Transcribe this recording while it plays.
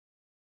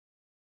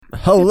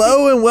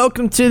Hello and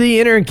welcome to the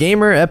Inner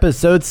Gamer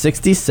episode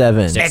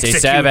 67.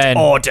 67. Execute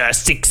order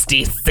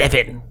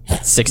 67.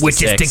 66.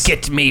 Which is to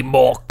get me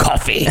more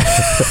coffee.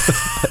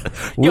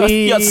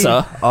 We Yes,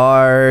 sir.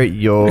 are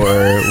your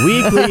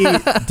weekly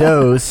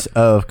dose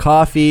of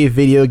coffee,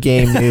 video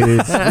game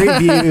news,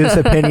 reviews,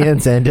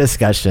 opinions, and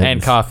discussions.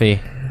 And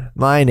coffee.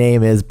 My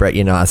name is Brett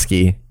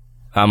Yanofsky.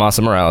 I'm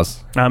Austin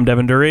Morales. I'm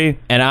Devin Dury.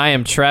 And I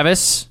am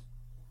Travis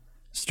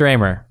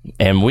Stramer.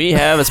 And we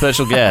have a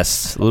special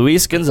guest,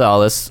 Luis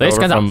Gonzalez,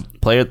 from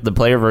the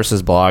Player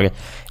Versus blog.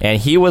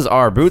 And he was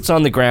our boots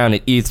on the ground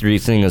at E3,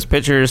 seeing those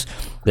pictures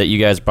that you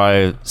guys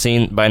probably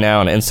seen by now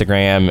on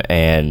Instagram.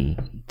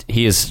 And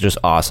he is just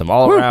awesome.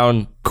 All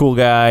around cool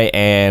guy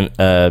and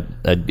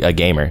a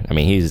gamer. I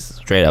mean, he's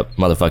straight up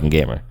motherfucking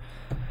gamer.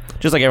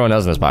 Just like everyone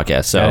else in this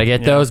podcast. So Gotta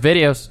get those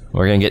videos.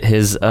 we're going to get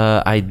his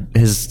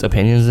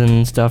opinions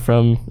and stuff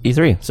from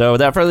E3. So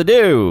without further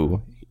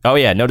ado... Oh,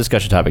 yeah, no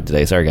discussion topic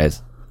today. Sorry,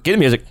 guys. Get the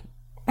music.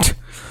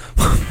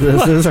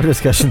 This is our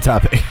discussion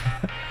topic.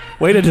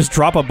 Way to just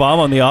drop a bomb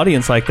on the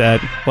audience like that.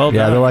 Well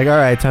Yeah, done. they're like, all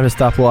right, time to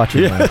stop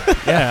watching. Yeah.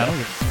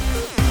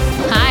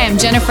 Hi, I'm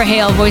Jennifer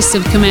Hale, voice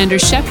of Commander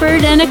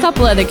Shepard and a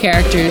couple other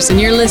characters, and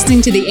you're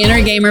listening to the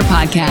Inner Gamer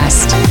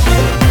Podcast.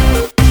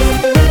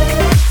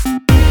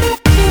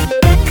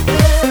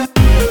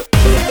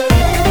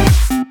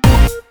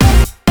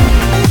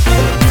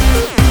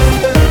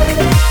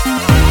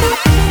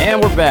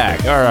 And we're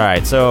back. All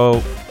right.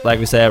 So, like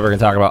we said, we're going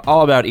to talk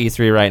all about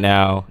E3 right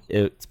now.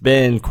 It's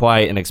been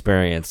quite an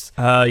experience.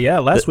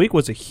 Last week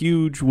was a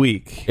huge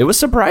week. It was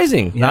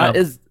surprising. Yeah. Not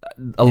as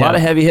a lot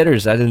of heavy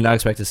hitters I did not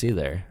expect to see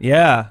there.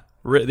 Yeah.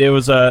 There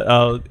was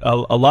a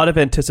lot of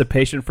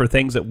anticipation for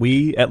things that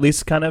we at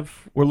least kind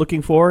of were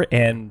looking for,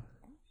 and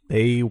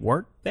they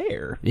weren't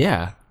there.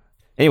 Yeah.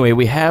 Anyway,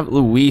 we have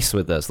Luis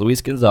with us.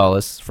 Luis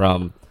Gonzalez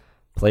from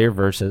Player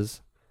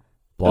Versus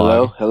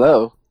blog.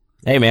 Hello.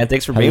 Hey, man.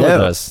 Thanks for being with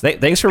Hello. us.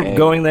 Thanks for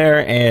going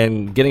there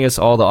and getting us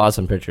all the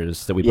awesome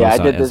pictures that we Yeah, I post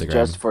on did this Instagram.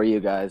 just for you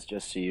guys,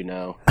 just so you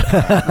know.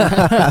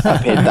 I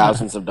paid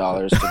thousands of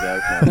dollars to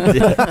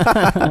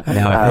go.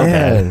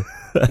 Man.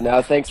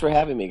 No, thanks for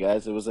having me,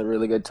 guys. It was a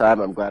really good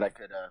time. I'm glad I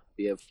could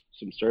be of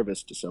some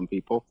service to some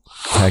people.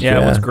 Heck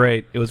Yeah, it was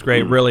great. It was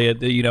great. Really,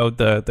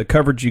 the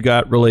coverage you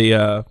got really,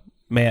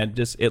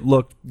 it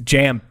looked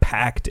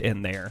jam-packed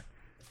in there.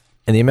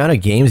 And the amount of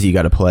games you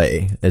got to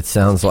play, it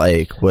sounds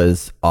like,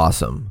 was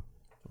awesome.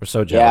 We're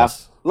so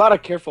jealous. Yeah, a lot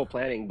of careful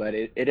planning, but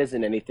it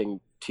isn't anything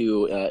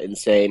too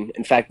insane.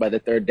 In fact, by the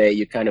third day,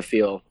 you kind of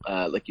feel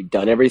like you've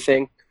done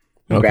everything.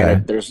 Okay.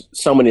 Granted, there's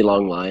so many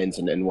long lines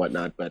and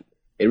whatnot, but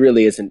it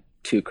really isn't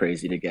too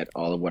crazy to get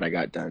all of what I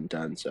got done.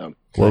 So,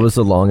 What was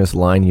the longest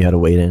line you had to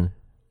wait in?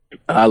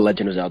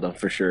 Legend of Zelda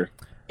for sure.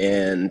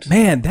 And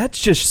Man, that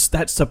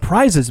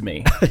surprises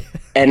me.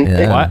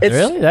 Yeah. it's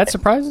Really? That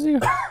surprises you?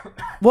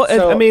 Well,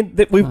 So- I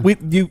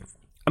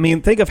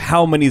mean, think of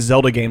how many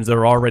Zelda games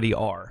there already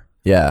are.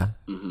 Yeah.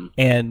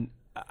 And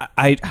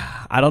I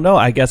don't know.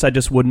 I guess I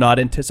just would not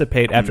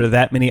anticipate after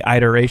that many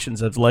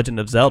iterations of Legend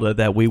of Zelda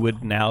that we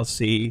would now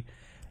see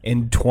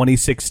in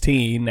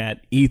 2016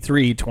 at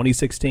E3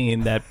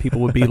 2016 that people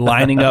would be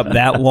lining up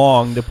that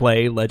long to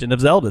play Legend of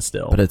Zelda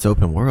still. But it's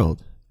open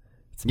world.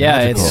 It's Yeah,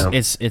 magical.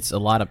 it's a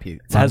lot of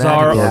people. It's a as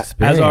magical are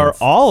experience.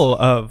 all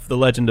of the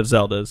Legend of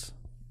Zeldas.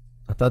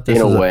 I thought this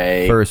In a was the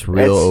way, first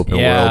real it's- open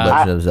Yeah. world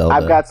Legend of Zelda.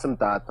 I've got some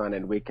thoughts on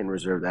it. We can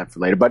reserve that for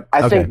later. But I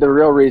Okay. think the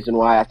real reason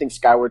why I think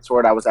Skyward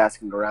Sword, I was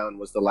asking around,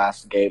 was the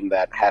last game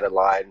that had a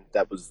line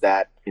that was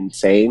that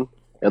insane,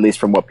 at least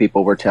from what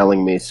people were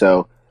telling me.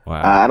 So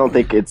Wow. I don't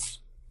think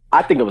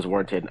I think it was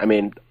warranted. I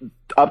mean,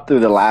 up through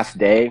the last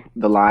day,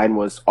 the line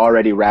was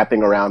already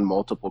wrapping around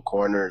multiple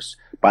corners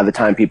by the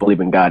time people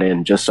even got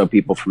in, just so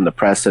people from the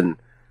press and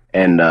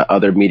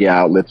other media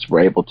outlets were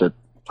able to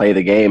play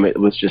the game. It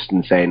was just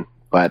insane.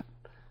 But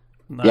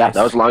yeah, Nice.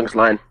 that was the longest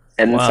line.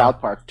 And Wow.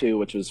 South Park too,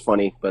 which was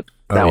funny, but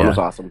that Oh, one yeah. was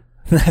awesome.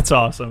 That's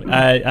awesome.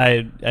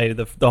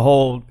 The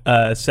whole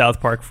South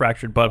Park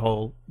fractured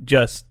butthole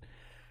just.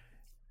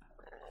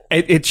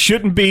 It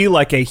shouldn't be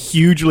like a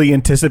hugely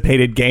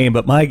anticipated game,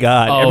 but my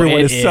God, everyone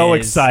it is so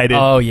excited.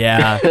 Oh,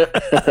 yeah.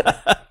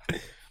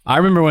 I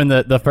remember when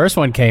the first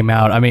one came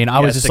out. I mean, I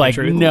was just Stick of like,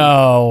 Truth.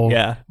 no,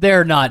 Yeah.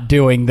 they're not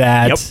doing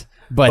that. Yep.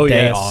 But Oh,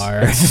 they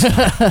yes.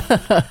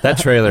 are. That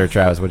trailer,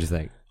 Travis, what'd you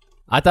think?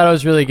 I thought it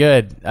was really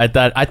good.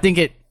 I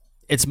think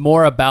it's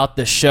more about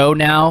the show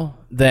now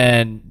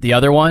than the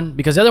other one,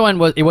 because the other one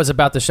was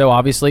about the show,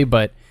 obviously,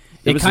 but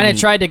it was kind of in-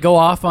 tried to go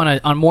off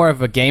on more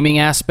of a gaming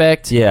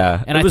aspect.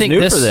 Yeah. And It I was think new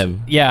this, for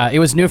them. Yeah, it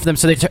was new for them.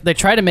 So they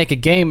try to make a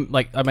game,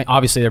 like, I mean,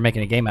 obviously they're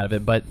making a game out of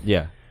it, but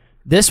Yeah.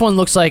 this one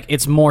looks like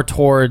it's more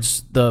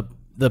towards the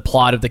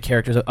plot of the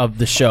characters of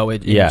the show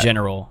in Yeah,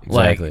 general.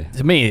 exactly. Like,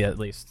 to me at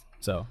least.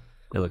 So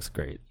It looks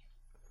great.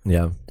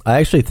 Yeah. I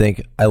actually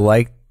think I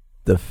like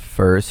the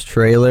first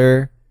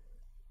trailer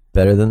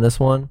better than this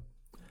one.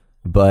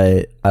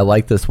 But I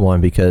like this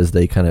one because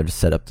they kind of just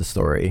set up the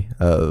story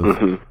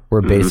of we're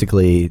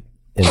basically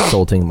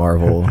insulting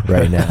Marvel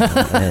right now.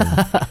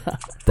 And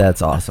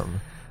that's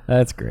awesome.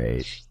 that's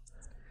great.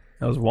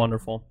 That was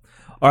wonderful.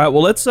 All right,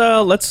 well let's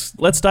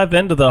dive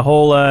into the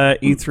whole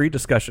E3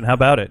 discussion. How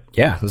about it?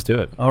 Yeah, let's do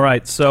it. All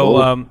right,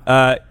 so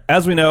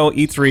as we know,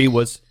 E3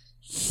 was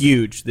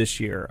huge this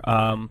year.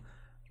 A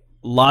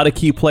lot of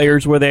key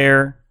players were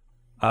there.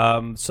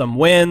 Some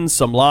wins,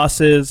 some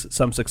losses,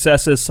 some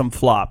successes, some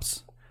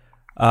flops.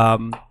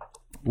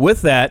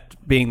 With that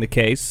being the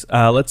case,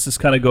 let's just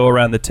kind of go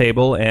around the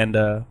table,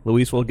 and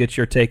Luis will get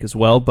your take as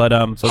well. But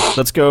So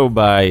let's go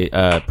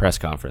by press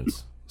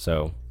conference.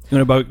 So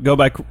you want to go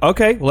by?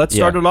 Okay, let's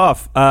start it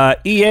off.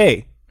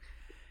 EA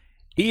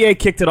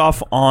kicked it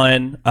off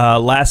on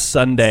last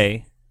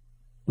Sunday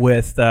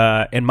with,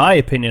 in my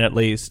opinion at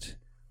least,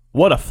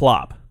 what a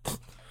flop.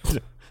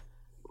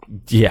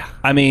 yeah,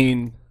 I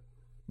mean,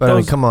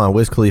 But come on,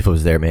 Wiz Khalifa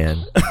was there,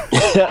 man.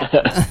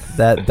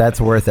 That's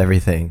worth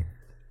everything.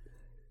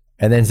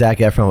 And then Zac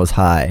Efron was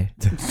high.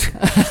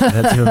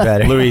 That's even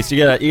better. Luis,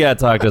 you gotta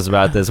talk to us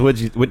about this.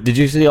 Did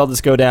you see all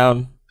this go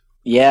down?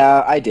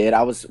 Yeah, I did.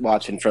 I was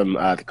watching from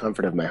the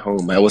comfort of my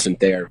home. I wasn't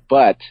there.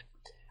 But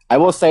I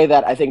will say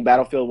that I think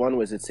Battlefield 1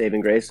 was its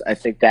saving grace. I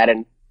think that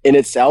in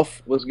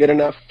itself was good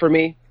enough for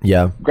me.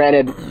 Yeah.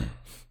 Granted,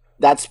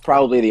 that's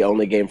probably the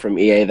only game from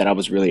EA that I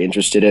was really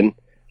interested in.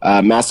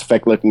 Mass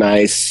Effect looked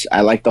nice.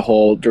 I like the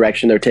whole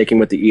direction they're taking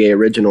with the EA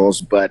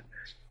originals, but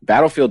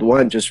Battlefield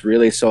 1 just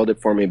really sold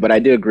it for me. But I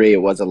do agree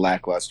it was a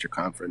lackluster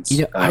conference.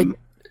 You know,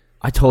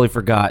 I totally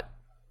forgot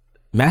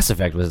Mass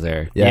Effect was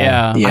there.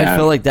 Yeah. I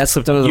feel like that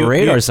slipped under the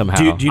radar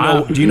somehow.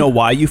 Do you know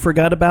why you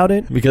forgot about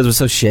it? Because it was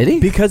so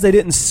shitty? Because they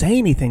didn't say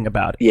anything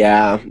about it.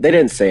 Yeah, they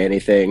didn't say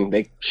anything.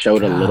 They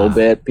showed a little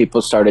bit.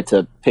 People started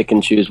to pick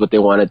and choose what they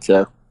wanted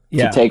to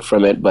take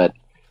from it, but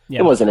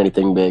it wasn't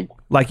anything big.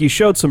 Like, you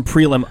showed some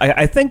prelim.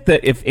 I think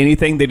that if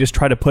anything, they just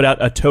try to put out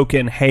a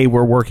token, hey,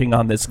 we're working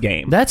on this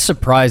game. That's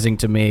surprising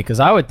to me because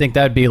I would think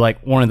that would be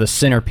like one of the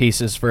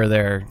centerpieces for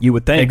their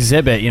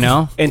exhibit, you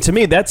know? And to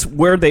me, that's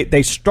where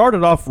they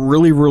started off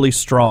really, really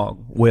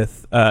strong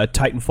with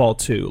Titanfall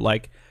 2.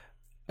 Like,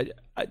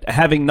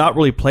 having not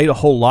really played a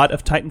whole lot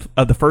of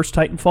the first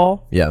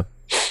Titanfall, Yeah.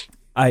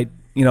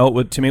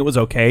 to me it was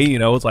okay. You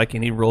know, it's like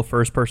any real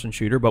first-person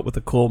shooter, but with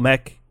a cool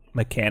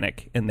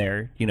mechanic in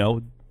there,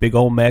 big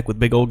old mech with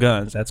big old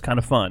guns. That's kind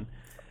of fun.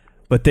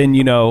 But then,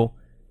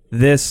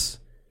 this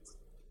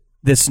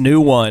new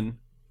one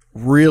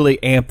really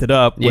amped it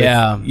up.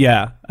 I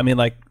mean,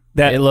 like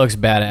that. It looks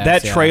badass.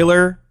 That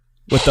trailer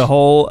with the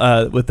whole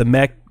with the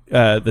mech,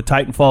 the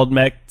Titanfall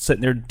mech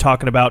sitting there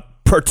talking about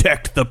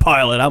protect the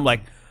pilot. I'm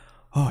like,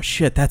 oh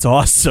shit, that's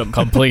awesome.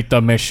 Complete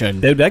the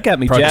mission. Dude, that got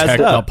me jazzed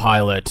Protect up. the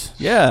pilot.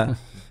 Yeah,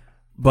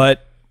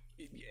 but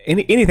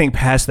anything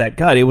past that,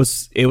 God, it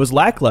was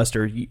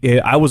lackluster.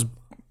 I was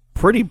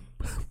pretty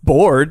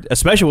bored,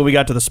 especially when we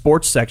got to the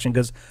sports section,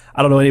 because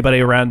I don't know anybody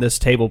around this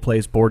table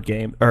plays board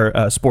game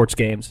or sports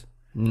games.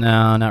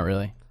 No, not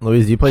really.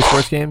 Louise, do you play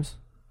sports games?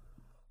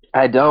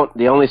 I don't.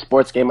 The only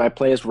sports game I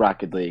play is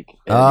Rocket League.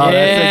 Oh,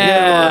 that's a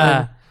good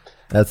one.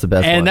 That's the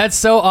best one. And that's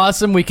so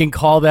awesome we can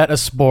call that a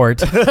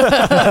sport.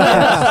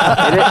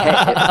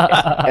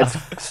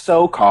 It's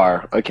so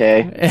car,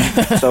 okay?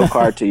 So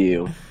car to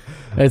you.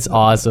 It's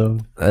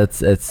awesome.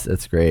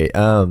 It's great.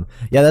 Yeah,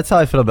 that's how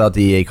I feel about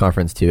the EA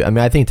conference too. I mean,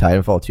 I think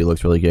Titanfall 2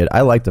 looks really good.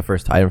 I liked the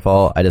first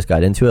Titanfall. I just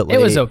got into it late.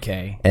 It was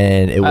okay.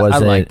 And it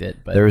wasn't. I liked it.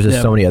 But there was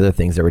just so many other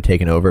things that were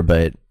taken over.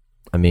 But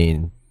I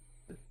mean,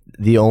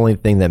 the only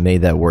thing that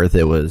made that worth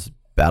it was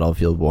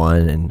Battlefield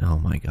 1, and oh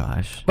my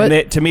gosh.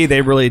 But to me,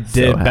 they really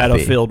did happy.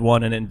 Battlefield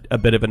 1 and a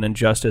bit of an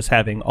injustice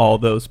having all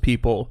those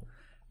people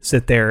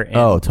sit there and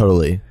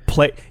totally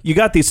play. You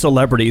got these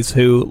celebrities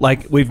who,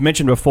 like we've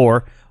mentioned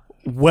before,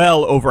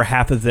 well over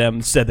half of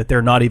them said that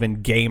they're not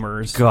even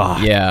gamers.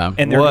 God. Yeah.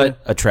 And what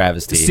a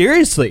travesty.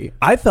 Seriously.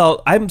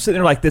 I'm sitting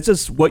there like, this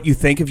is what you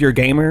think of your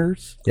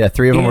gamers? Yeah,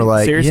 3 of them were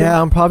like, seriously?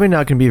 yeah, I'm probably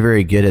not going to be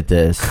very good at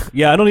this.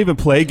 Yeah, I don't even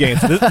play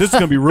games. This is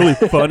going to be really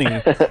funny.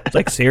 It's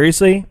like,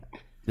 seriously?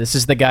 This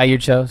is the guy you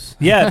chose?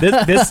 Yeah,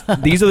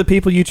 these are the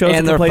people you chose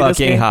And to they're play this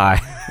fucking game?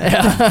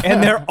 high.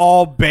 And they're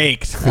all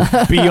baked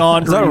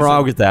beyond There's nothing reason.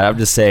 wrong with that. I'm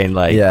just saying,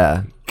 like,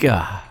 Yeah.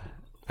 God.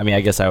 I mean,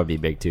 I guess I would be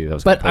big too.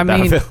 But I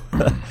mean,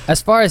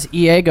 as far as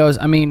EA goes,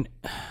 I mean,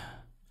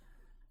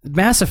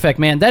 Mass Effect,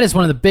 man, that is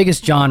one of the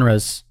biggest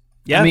genres.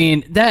 Yeah. I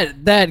mean,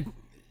 that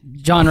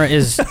genre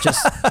is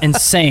just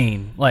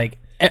insane. Like,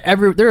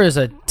 there is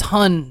a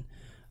ton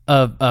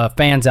of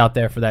fans out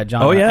there for that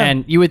genre. Oh, yeah.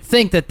 And you would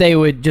think that they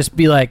would just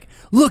be like,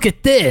 look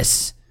at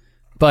this.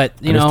 But,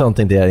 I just don't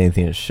think they had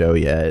anything to show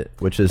yet,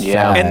 which is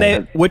sad.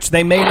 And which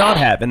they may not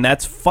have, and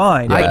that's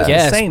fine. I But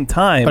guess. at the same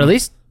time, But at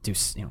least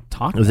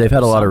talk. Because they've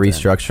had a lot of something.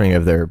 restructuring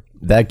of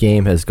that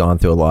game has gone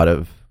through a lot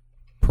of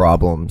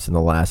problems in the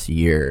last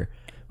year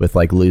with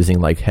like losing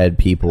like head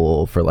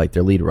people for like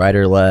their lead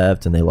writer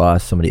left, and they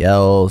lost somebody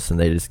else, and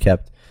they just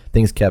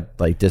things kept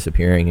like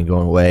disappearing and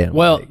going away. And,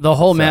 Well, like, the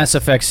whole sucks. Mass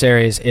Effect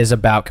series is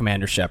about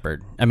Commander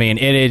Shepard. I mean,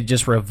 it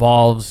just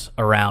revolves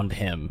around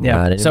him.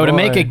 Yeah. Not So to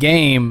make a anymore.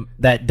 game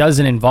that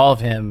doesn't involve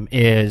him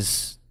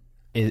is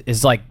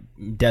like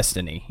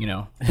destiny, you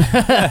know.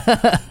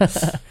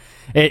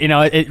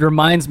 it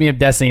reminds me of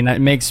Destiny, and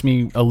that makes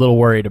me a little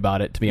worried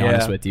about it, to be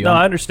honest with you. No,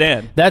 I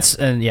understand. That's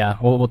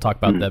we'll talk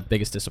about the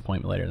biggest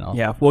disappointment later.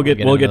 Yeah, we'll get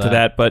to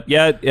that. But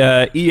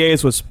yeah,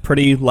 EA's was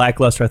pretty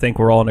lackluster. I think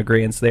we're all in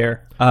agreement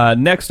there.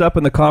 Next up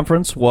in the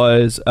conference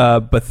was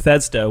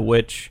Bethesda,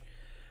 which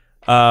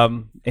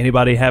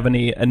anybody have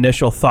any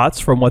initial thoughts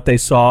from what they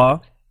saw?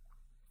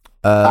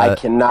 I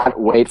cannot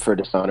wait for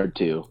Dishonored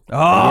 2.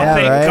 Oh,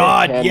 thank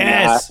God!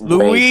 Yes,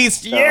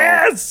 Luis,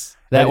 yes.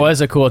 That was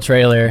a cool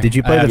trailer. Did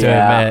you play the? Did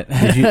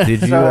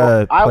you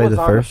I play was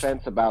the on first? the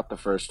fence about the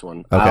first one.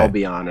 Okay. I'll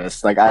be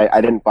honest. Like I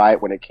didn't buy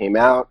it when it came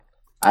out.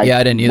 I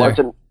didn't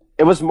either.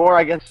 It was more,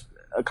 I guess,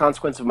 a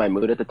consequence of my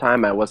mood at the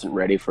time. I wasn't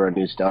ready for a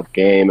new stealth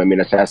game. I mean,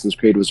 Assassin's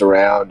Creed was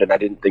around, and I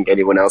didn't think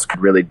anyone else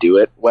could really do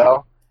it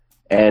well.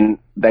 And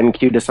then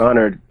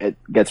Dishonored, it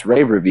gets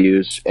rave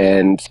reviews,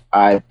 and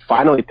I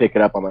finally pick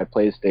it up on my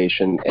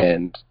PlayStation,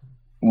 and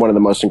one of the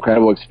most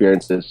incredible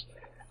experiences.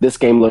 This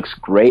game looks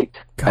great.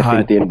 God. I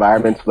think the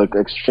environments look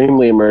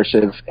extremely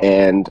immersive,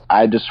 and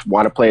I just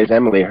want to play as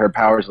Emily. Her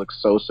powers look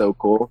so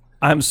cool.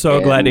 I'm so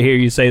glad to hear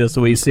you say this,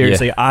 Luis.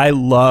 Seriously, I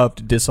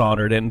loved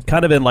Dishonored, and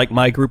kind of in like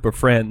my group of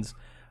friends,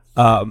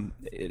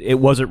 it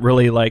wasn't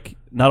really like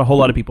not a whole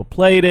lot of people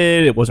played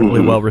it. It wasn't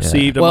really well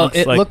received. Well,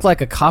 it looked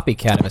like a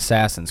copycat of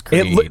Assassin's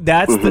Creed.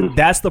 That's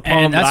the problem.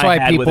 And that's I why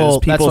had with people-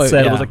 it. People that's why-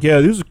 said it yeah. was like, yeah,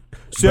 this is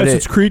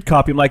Assassin's Creed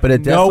copy. I'm like, But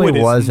it no, definitely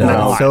it wasn't.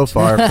 not. It's so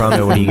far from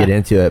it when you get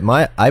into it.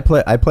 I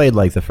played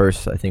like the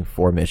first, I think,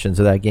 4 missions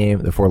of that game,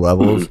 the 4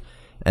 levels,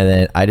 and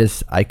then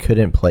I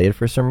couldn't play it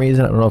for some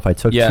reason. I don't know if I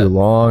took too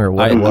long or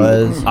what it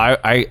was.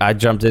 I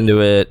jumped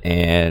into it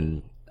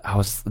and I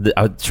was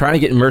trying to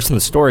get immersed in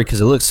the story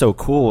because it looks so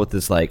cool with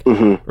this like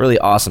really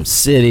awesome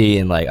city,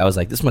 and like I was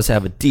like, this must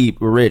have a deep,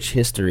 rich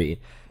history.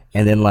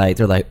 And then like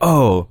they're like,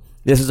 oh,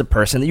 this is a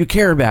person that you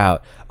care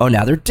about. Oh,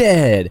 now they're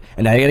dead,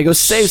 and now you gotta go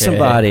save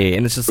somebody.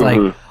 And it's just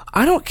like,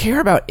 I don't care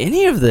about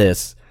any of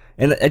this.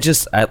 And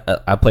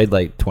I played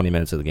like 20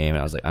 minutes of the game, and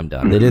I was like, I'm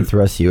done. They did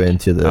thrust you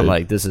into the. I'm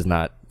like, this is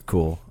not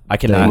cool. I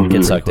cannot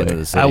get sucked into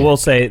the city. I will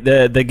say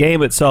the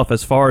game itself,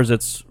 as far as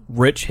its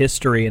rich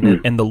history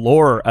and the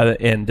lore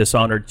in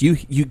Dishonored, you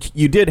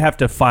did have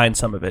to find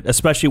some of it,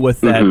 especially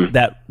with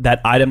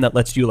that item that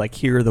lets you like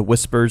hear the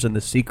whispers and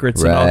the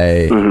secrets.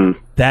 Right. And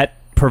all.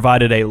 That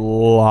provided a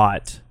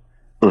lot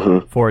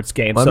for its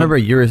game. Well, I remember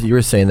you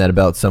were saying that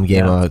about some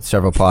game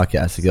several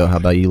podcasts ago. How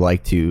about you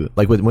like to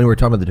like when we were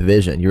talking about the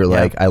Division? You were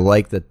like, I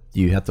like that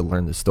you have to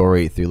learn the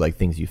story through like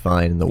things you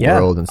find in the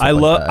world and stuff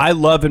I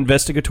love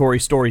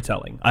investigatory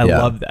storytelling. I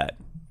love that.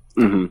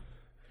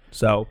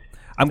 So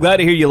I'm glad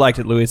to hear you liked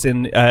it, Luis.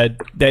 And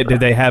did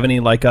they have any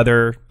like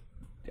other?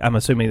 I'm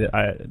assuming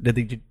that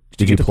did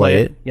you get to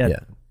play it? Yeah.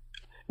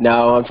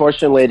 No,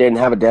 unfortunately, they didn't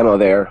have a demo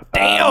there.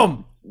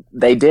 Damn.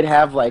 They did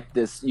have like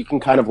this. You can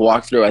kind of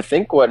walk through. I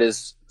think what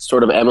is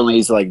sort of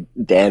Emily's like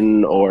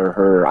den or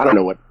her. I don't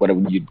know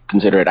what you'd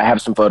consider it. I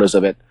have some photos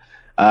of it.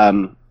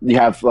 You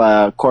have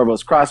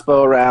Corvo's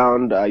crossbow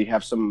around. You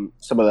have some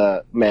of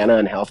the mana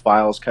and health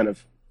vials kind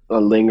of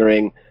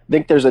lingering. I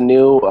think there's a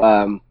new,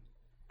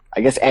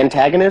 I guess,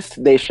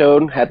 antagonist they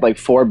showed. Had like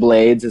 4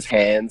 blades as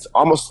hands.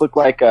 Almost looked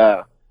like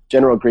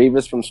General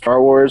Grievous from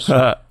Star Wars.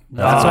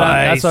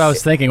 That's what I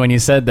was thinking when you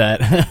said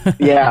that.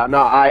 Yeah,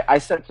 no, I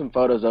sent some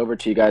photos over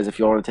to you guys if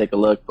you want to take a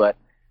look. But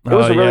it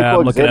was a really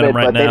cool exhibit.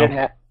 But they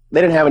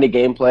didn't have any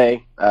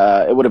gameplay.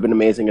 It would have been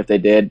amazing if they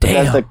did.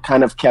 Bethesda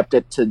kind of kept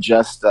it to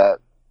just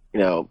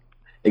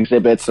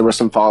exhibits. There was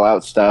some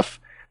Fallout stuff.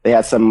 They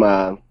had some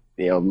not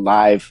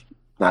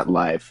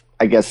live.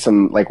 I guess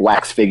some like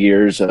wax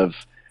figures of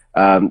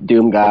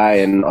Doom Guy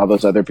and all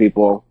those other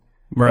people.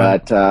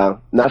 Right. But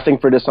nothing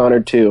for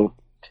Dishonored 2.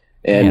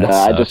 And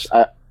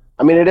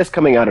I mean, it is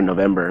coming out in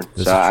November.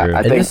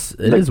 I think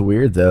it is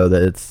weird though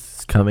that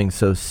it's coming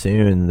so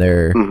soon.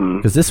 There,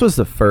 because this was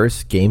the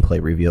first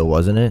gameplay reveal,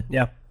 wasn't it?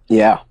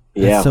 Yeah.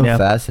 It's so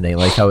fascinating,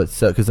 like how it's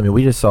so. Because I mean,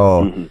 we just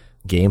saw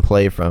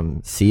gameplay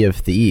from Sea of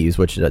Thieves,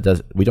 which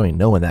we don't even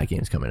know when that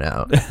game's coming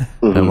out.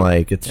 I'm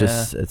like, it's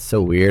just it's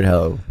so weird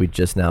how we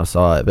just now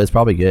saw it, but it's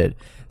probably good.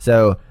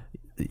 So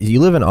you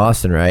live in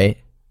Austin, right?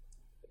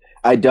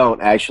 I don't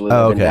actually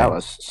live in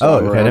Dallas.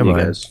 So okay, never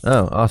mind.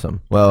 Oh,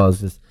 awesome. Well,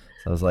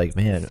 I was like,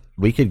 man,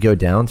 we could go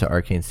down to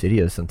Arcane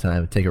Studios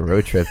sometime, take a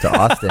road trip to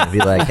Austin, and be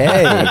like,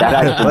 hey,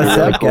 what's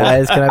up,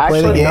 guys? Can I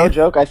play the game? No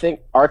joke. I think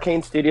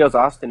Arcane Studios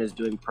Austin is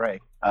doing Prey.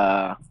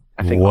 I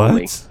think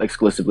only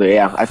exclusively.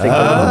 Yeah, I think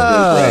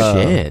they're doing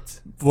Prey.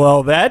 Shit.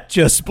 Well, that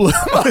just blew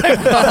my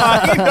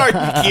mind.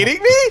 Are you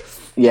kidding me?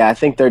 Yeah, I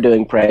think they're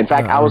doing Prey. In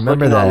fact, I was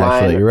looking that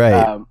online. actually. You're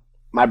right.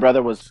 My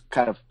brother was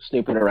kind of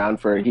snooping around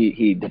for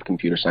he did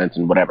computer science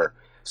and whatever,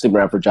 snooping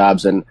around for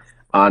jobs, and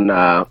on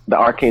the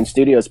Arcane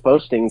Studios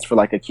postings for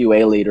like a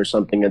QA lead or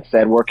something, it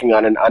said working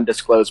on an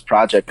undisclosed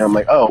project. And I'm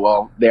like, oh,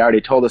 well, they already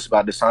told us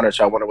about Dishonored,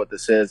 so I wonder what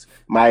this is.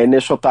 My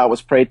initial thought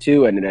was Prey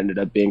 2, and it ended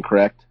up being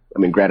correct. I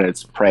mean, granted,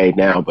 it's Prey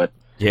now, but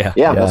yeah,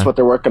 that's what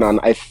they're working on,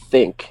 I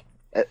think.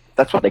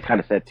 That's what they kind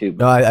of said, too.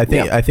 No, I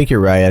think you're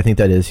right. I think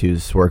that is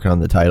who's working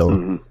on the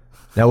title.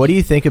 Now, what do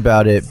you think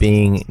about it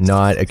being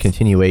not a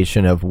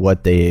continuation of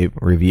what they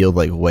revealed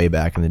like way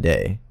back in the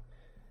day?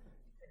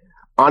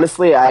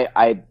 Honestly,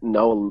 I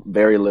know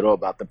very little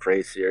about the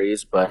Prey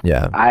series, but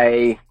Yeah.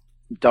 I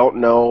don't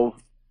know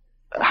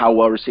how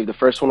well received the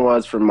first one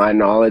was. From my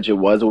knowledge, it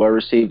was well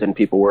received, and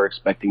people were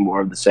expecting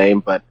more of the same.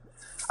 But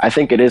I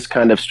think it is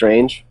kind of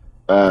strange.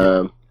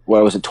 What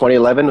was it?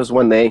 2011 was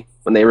when they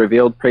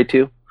revealed Prey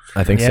 2.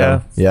 I think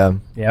so. Yeah.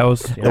 Yeah, it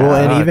was. Yeah. Well,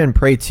 and even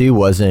Prey 2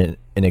 wasn't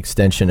an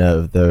extension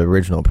of the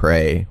original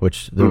Prey,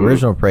 which the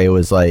original Prey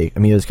was like, I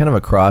mean, it was kind of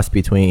a cross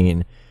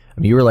between,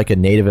 I mean, you were like a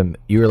native,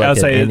 you were like I would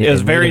say it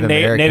was very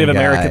Native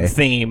American guy,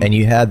 theme. and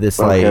you had this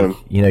like,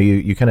 you know,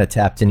 you kind of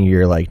tapped into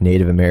your like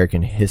Native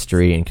American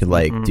history and could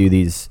like do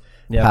these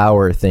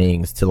power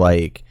things to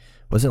like,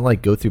 wasn't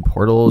like go through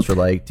portals or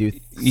like do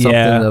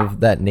something of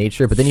that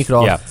nature, but then you could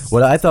all,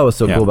 what I thought was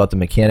so cool about the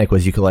mechanic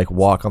was you could like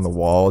walk on the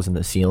walls and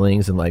the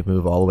ceilings and like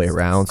move all the way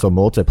around. So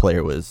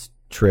multiplayer was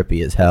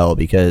trippy as hell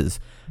because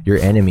your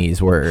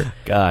enemies were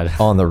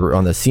on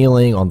the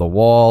ceiling, on the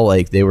wall,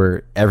 like they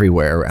were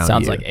everywhere around.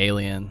 Sounds you. like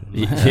Alien.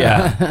 It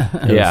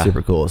was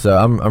super cool. So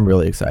I'm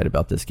really excited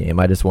about this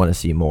game. I just want to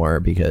see more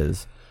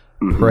because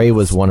Prey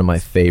was one of my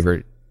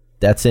favorite.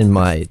 That's in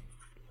my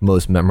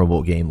most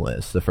memorable game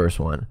list. The first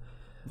one.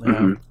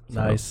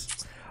 Nice.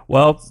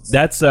 Well,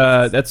 that's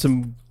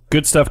some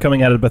good stuff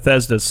coming out of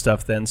Bethesda's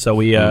stuff. Then, so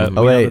we.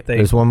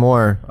 There's one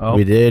more. Oh.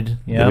 We did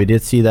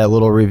see that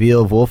little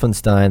reveal of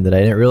Wolfenstein that I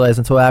didn't realize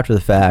until after the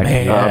fact.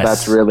 Oh,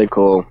 that's really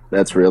cool.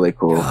 That's really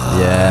cool.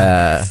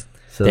 Yeah.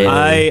 So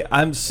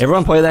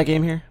everyone play that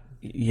game here?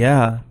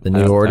 Yeah. The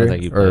New Order.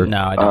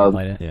 No, I didn't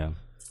play it. Yeah.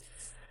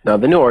 No,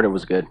 the New Order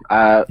was good.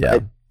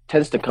 It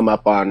tends to come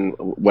up on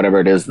whatever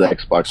it is, the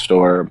Xbox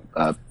store,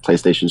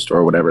 PlayStation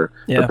store, whatever.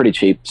 Yeah. They're pretty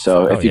cheap,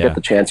 so if you get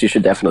the chance, you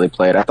should definitely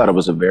play it. I thought it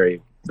was a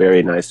very,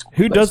 very nice.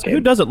 Who nice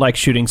game. doesn't like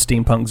shooting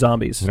steampunk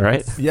zombies?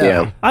 Right?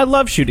 Yeah. I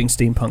love shooting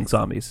steampunk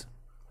zombies.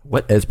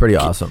 It's pretty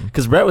awesome.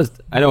 Because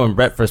I know when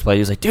Brett first played, he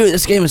was like, dude,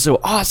 this game is so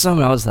awesome.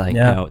 And I was like,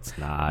 no, it's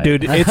not.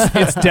 Dude,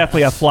 it's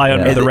definitely a fly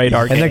under the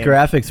radar game. And the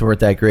graphics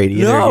weren't that great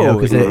either. No.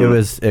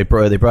 Because they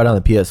brought on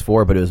the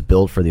PS4, but it was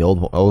built for the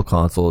old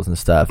consoles and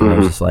stuff. And it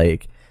was just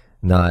like,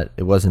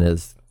 it wasn't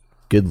as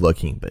good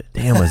looking, but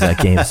damn, was that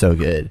game so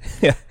good.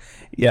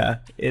 Yeah,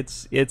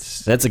 it's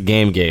That's a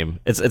game.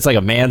 It's like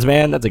a man's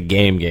man. That's a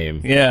game.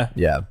 Yeah.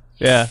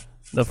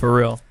 No, for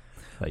real.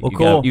 Like, Well,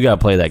 cool. You got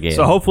to play that game.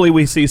 So hopefully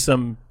we see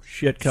some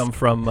shit come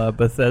from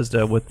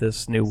Bethesda with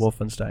this new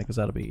Wolfenstein, because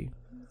that'll be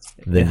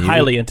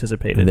highly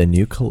anticipated. The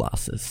new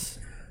Colossus.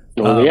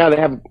 Well, they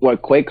have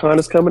QuakeCon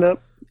is coming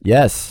up.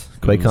 Yes,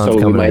 QuakeCon's so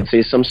we coming might up.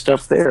 see some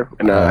stuff there,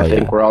 and I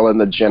think we're all in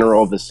the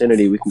general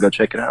vicinity. We can go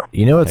check it out.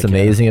 You know what's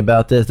amazing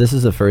about this? This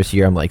is the first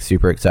year I'm like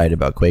super excited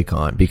about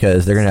QuakeCon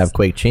because they're gonna have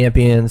Quake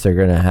Champions. They're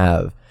gonna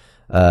have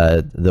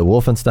the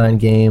Wolfenstein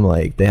game.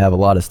 Like they have a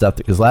lot of stuff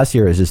because last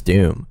year was just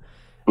Doom,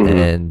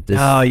 and this,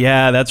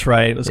 that's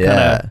right. It was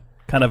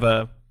kind of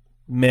a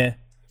meh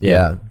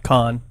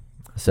con.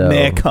 So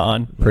meh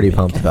con. Pretty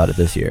pumped about it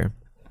this year.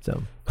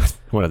 So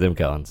one of them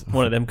cons.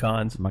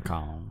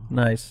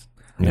 Nice.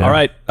 Yeah. All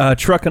right,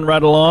 trucking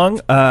right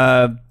along.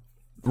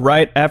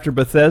 Right after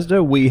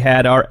Bethesda, we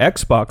had our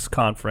Xbox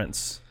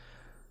conference.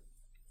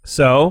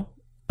 So,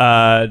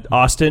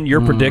 Austin, your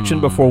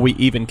prediction before we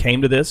even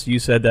came to this, you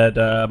said that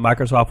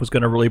Microsoft was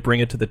going to really bring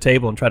it to the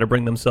table and try to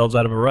bring themselves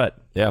out of a rut.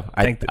 Yeah,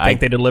 I think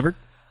they delivered.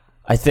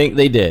 I think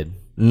they did.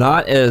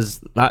 Not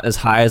as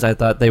high as I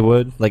thought they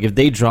would. Like if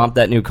they dropped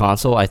that new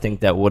console, I think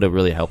that would have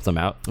really helped them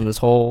out in this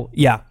whole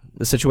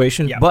the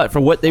situation. Yeah. But for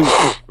what they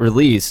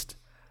released,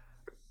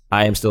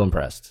 I am still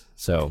impressed.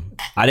 So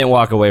I didn't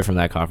walk away from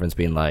that conference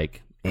being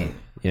like, I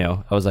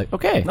was like,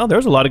 okay. No,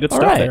 there's a lot of good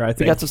stuff there. I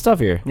think we got some stuff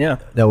here. Yeah.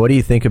 Now, what do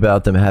you think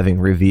about them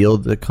having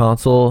revealed the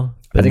console?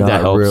 But I think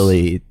that helps.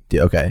 Really.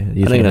 Okay, I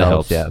think that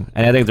helps. Yeah,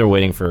 and I think they're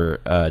waiting for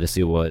to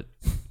see what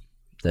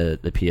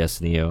the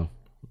PS Neo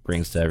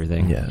brings to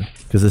everything. Yeah,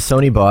 because the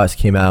Sony boss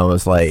came out and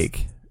was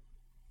like,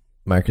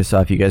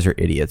 Microsoft, you guys are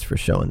idiots for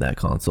showing that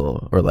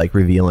console or like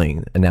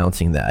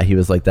announcing that. He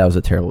was like, that was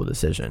a terrible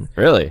decision.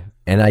 Really?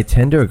 And I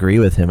tend to agree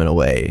with him in a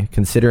way,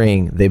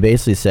 considering they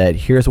basically said,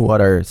 here's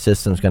what our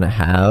system's going to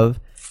have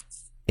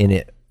in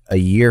it a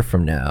year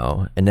from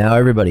now. And now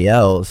everybody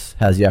else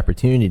has the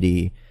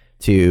opportunity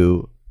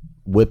to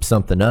whip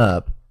something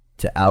up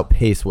to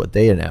outpace what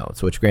they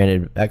announce, which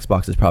granted,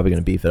 Xbox is probably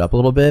going to beef it up a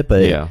little bit,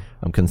 but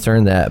I'm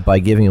concerned that by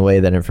giving away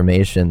that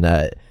information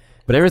that...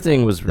 But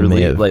everything was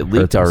really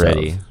leaked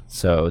already,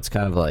 so it's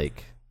kind of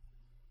like,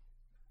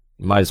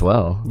 might as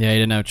well. Yeah, you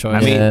didn't have a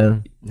choice. I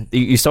mean,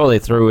 you saw they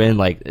threw in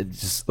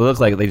it looked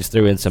like they just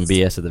threw in some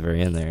BS at the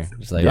very end there.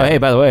 Just like, oh hey,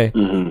 by the way.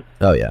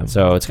 Oh yeah.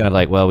 So it's kind of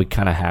like, well, we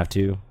kind of have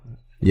to.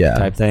 Yeah.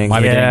 Type thing. Might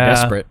be getting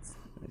desperate.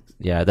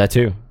 Yeah, that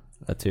too.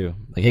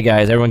 Like, hey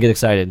guys, everyone get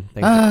excited.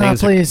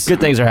 Please. Good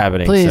things are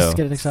happening. Please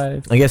get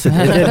excited. I guess it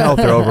did help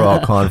their overall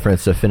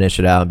conference to finish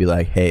it out and be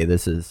like, hey,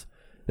 this is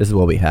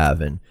what we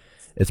have, and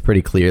it's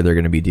pretty clear they're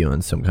going to be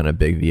doing some kind of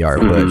big VR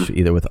push,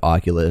 either with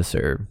Oculus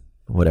or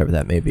whatever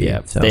that may be.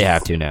 Yeah, so. they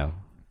have to now.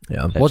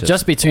 Yeah. Well,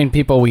 just between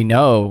people we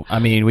know, I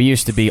mean, we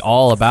used to be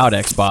all about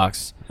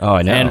Xbox. Oh,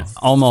 I know. And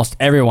almost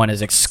everyone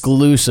is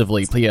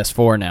exclusively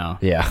PS4 now.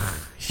 Yeah.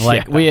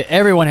 Like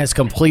everyone has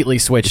completely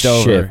switched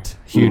over.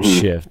 Huge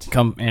shift.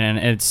 And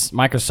it's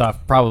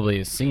Microsoft probably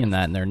is seeing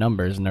that in their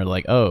numbers, and they're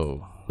like,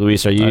 "Oh,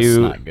 Luis, are that's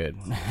you not good."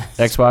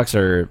 Xbox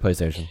or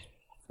PlayStation?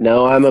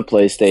 No, I'm a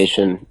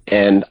PlayStation,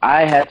 and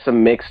I had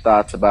some mixed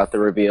thoughts about the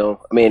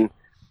reveal. I mean,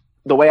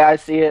 the way I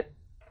see it,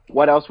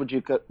 what else would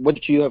you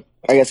have,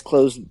 I guess,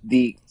 close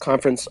the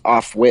conference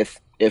off with,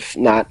 if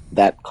not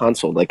that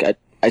console? Like,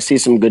 I see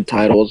some good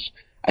titles.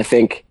 I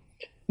think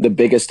the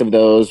biggest of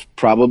those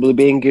probably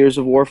being Gears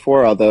of War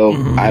 4, although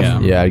I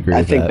agree.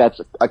 I think that's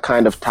a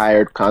kind of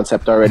tired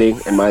concept already,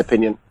 in my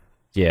opinion.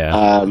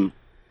 Yeah.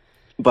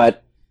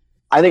 But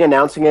I think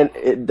announcing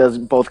it does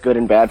both good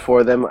and bad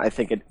for them. I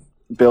think it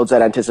builds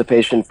that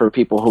anticipation for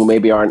people who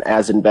maybe aren't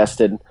as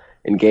invested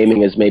in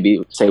gaming as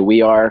maybe, say,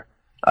 we are,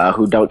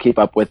 who don't keep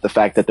up with the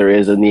fact that there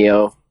is a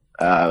Neo,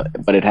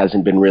 but it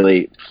hasn't been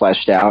really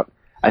fleshed out.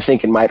 I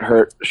think it might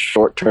hurt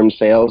short-term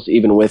sales,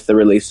 even with the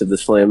release of the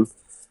Slim,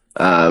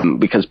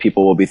 because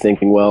people will be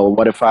thinking, well,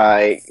 what if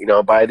I,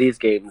 buy these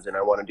games and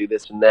I want to do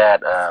this and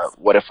that?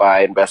 What if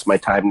I invest my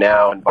time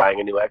now in buying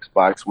a new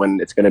Xbox when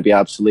it's going to be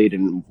obsolete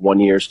in 1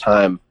 year's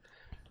time?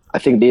 I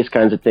think these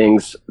kinds of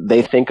things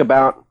they think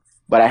about,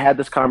 but I had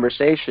this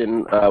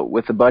conversation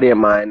with a buddy of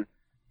mine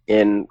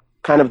in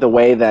kind of the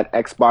way that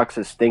Xbox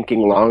is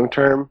thinking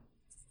long-term.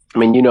 I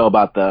mean,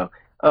 about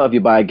if you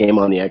buy a game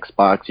on the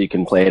Xbox, you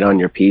can play it on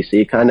your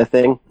PC kind of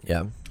thing.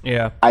 Yeah.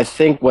 Yeah. I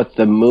think what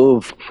the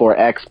move for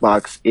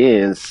Xbox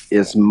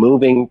is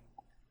moving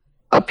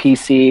a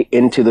PC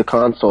into the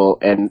console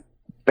and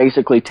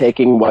basically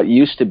taking what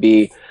used to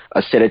be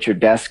a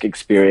sit-at-your-desk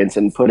experience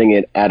and putting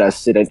it at a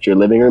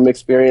sit-at-your-living-room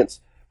experience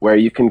where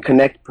you can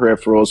connect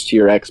peripherals to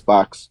your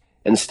Xbox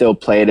and still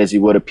play it as you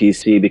would a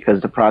PC,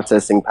 because the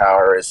processing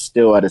power is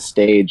still at a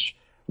stage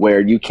where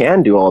you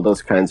can do all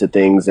those kinds of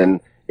things, and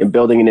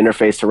building an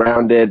interface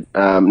around it.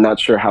 I'm not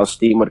sure how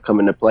Steam would come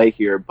into play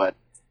here, but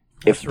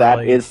if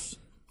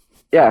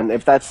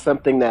if that's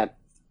something that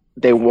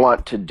they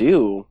want to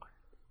do,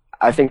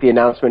 I think the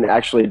announcement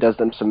actually does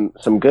them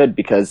some good,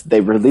 because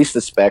they've released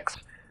the specs.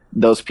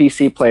 Those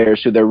PC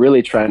players who they're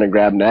really trying to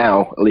grab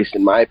now, at least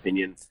in my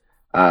opinion,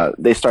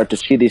 they start to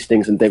see these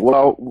things and think,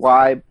 well,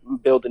 why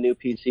build a new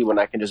PC when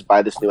I can just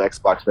buy this new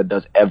Xbox that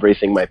does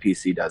everything my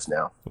PC does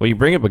now? Well, you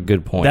bring up a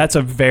good point. That's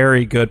a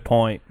very good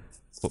point.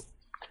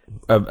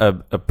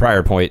 A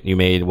prior point you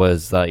made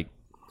was like,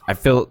 I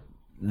feel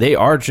like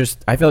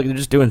they're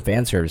just doing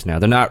fan service now.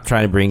 They're not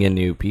trying to bring in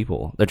new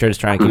people. They're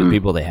just trying to keep the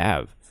people they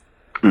have.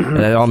 And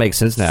that all makes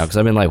sense now, because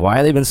I've been like, why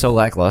have they been so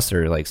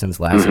lackluster since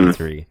last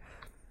E3?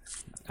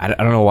 I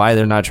don't know why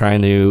thare not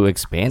trying to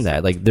expand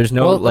that. Like, there's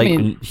no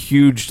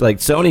huge,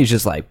 Sony's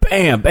just like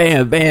bam,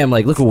 bam, bam.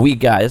 Like, look what we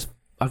got. It's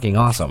fucking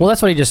awesome. Well,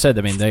 that's what he just said.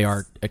 I mean, they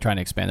are trying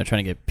to expand. They're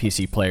trying to get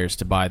PC players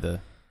to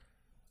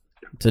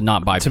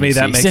not buy To PCs me,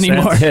 that makes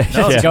anymore. sense.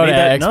 No, Go to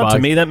Xbox. to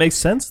me, that makes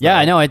sense. Yeah,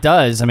 I know it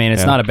does. I mean,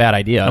 it's not a bad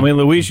idea. I mean,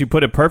 Luis, you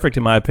put it perfect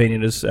in my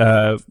opinion, is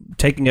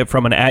taking it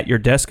from an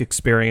at-your-desk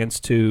experience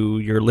to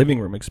your living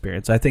room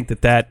experience. I think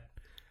that's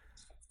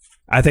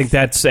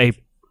a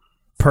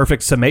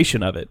perfect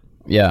summation of it.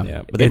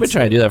 Yeah. But they've been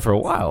trying to do that for a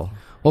while.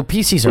 Well,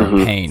 PCs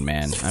are a pain,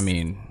 man. I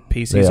mean,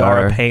 PCs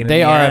are a pain.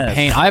 They are a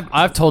pain.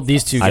 I've told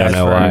these two guys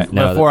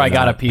before I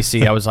got a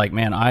PC, I was like,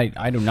 man,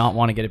 I do not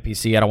want to get a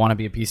PC. I don't want to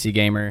be a PC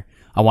gamer.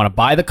 I want to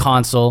buy the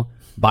console,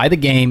 buy the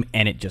game,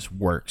 and it just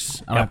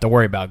works. I don't have to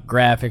worry about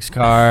graphics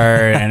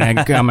card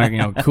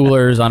and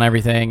coolers on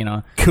everything.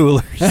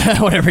 Coolers,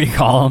 whatever you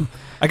call them.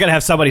 I gotta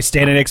have somebody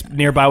standing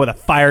nearby with a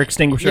fire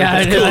extinguisher,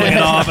 just cooling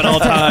it off at all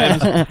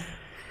times.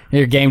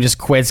 Your game just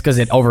quits because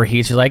it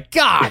overheats. You're like,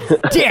 God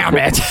damn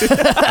it!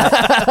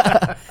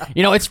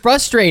 It's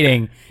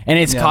frustrating, and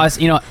it's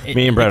cost.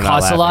 It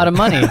costs a lot of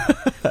money.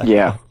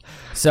 Yeah.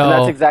 So and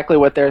that's exactly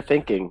what they're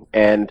thinking.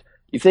 And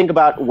you think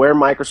about where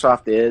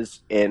Microsoft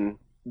is in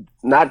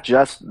not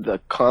just the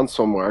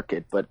console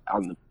market, but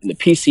in the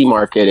PC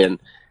market and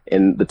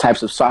in the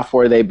types of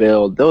software they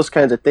build, those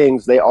kinds of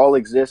things. They all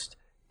exist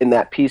in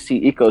that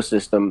PC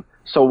ecosystem.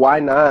 So why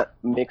not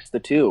mix the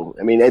two?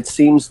 I mean, it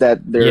seems that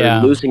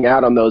they're losing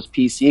out on those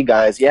PC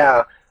guys.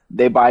 Yeah,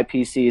 they buy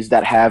PCs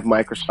that have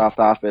Microsoft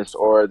Office,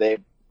 or they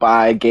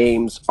buy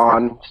games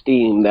on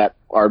Steam that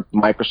are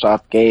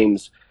Microsoft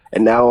games,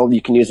 and now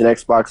you can use an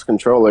Xbox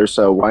controller,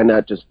 so why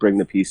not just bring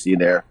the PC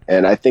there?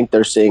 And I think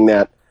they're seeing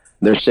that.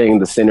 They're seeing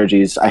the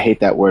synergies. I hate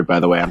that word, by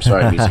the way. I'm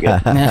sorry I'm using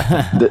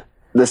it.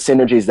 The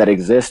synergies that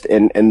exist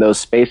in those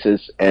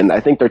spaces, and I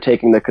think they're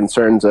taking the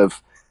concerns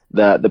of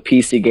the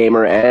PC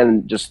gamer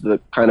and just the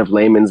kind of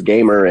layman's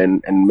gamer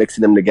and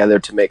mixing them together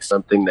to make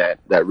something that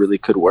really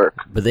could work.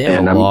 But they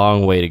have a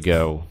long way to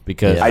go,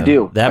 because I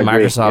do. That I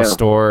agree, Microsoft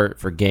store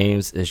for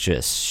games is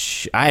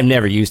just I have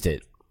never used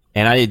it,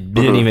 and I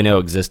didn't even know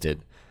it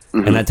existed.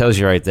 And that tells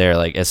you right there,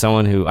 like, as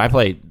someone who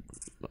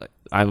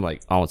I'm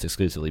like almost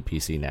exclusively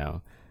PC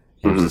now,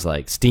 He was just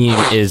like, Steam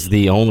is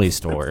the only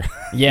store.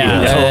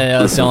 Yeah,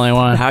 that's the only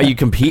one. How you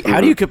compete? How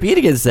do you compete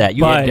against that?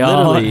 You But,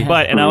 literally.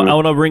 I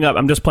want to bring up.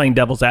 I'm just playing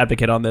devil's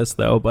advocate on this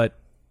though. But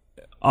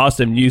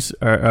Austin,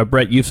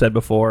 Brett, you've said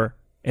before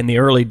in the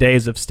early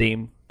days of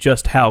Steam,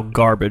 just how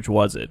garbage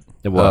was it?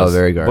 It was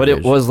very garbage. But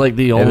it was like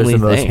the only It was the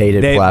most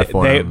hated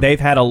platform. They've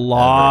had a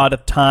lot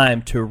of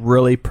time to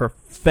really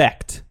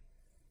perfect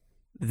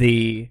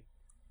the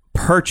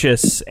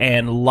purchase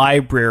and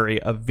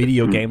library of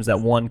video games that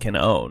one can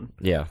own.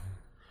 Yeah.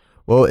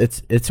 Well,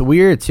 it's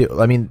weird too.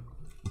 I mean,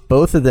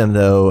 both of them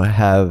though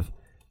have,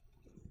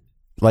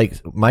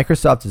 like,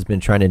 Microsoft has been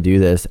trying to do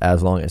this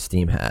as long as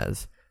Steam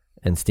has,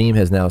 and Steam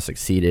has now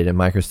succeeded, and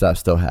Microsoft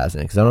still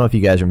hasn't. Because I don't know if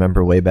you guys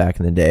remember way back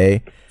in the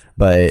day,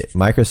 but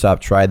Microsoft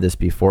tried this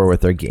before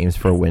with their Games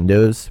for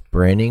Windows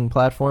branding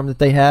platform that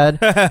they had,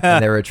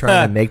 and they were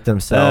trying to make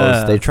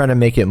themselves. They're trying to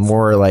make it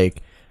more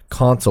like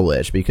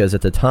console-ish, because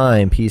at the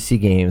time PC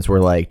games were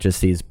like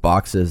just these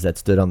boxes that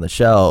stood on the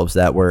shelves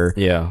that were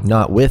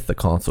not with the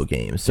console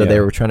games. So they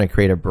were trying to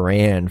create a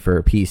brand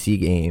for PC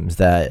games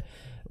that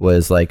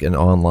was like an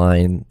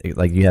online,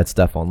 like you had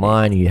stuff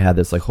online, you had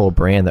this like whole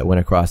brand that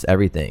went across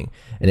everything,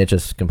 and it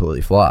just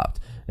completely flopped,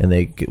 and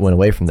they went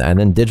away from that. And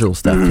then digital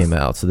stuff came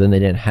out, so then they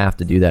didn't have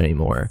to do that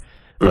anymore.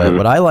 But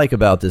what I like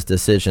about this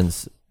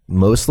decisions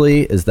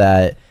mostly is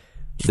that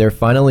they're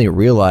finally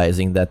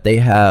realizing that they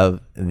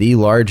have the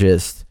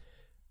largest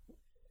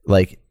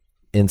like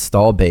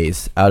install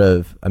base out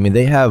of, I mean,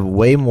 they have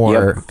way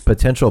more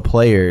potential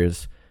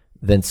players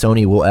than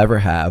Sony will ever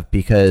have,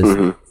 because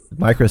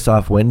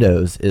Microsoft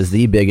Windows is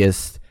the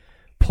biggest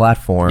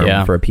platform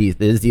for a PC.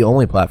 It is the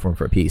only platform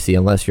for a PC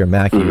unless you're a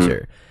Mac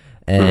user.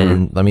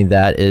 And I mean,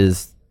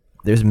 there's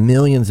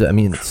millions of, I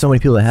mean, so many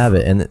people that have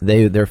it, and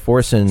they're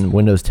forcing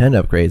Windows 10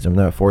 upgrades. I'm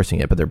not forcing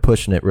it, but they're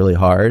pushing it really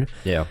hard.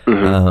 Yeah.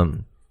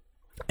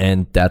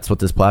 And that's what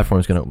this platform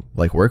is going to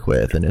like work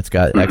with, and it's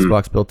got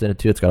Xbox built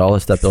into it. It's got all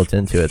this stuff built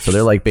into it. So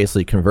they're like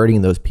basically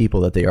converting those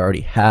people that they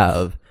already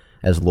have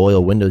as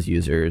loyal Windows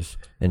users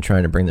and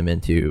trying to bring them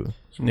into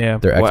their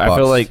Xbox. I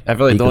feel like the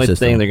only ecosystem.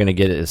 thing they're going to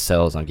get is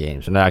sales on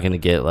games. They're not going to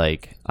get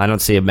like, I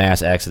don't see a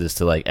mass exodus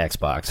to like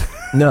Xbox.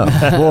 No.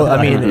 Well,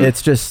 I mean,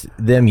 it's just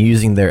them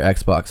using their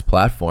Xbox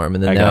platform,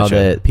 and then now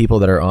that people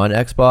that are on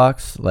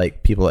Xbox,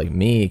 like people like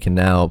me, can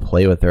now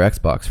play with their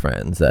Xbox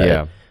friends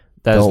that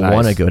don't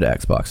want to go to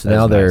Xbox. So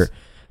now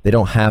they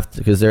don't have to,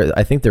 because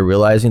I think they're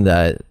realizing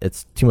that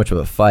it's too much of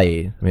a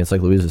fight. I mean, it's like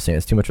Louise was saying,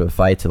 it's too much of a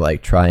fight to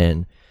like try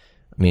and,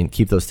 I mean,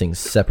 keep those things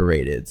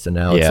separated. So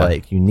now it's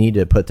like you need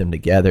to put them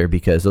together,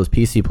 because those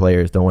PC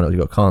players don't want to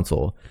go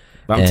console.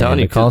 I'm telling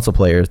you, the console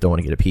players don't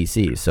want to get a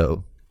PC.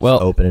 So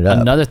well, open it up.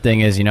 Another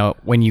thing is, you know,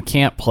 when you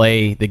can't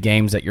play the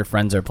games that your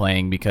friends are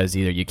playing because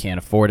either you can't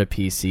afford a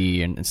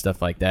PC and stuff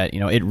like that,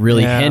 you know, it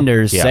really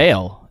hinders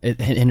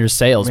It hinders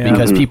sales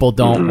because people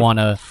don't want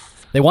to.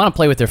 They want to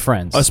play with their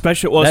friends,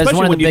 especially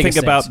when you think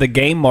about the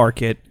game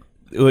market.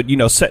 You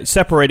know,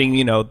 separating,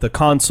 you know, the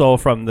console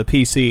from the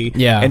PC,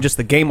 and just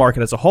the game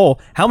market as a whole.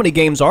 How many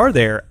games are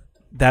there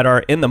that are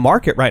in the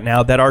market right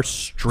now that are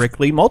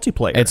strictly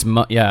multiplayer? It's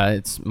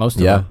most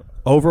of them.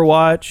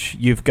 Overwatch.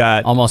 You've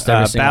got almost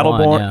every single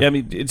Battleborn. one. Yeah. I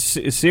mean, it's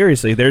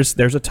seriously, there's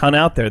a ton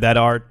out there that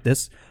are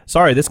this.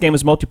 Sorry, this game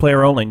is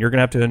multiplayer only, and you're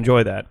gonna have to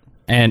enjoy that.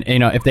 And you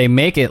know, if they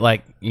make it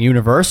like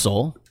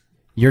universal,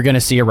 you're going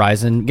to see a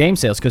rise in game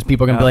sales, because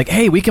people are going to be like,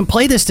 hey, we can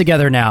play this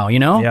together now, you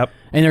know? Yep.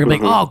 And they're going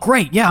to be like, oh,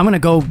 great, yeah, I'm going to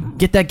go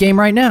get that game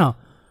right now.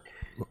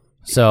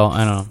 So,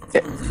 I don't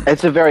know.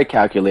 It's a very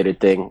calculated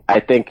thing. I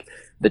think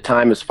the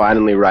time is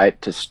finally right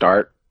to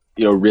start,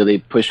 you know, really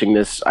pushing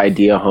this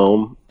idea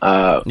home.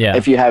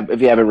 If you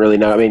haven't really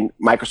known, I mean,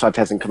 Microsoft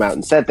hasn't come out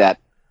and said that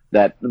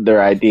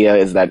their idea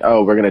is that,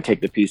 oh, we're going to take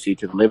the PC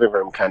to the living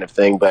room kind of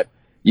thing, but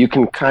you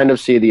can kind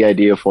of see the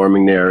idea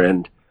forming there.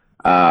 And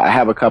I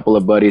have a couple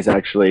of buddies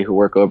actually who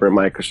work over at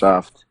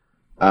Microsoft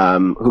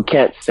who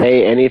can't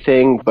say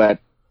anything, but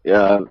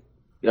I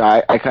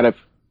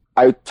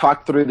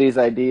talk through these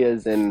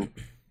ideas and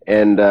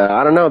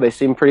I don't know, they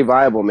seem pretty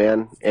viable,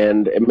 man,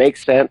 and it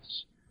makes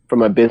sense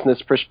from a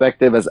business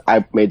perspective, as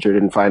I majored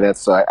in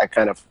finance, so I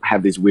kind of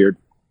have these weird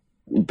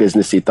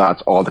businessy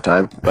thoughts all the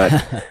time. But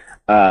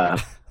I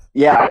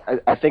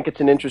think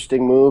it's an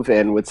interesting move,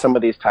 and with some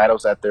of these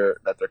titles that they're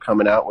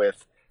coming out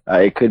with,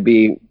 it could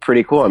be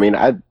pretty cool. I mean,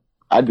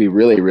 I'd be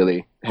really,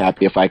 really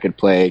happy if I could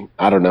play,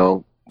 I don't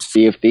know,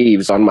 Sea of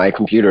Thieves on my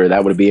computer.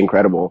 That would be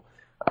incredible.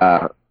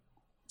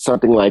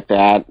 Something like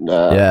that.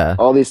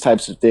 All these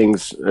types of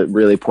things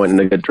really point in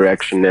a good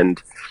direction.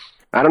 And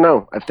I don't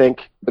know. I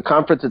think the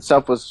conference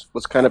itself was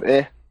kind of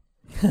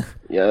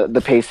Yeah,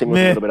 the pacing was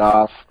a little bit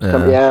off.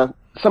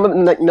 Some of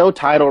the, no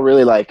title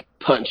really like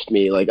punched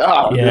me. Like,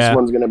 this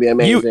one's going to be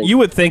amazing. You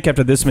would think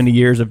after this many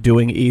years of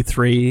doing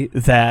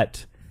E3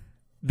 that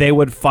they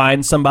would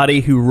find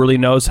somebody who really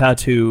knows how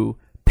to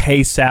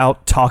pace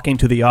out talking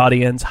to the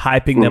audience,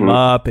 hyping them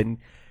up, and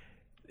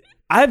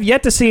I've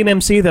yet to see an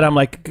MC that I'm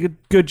like,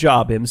 good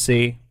job,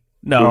 MC.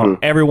 No,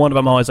 every one of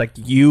them always like,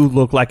 you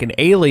look like an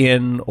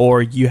alien,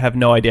 or you have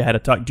no idea how to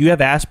talk. Do you have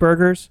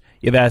Asperger's?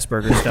 You have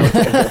Asperger's,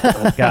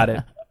 don't you? Got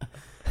it.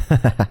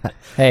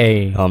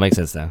 Hey. Oh, it makes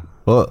sense now.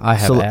 Well, I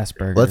have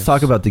Asperger's. Let's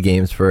talk about the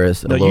games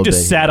first. No, you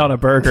just sat on a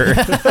burger.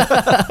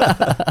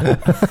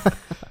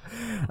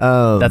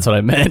 That's what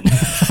I meant.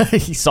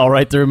 He saw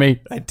right through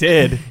me. I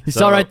did. He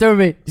saw right through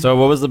me. So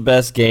what was the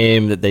best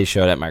game that they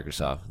showed at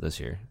Microsoft this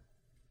year?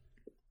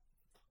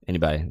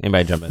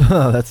 Anybody jump in?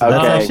 That's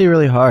actually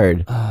really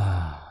hard.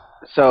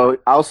 So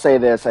I'll say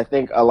this. I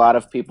think a lot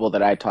of people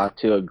that I talked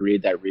to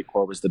agreed that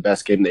ReCore was the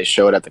best game they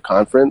showed at the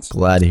conference.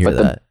 Glad to hear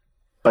that.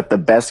 But the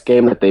best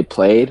game that they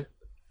played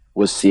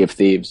was Sea of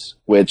Thieves,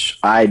 which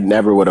I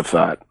never would have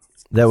thought.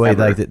 That way,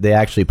 like they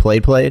actually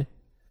played?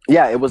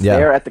 Yeah, it was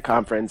there at the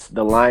conference.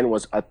 The line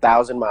was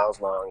 1,000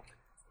 miles long.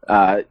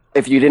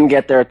 If you didn't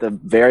get there at the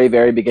very,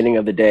 very beginning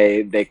of the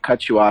day, they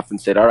cut you off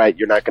and said, all right,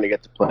 you're not going to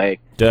get to play.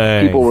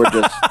 Dang. People were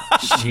just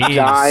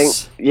dying.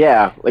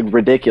 Yeah, like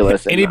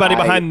ridiculous. Anybody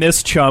behind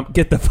this chump,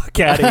 get the fuck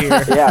out of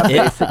here. Yeah,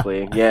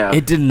 basically, yeah.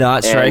 It did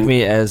not strike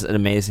me as an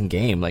amazing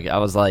game. Like, I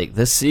was like,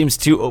 this seems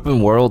too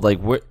open world. Like,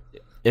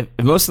 if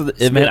most of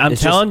the man, I'm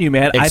telling you,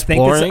 man, I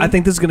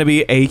think this is going to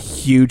be a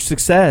huge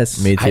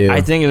success. Me too.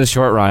 I think in the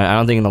short run, I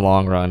don't think in the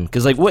long run.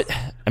 Because, like,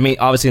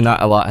 obviously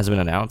not a lot has been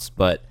announced,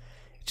 but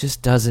it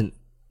just doesn't.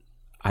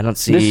 I don't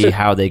see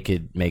how they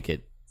could make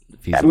it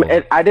feasible.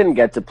 I didn't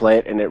get to play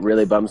it, and it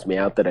really bums me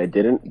out that I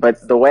didn't.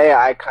 But the way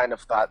I kind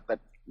of thought that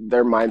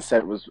their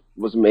mindset was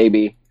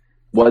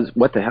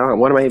what the hell?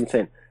 What am I even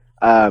saying?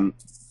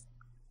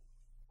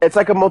 It's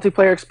like a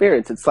multiplayer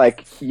experience. It's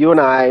like you and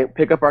I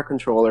pick up our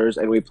controllers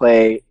and we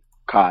play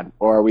COD,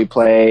 or we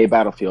play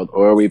Battlefield,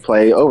 or we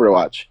play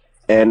Overwatch,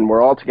 and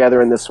we're all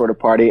together in this sort of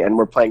party, and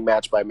we're playing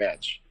match by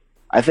match.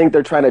 I think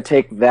they're trying to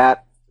take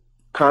that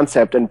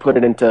concept and put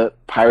it into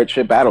pirate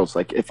ship battles.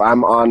 Like if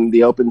I'm on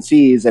the open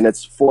seas and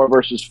it's 4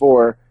 versus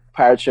 4,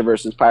 pirate ship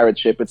versus pirate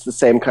ship, it's the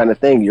same kind of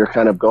thing. You're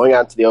kind of going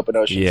out to the open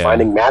ocean,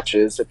 finding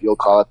matches, if you'll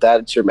call it that.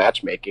 It's your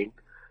matchmaking,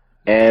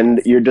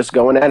 and you're just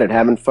going at it,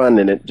 having fun,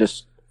 and it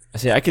just.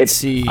 See, I could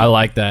see. I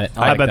like that.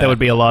 I bet that would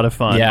be a lot of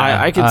fun.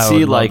 Yeah, I could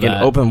see like an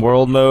open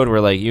world mode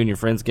where like you and your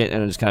friends get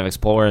in and just kind of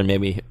explore and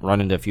maybe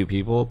run into a few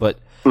people. But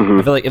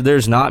I feel like if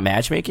there's not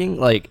matchmaking,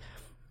 like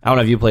I don't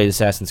know if you played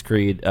Assassin's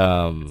Creed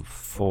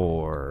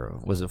 4.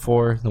 Was it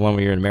 4? The one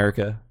where you're in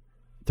America?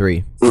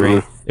 3.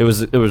 It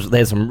was. They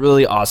had some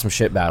really awesome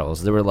ship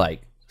battles. They were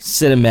like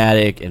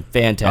cinematic and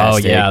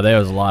fantastic. Oh yeah, that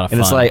was a lot of fun.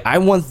 And it's like I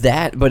want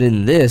that, but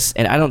in this,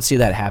 and I don't see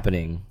that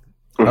happening.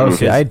 Oh,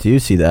 see, I do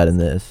see that in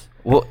this.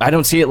 Well, I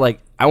don't see it like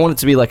I want it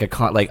to be like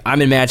like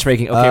I'm in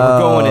matchmaking. Okay, we're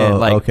going in.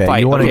 Like fight.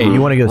 You want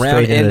to go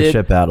straight into the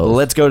ship battles.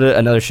 Let's go to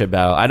another ship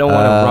battle. I don't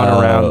want to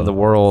run around the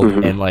world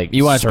and like.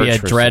 You want it to be a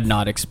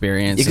dreadnought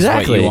experience.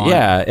 Exactly.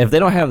 Yeah. If they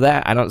don't have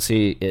that, I don't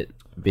see it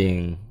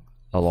being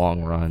a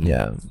long run.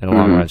 Yeah. In a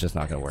long run, it's just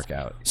not going to work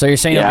out. So you're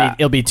saying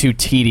it'll be too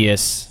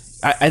tedious.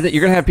 I think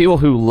you're going to have people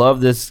who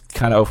love this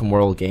kind of open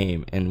world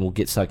game and will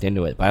get sucked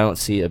into it, but I don't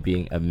see it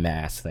being a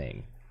mass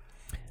thing.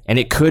 And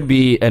it could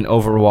be an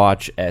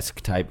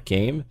Overwatch-esque type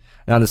game.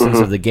 Not in the sense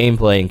of the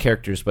gameplay and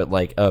characters, but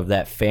like of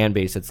that fan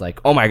base. It's like,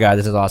 oh my god,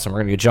 this is awesome.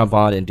 We're gonna jump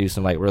on and do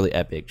some like really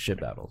epic ship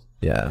battles.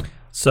 Yeah.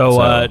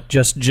 So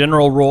just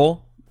general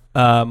rule,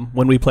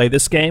 when we play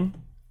this game,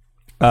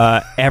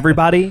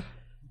 everybody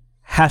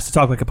has to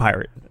talk like a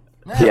pirate.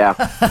 Yeah,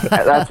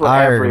 that's what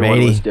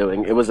everyone was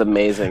doing. It was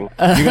amazing.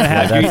 You're gonna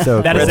have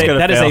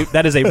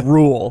that is a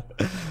rule.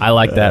 I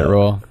like that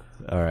rule.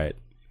 All right.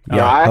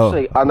 Yeah, I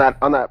actually on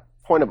that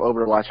point of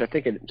Overwatch, I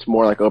think it's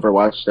more like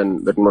Overwatch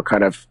than we're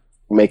kind of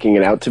making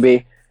it out to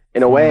be.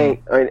 In a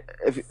way, I mean,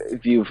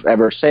 if you've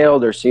ever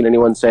sailed or seen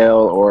anyone sail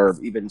or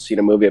even seen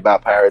a movie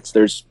about pirates,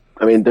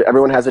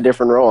 everyone has a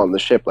different role on the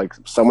ship. Like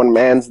someone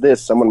mans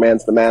this, someone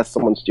mans the mast,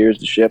 someone steers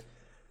the ship.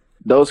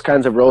 Those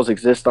kinds of roles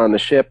exist on the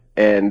ship,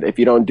 and if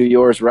you don't do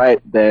yours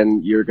right,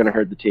 then you're going to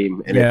hurt the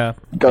team. And it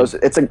goes.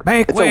 It's a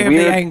weird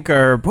the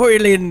anchor, pull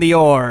in the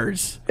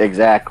oars.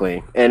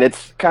 Exactly, and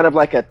it's kind of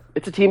like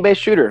it's a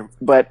team-based shooter,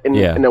 but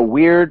in a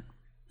weird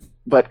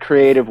but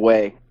creative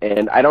way.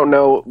 And I don't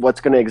know what's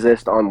going to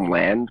exist on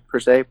land per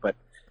se, but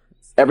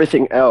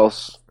everything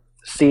else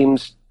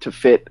seems to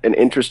fit an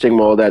interesting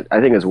mold that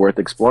I think is worth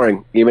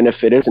exploring, even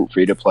if it isn't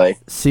free to play.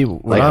 See,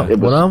 what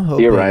I'm hoping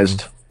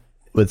theorized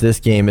with this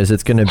game is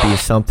it's going to be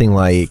something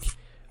like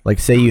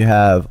say you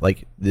have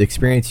like the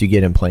experience you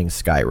get in playing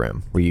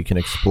Skyrim, where you can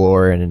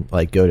explore and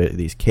like go to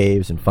these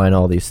caves and find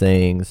all these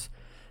things,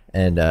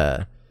 and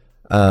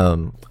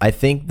I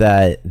think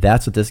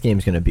that's what this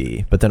game's going to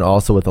be, but then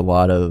also with a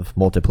lot of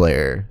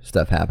multiplayer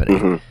stuff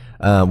happening,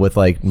 with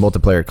like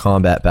multiplayer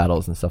combat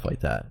battles and stuff like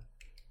that.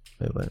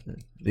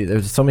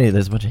 There's a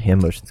bunch of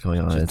hand motions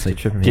going on. It's like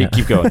tripping me out.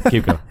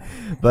 Keep going.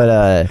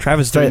 But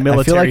Travis doing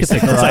military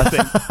signals, I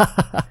think.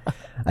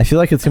 I feel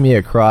like it's going to be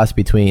a cross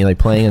between like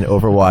playing an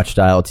Overwatch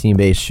style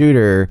team-based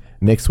shooter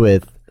mixed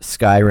with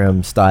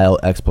Skyrim style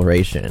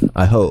exploration.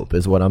 I hope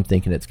is what I'm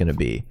thinking it's going to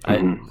be.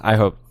 I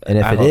hope. And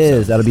if it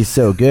is, that'll be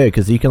so good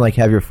because you can like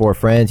have your 4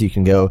 friends. You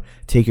can go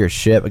take your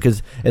ship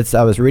because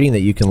I was reading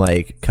that you can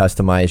like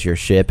customize your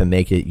ship and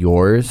make it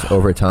yours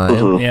over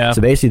time. Yeah.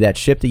 So basically, that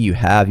ship that you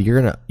have, you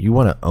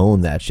want to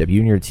own that ship. You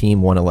and your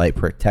team want to like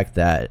protect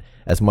that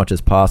as much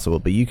as possible.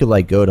 But you could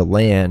like go to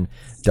land,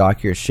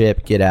 dock your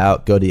ship, get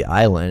out, go to the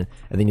island,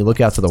 and then you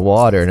look out to the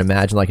water and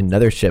imagine like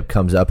another ship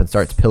comes up and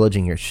starts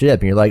pillaging your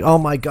ship, and you're like, oh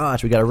my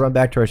gosh, we got to run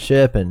back to our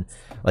ship. And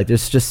like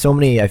there's just so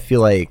many, I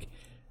feel like,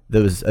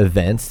 those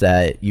events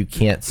that you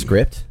can't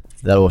script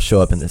that will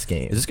show up in this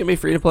game. Is this gonna be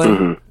free to play? Has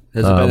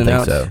it I been don't think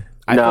announced? so.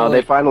 No,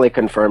 they finally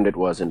confirmed it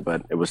wasn't,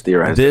 but it was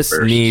theorized. This at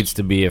first. needs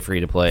to be a free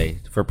to play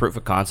for proof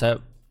of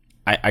concept.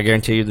 I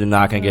guarantee you they're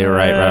not gonna get it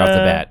right off the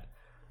bat.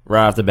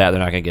 Right off the bat, they're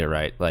not gonna get it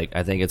right. Like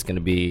I think it's gonna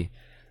be,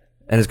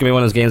 and it's gonna be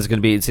one of those games that's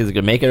gonna be it's either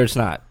gonna make it or it's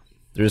not.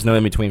 There's no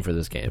in between for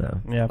this game. No.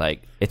 Yeah.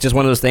 Like it's just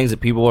one of those things that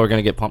people are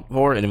gonna get pumped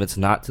for, and if it's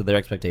not to their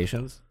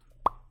expectations,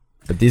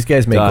 But these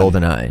guys make Done.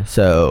 GoldenEye,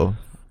 so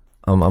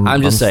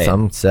I'm just saying.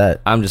 I'm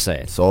set. I'm just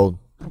saying. Sold.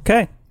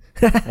 Okay.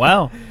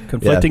 Wow.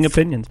 Conflicting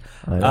opinions.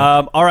 I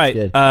know. All right.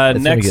 Good. It's gonna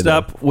Next get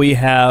up, we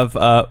have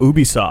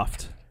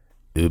Ubisoft.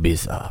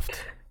 Ubisoft.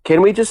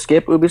 Can we just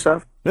skip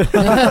Ubisoft?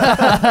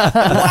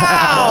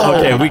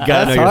 Okay, we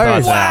gotta know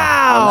your thoughts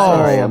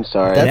now. I'm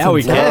sorry. That's Now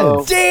we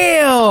No. can.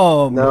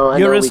 Damn. No, I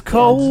You're know as we can.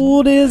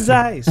 cold as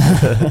ice.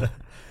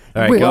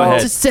 All right, go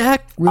ahead.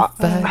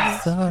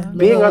 Sacrifice our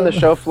Being on the love.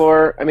 show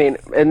floor, I mean,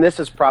 and this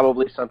is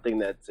probably something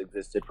that's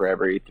existed for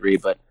every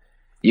E3, but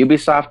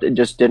Ubisoft, it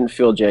just didn't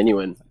feel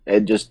genuine.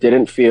 It just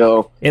didn't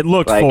feel, It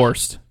looked Like-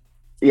 forced.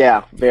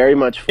 yeah, very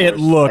much forced. It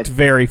looked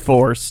very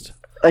forced.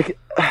 like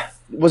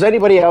was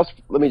anybody else,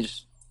 let me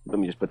just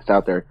put this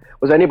out there.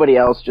 Was anybody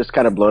else just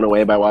kind of blown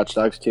away by Watch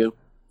Dogs 2?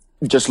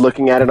 Just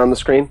looking at it on the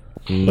screen?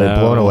 Like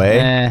blown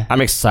away.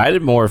 I'm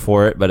excited more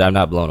for it, but I'm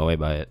not blown away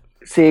by it.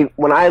 See,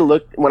 when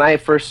I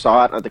first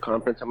saw it at the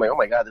conference, I'm like, oh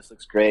my god, this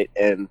looks great.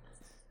 And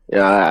you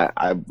know,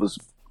 I was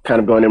kind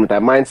of going in with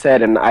that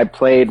mindset, and I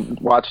played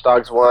Watch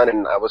Dogs 1,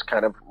 and I was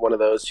kind of one of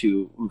those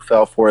who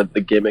fell for the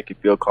gimmick, if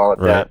you'll call it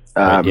Right.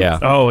 that. Yeah.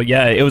 Oh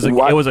yeah, it was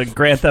a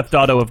Grand Theft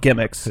Auto of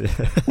gimmicks.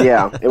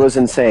 Yeah, it was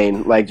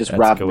insane. Like, just That's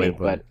a robbed good way me. to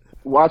put But it.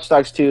 Watch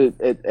Dogs 2,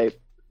 it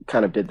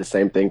kind of did the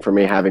same thing for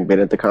me, having been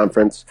at the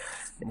conference.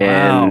 Wow.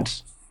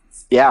 And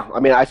yeah, I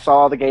mean, I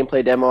saw the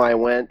gameplay demo. I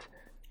went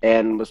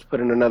and was put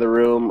in another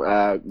room,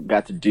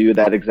 got to do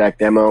that exact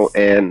demo,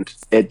 and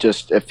it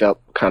felt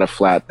kind of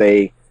flat.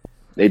 They've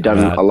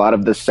done Not- a lot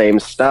of the same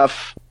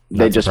stuff.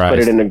 They Not just put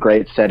surprised. it in a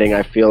great setting.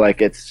 I feel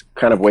like it's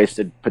kind of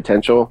wasted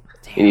potential.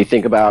 And you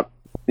think about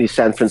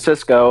San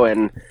Francisco,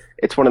 and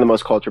it's one of the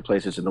most cultured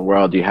places in the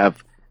world. You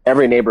have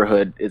every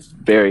neighborhood is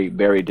very,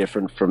 very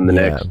different from the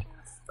Yeah. next.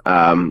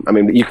 I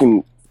mean, you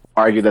can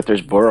argue that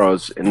there's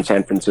boroughs in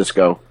San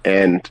Francisco,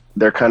 and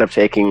they're kind of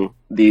taking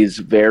these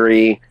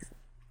very,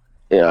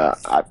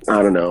 I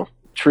don't know,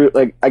 true.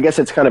 Like, I guess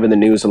it's kind of in the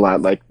news a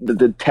lot. Like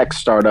the tech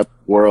startup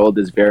world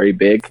is very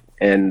big,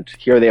 and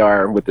here they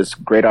are with this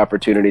great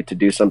opportunity to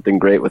do something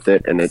great with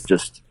it, and it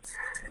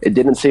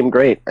didn't seem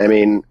great. I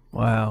mean,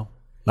 Wow.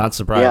 Not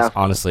surprised, Yeah.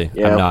 honestly.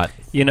 Yeah. I'm not.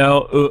 You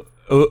know,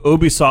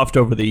 Ubisoft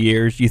over the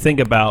years, you think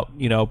about,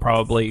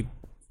 probably,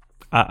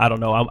 I don't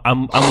know,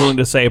 I'm willing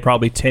to say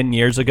probably 10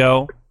 years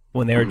ago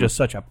when they were just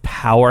such a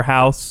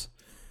powerhouse.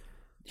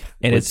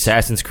 And With it's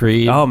Assassin's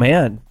Creed oh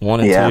man,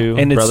 1 and Yeah. 2,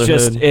 and it's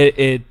Brotherhood.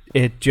 just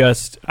it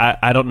just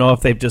I don't know if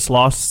they've just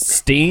lost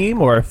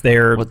steam or if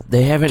they're Well,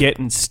 they haven't.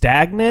 getting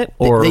stagnant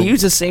They- or they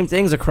use the same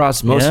things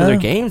across most of Yeah. their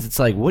games. It's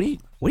like, what are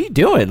you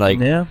doing? Like,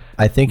 yeah.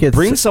 I think it's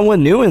bring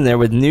someone new in there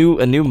with a new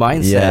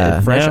mindset Yeah.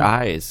 and fresh Yeah.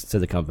 eyes to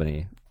the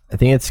company. I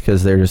think it's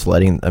because they're just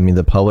letting. I mean,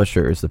 the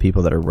publishers, the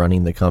people that are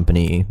running the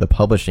company, the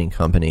publishing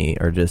company,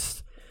 are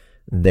just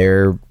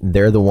they're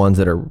the ones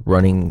that are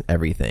running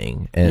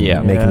everything and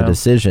Yeah. making the Yeah.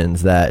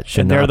 decisions that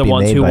should And they're not the be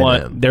ones made who by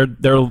want them.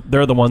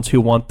 they're the ones who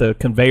want the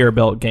conveyor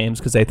belt games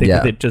because they think Yeah.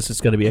 that it just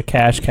is going to be a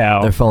cash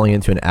cow. They're falling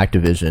into an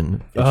Activision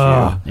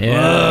issue.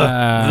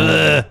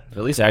 Yeah.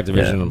 At least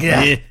Activision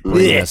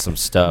has some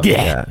stuff.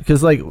 Yeah,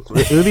 because like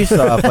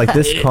Ubisoft, like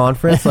this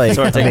conference, like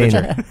Sorry, take a I mean,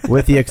 picture.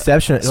 with the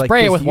exception, like,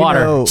 Spray it 'cause with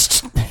water.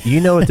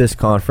 You know, at this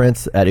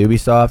conference at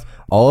Ubisoft,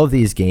 all of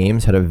these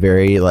games had a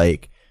very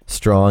like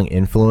strong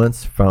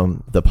influence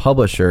from the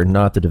publisher,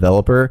 not the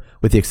developer,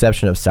 with the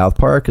exception of South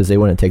Park, because they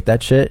wouldn't take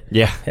that shit.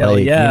 Yeah. Hell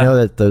Like, yeah. You know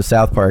that those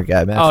South Park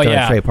guys, Matt Oh Stone yeah.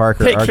 and Trey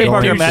Parker, Trey are Parker,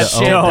 going Matt to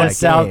own Stone, that and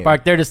South game.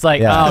 Park. They're just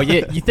like, Yeah. oh,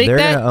 you think They're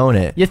that? gonna own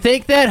it. You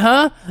think that,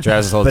 huh?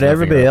 Travis holds But my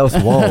everybody finger up.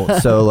 else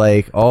won't. So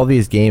like all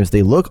these games,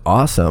 they look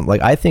awesome.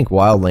 Like I think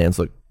Wildlands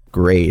look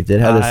great. It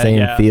had the same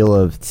yeah. feel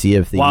of Sea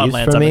of Thieves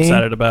Wildlands for I'm me,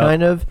 excited about.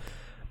 kind of.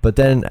 But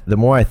then the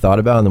more I thought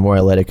about it, and the more I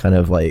let it kind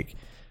of like,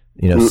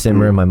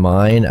 simmer in my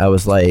mind, I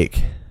was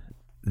like,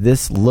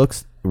 this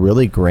looks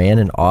really grand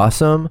and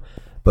awesome.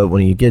 But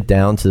when you get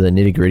down to the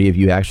nitty gritty of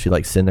you actually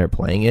like sitting there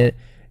playing it,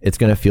 it's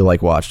gonna feel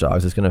like Watch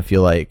Dogs. It's gonna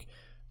feel like,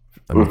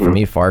 I mean, for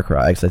me, Far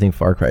Cry, because I think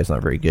Far Cry is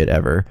not very good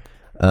ever.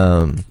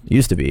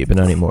 Used to be, but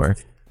not anymore.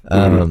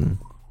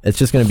 It's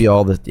just gonna be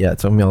all the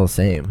it's gonna be all the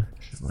same.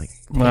 I'm like,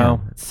 damn,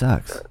 Wow. it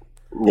sucks.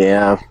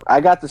 yeah,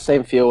 I got the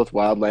same feel with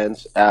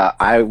Wildlands.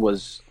 I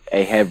was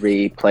a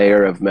heavy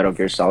player of Metal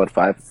Gear Solid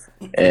 5,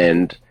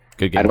 and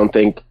Good game. I don't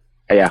think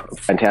yeah,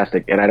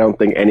 fantastic. And I don't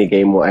think any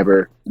game will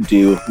ever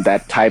do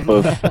that type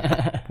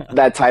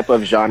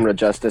of genre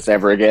justice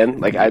ever again.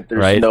 Like,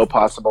 there's no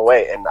possible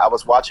way. And I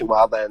was watching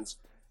Wildlands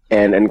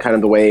and kind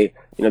of the way,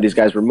 these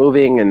guys were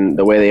moving and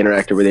the way they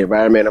interacted with the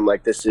environment. I'm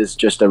like, this is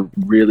just a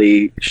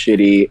really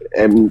shitty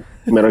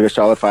Metal Gear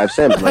Solid 5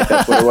 sim. Like,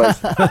 that's what it was.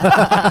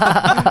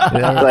 I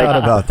never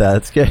thought about that.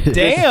 It's good.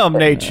 Damn,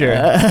 nature.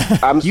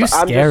 I'm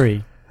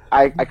scary.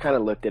 I kind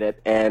of looked at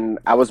it and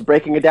I was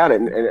breaking it down,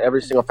 and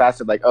every single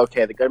facet, like,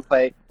 okay, the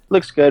gunplay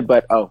looks good,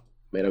 but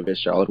Metal Gear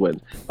Solid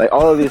wins. Like,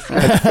 all of these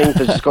things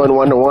are just going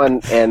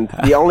 1-to-1, and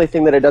the only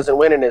thing that it doesn't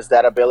win in is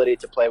that ability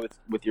to play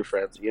with your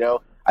friends.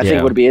 I think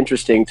it would be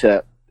interesting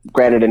to,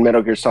 granted, in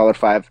Metal Gear Solid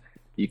 5,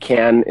 you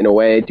can, in a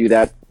way, do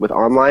that with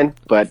online,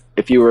 but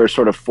if you were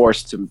sort of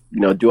forced to,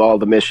 do all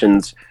the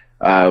missions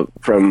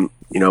from,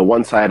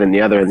 one side and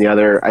the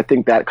other, I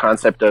think that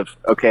concept of,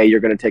 okay, you're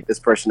going to take this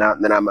person out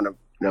and then I'm going to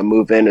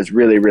move in is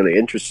really, really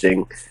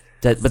interesting.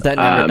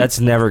 That's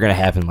never going to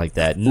happen like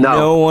that.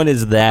 No one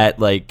is that,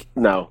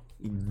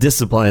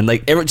 disciplined.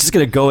 Like, everyone's just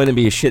going to go in and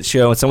be a shit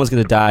show, and someone's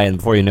going to die, and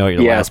before you know it,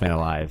 you're the last man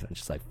alive.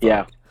 It's just like, fuck.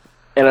 Yeah.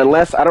 And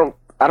unless, I don't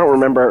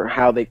remember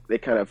how they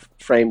kind of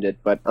framed it,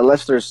 but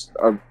unless there's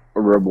a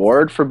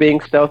reward for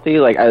being stealthy,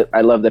 like,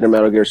 I love that in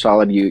Metal Gear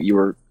Solid, you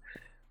were,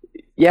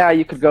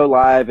 you could go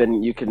live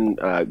and you can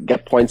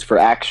get points for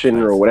action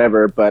or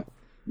whatever, but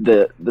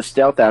the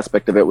stealth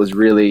aspect of it was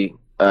really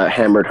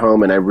hammered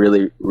home, and I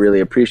really, really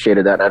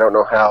appreciated that. And I don't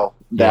know how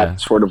that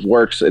sort of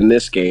works in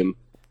this game,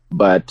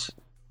 but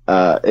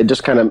it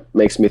just kind of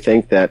makes me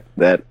think that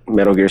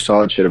Metal Gear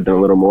Solid should have done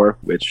a little more,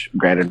 which,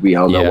 granted, we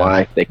all know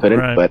why they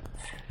couldn't, but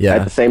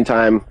at the same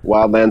time,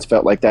 Wildlands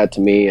felt like that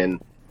to me,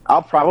 and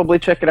I'll probably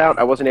check it out.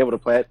 I wasn't able to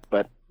play it,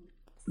 but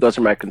those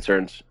are my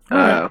concerns.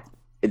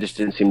 It just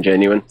didn't seem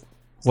genuine.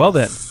 Well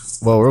then.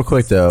 Well, real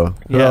quick though,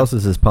 who else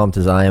is as pumped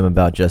as I am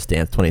about Just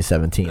Dance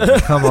 2017?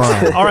 Come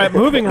on. All right,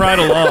 moving right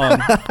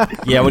along.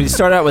 Yeah, when you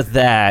start out with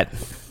that,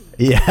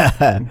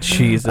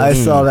 Jesus, I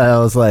saw that. I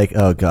was like,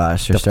 oh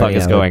gosh, the fuck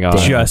is going on?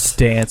 Just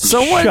Dance.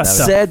 Someone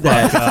said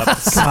that.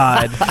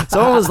 God,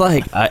 someone was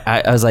like,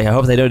 I was like, I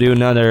hope they don't do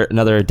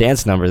another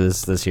dance number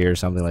this year or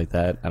something like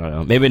that. I don't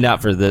know. Maybe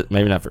not for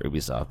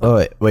Ubisoft.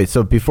 Oh wait.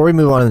 So before we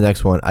move on to the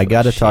next one, I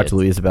got to talk to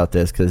Luis about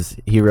this because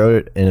he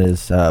wrote it in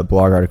his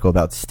blog article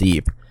about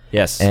Steep.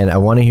 Yes. And I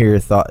want to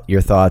hear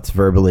your thoughts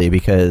verbally,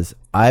 because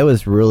I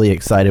was really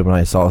excited when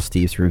I saw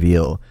Steve's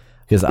reveal,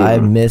 because I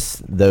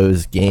miss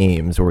those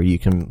games where you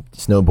can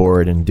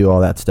snowboard and do all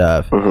that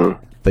stuff.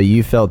 But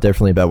you felt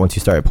differently about once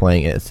you started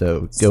playing it,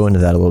 so go into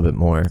that a little bit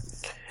more.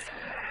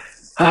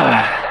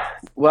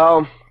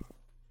 Well,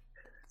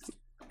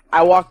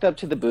 I walked up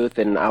to the booth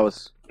and I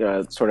was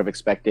sort of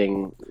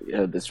expecting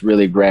this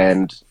really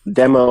grand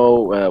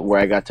demo where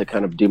I got to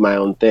kind of do my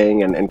own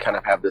thing and kind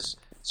of have this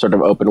sort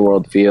of open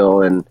world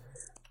feel. And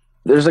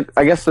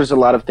I guess there's a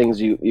lot of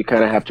things you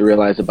kind of have to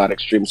realize about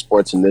extreme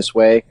sports in this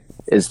way,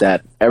 is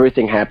that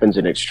everything happens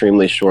in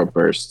extremely short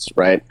bursts,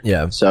 right?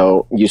 Yeah.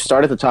 So you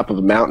start at the top of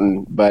a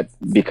mountain, but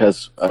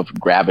because of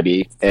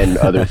gravity and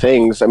other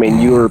things, I mean,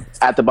 you were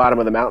at the bottom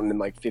of the mountain in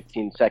like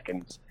 15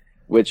 seconds,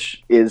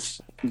 which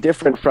is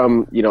different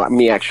from,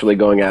 me actually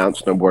going out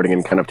snowboarding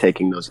and kind of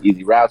taking those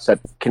easy routes that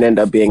can end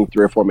up being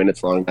 3 or 4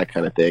 minutes long, that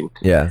kind of thing.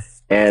 Yeah.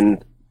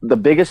 And the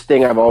biggest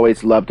thing I've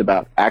always loved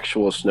about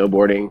actual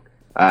snowboarding,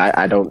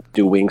 I don't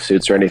do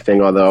wingsuits or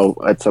anything, although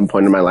at some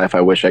point in my life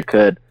I wish I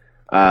could,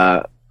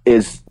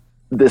 is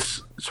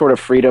this sort of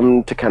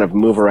freedom to kind of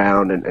move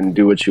around and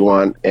do what you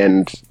want.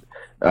 And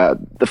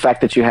the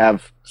fact that you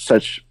have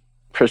such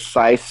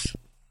precise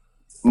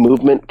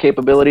movement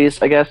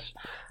capabilities, I guess.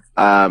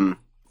 And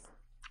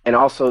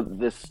also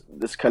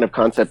this kind of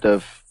concept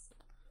of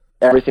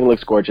everything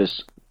looks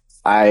gorgeous.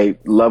 I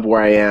love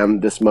where I am.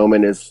 This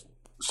moment is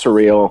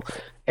surreal.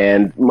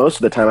 And most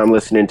of the time I'm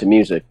listening to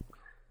music.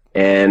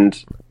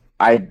 And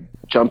I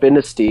jump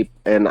into Steep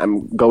and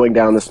I'm going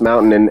down this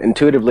mountain, and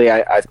intuitively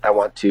I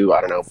want to,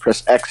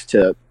 press X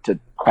to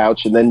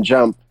crouch and then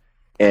jump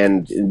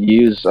and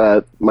use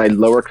my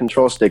lower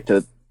control stick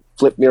to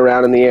flip me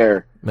around in the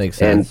air. Makes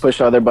sense. And push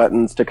other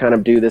buttons to kind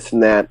of do this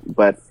and that.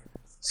 But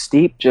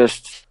Steep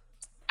just,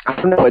 I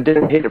don't know, it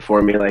didn't hit it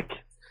for me. Like,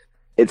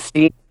 it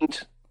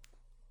seemed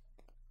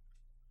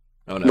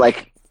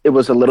like it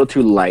was a little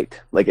too light.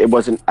 Like,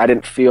 I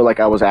didn't feel like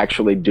I was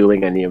actually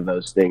doing any of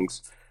those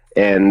things.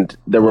 And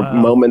there were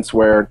moments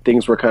where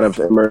things were kind of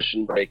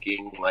immersion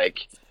breaking,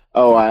 like,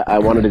 oh, I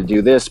wanted to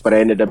do this, but I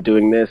ended up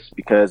doing this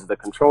because the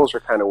controls were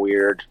kind of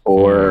weird,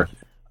 or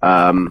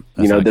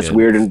this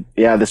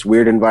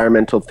weird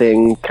environmental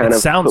thing kind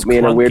of put me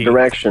in a weird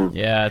direction.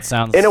 Yeah, it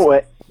sounds in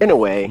a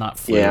way not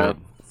fluid. Yeah.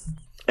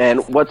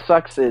 And what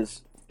sucks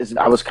is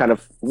I was kind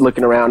of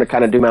looking around to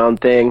kind of do my own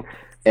thing,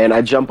 and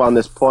I jump on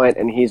this point,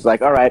 and he's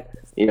like, all right,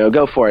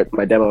 go for it,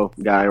 my demo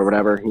guy or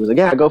whatever. He was like,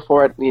 yeah, go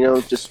for it,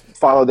 just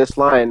follow this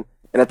line.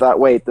 And I thought,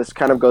 wait, this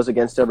kind of goes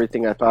against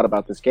everything I thought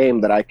about this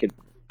game, that I could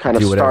kind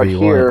of start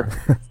here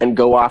and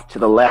go off to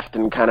the left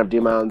and kind of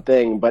do my own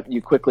thing. But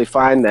you quickly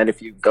find that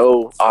if you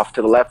go off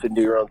to the left and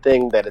do your own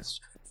thing, that it's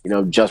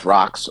just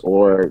rocks,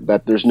 or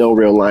that there's no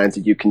real lines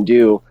that you can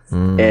do.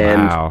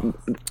 And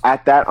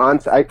at that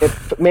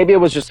maybe it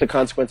was just a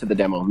consequence of the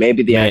demo.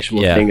 Maybe the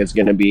actual thing is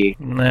going to be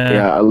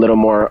a little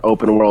more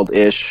open world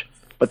ish.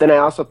 But then I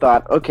also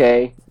thought,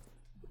 okay,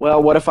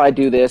 well, what if I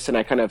do this and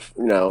I kind of,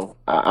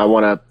 I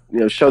want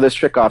to, show this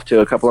trick off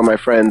to a couple of my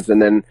friends,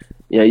 and then,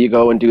 you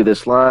go and do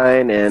this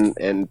line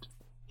and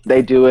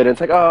they do it, and it's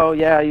like, oh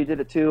yeah, you did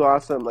it too,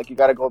 awesome, like you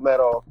got a gold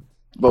medal.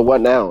 But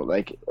what now?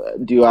 Like,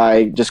 do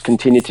I just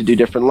continue to do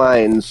different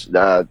lines?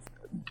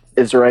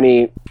 Is there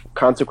any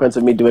consequence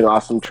of me doing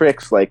awesome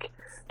tricks? Like,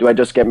 do I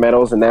just get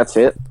medals and that's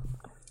it?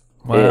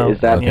 Wow. Is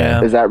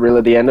that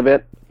really the end of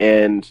it?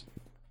 And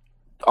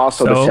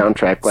also the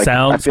soundtrack. Like,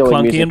 sounds I feel clunky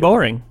like music, and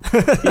boring.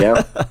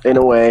 Yeah, in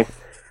a way.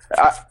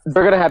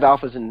 They're gonna have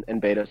alphas and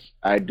betas.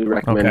 I do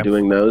recommend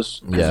doing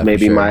those. Yeah,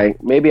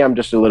 maybe I'm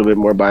just a little bit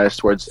more biased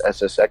towards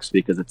SSX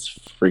because it's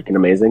freaking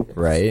amazing.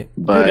 Right.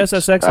 But Dude,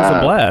 SSX is a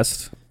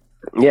blast.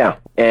 Yeah,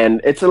 and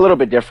it's a little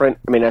bit different.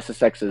 I mean,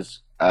 SSX is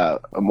a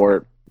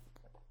more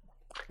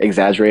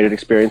exaggerated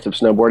experience of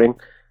snowboarding.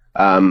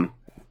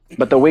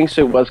 But the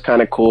wingsuit was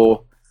kind of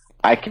cool.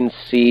 I can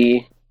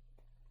see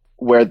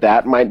where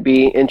that might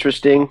be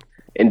interesting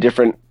in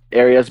different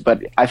areas,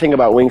 but I think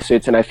about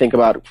wingsuits and I think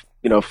about,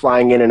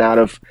 flying in and out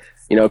of,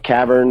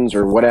 caverns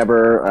or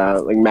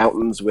whatever, like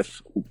mountains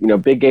with,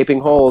 big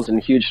gaping holes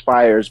and huge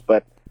spires,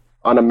 but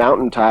on a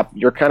mountaintop,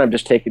 you're kind of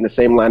just taking the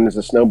same line as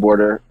a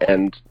snowboarder,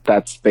 and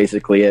that's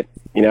basically it,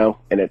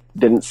 and it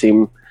didn't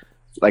seem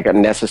like a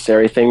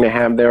necessary thing to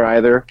have there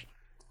either.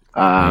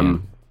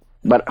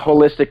 But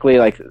holistically,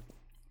 like,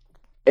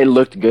 it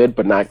looked good,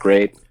 but not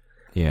great.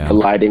 Yeah. The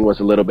lighting was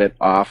a little bit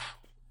off.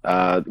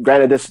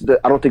 Granted,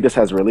 I don't think this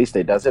has a release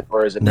date, does it?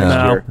 Or is it next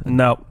year?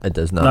 No, It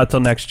does not. not till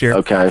next year.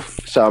 Okay.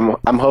 So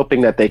I'm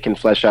hoping that they can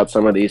flesh out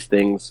some of these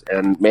things,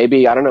 and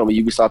maybe, I don't know,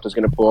 Ubisoft is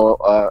going to pull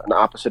an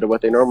opposite of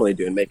what they normally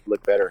do and make it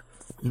look better.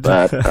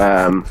 But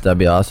That'd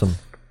be awesome.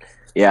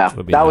 yeah,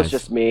 Would be that was nice.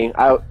 just me.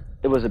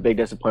 It was a big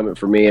disappointment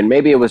for me, and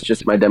maybe it was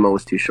just my demo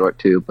was too short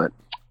too, but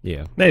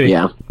Yeah. Maybe.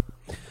 yeah.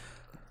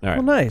 All right.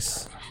 Well,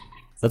 nice.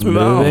 Let's move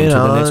on to Moving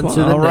the next on one. to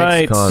the All right.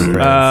 next conference,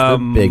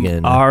 the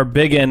biggin. Our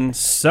biggin,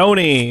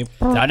 Sony.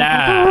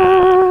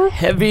 Ta-da!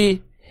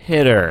 Heavy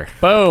hitter.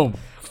 Boom.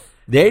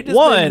 They just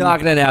One. been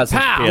knocking it out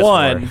since PS4.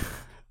 One.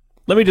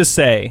 Let me just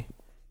say,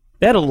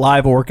 they had a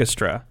live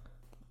orchestra.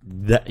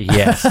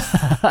 Yes.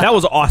 That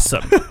was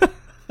awesome.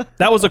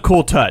 That was a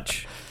cool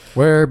touch.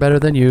 We're better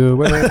than you.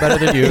 We're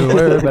better than you.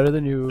 We're better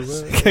than you.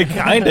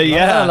 Kinda,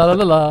 yeah. La, la,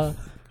 la,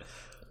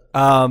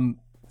 la.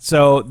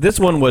 So this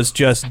one was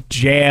just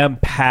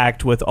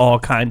jam-packed with all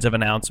kinds of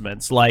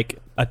announcements, like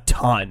a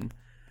ton.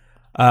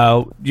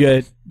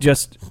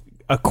 Just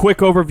a quick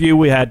overview.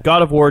 We had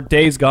God of War,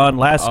 Days Gone,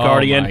 Last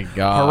Guardian, my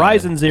God.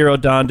 Horizon Zero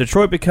Dawn,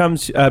 Detroit Become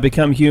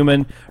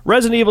Human,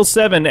 Resident Evil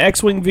 7,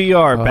 X-Wing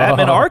VR,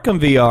 Batman Arkham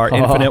VR,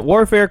 Infinite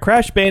Warfare,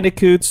 Crash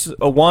Bandicoots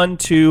 1,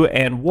 2,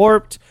 and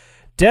Warped,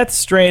 Death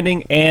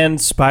Stranding, and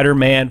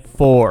Spider-Man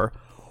 4.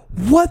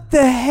 What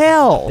the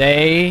hell?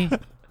 They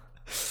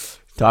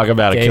Talk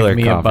about a gave killer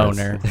me conference.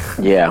 a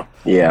boner.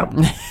 Yeah.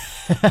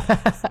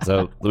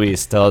 So,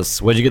 Luis, tell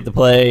us, what'd you get to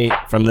play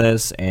from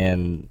this,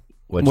 and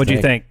What'd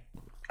you think?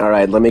 All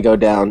right, let me go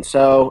down.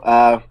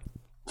 So,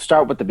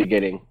 start with the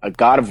beginning. A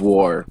God of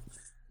War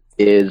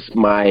is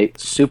my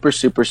super,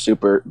 super,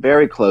 super,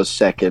 very close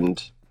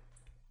second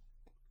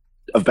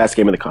of best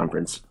game of the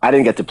conference. I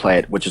didn't get to play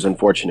it, which is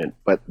unfortunate,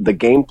 but the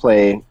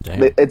gameplay,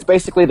 it's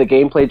basically the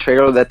gameplay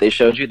trailer that they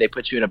showed you. They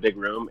put you in a big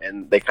room,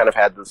 and they kind of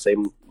had the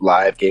same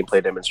live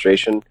gameplay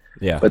demonstration.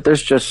 Yeah. But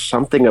there's just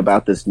something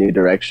about this new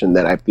direction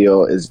that I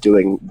feel is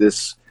doing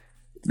this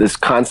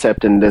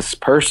concept and this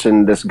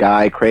person, this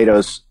guy,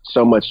 Kratos,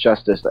 so much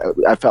justice.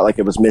 I felt like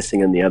it was missing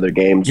in the other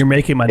games. You're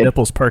making my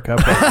nipples perk up.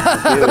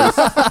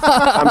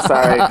 I'm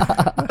sorry.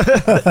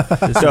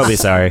 Don't be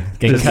sorry.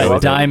 Getting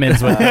cut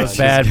diamonds with those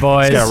bad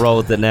boys. Just gotta roll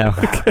with it now.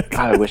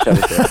 I wish I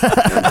was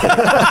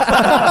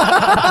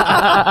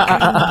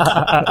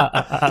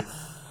there.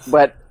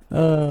 But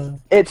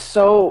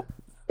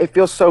it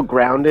feels so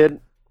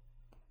grounded,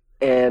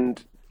 and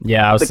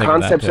Yeah, I was the thinking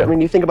concepts. that I too. mean,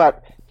 you think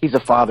about he's a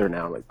father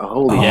now. Like,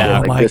 holy Yeah,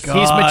 shit! Like my this, God.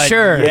 He's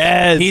mature.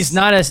 Yes. He's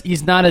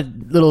not a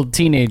little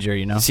teenager,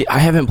 you know. See, I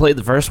haven't played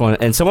the first one,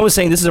 and someone was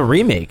saying this is a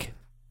remake.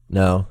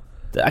 No.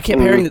 I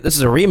kept hearing that this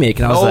is a remake,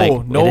 and I was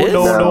like, no.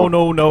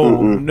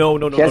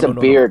 He has a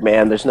beard,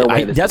 man. There's no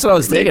way. that's what I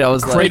was thinking. I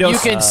was like, Kratos- You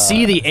can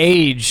see the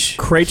age.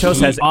 Kratos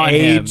has on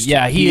him. aged.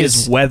 Yeah, he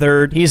is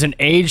weathered. He's an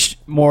aged,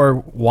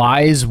 more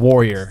wise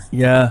warrior.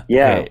 Yeah.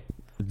 Yeah. okay,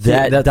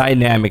 that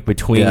dynamic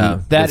between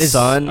That his is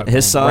son,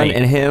 great.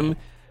 and him,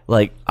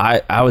 like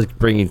I was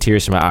bringing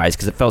tears to my eyes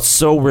because it felt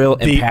so real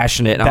and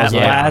passionate. And I was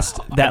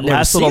that never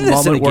last seen little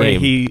this in a moment where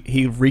game.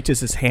 he reaches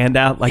his hand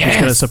out like he's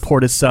going to Yes.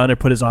 support his son or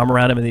put his arm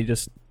around him, and he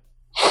just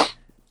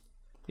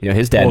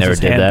his dad pulls never his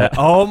did hand that. back.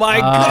 Oh my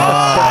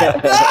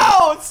God!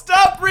 No!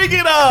 Stop bringing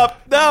it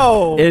up!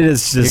 No! It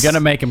is just You're gonna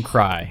make him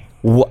cry.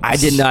 I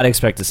did not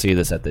expect to see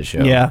this at this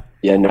show. Yeah.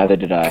 Yeah, neither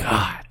did I.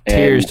 God,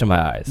 tears to my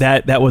eyes.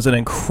 That was an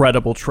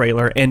incredible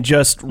trailer, and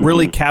just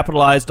really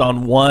capitalized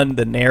on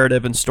the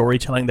narrative and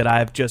storytelling that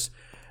I've just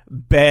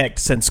begged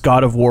since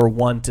God of War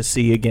 1 to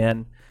see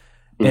again.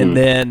 And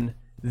then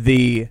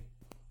the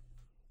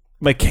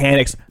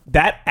mechanics.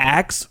 That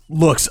axe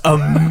looks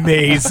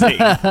amazing.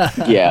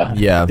 Yeah.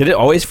 Yeah. Did it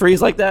always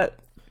freeze like that?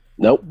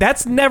 Nope.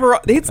 That's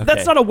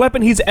not a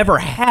weapon he's ever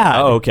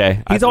had. Oh,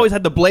 okay. He's always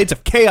had the blades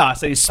of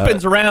chaos that he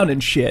spins around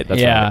and shit.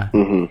 Yeah.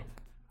 Yeah,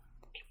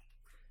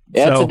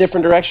 it's So- a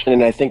different direction,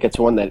 and I think it's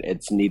one that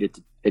it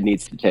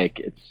needs to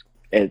take.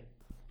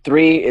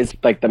 3 is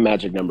like the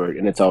magic number,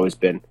 and it's always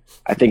been.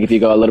 I think if you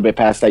go a little bit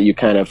past that, you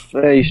kind of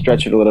you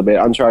stretch it a little bit.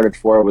 Uncharted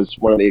 4 was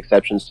one of the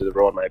exceptions to the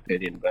rule, in my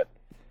opinion, but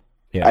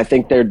Yeah. I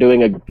think they're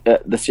doing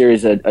the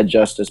series a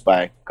justice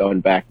by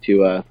going back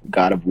to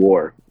God of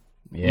War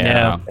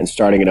Yeah. and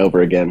starting it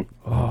over again.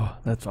 Oh,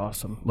 that's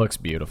awesome. Looks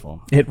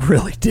beautiful. It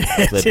really did.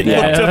 It looked It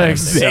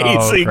looks so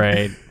amazing.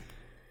 great.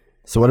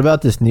 So what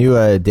about this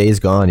new Days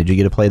Gone? Did you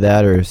get to play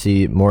that or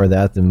see more of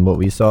that than what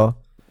we saw?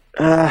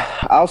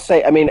 I'll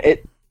say, I mean,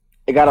 it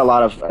got a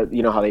lot of,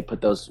 you know how they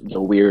put those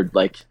weird,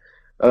 like,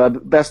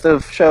 best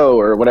of show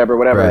or whatever,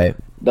 Right.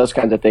 those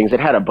kinds of things. It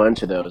had a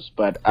bunch of those,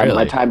 but Really?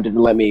 my time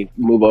didn't let me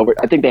move over.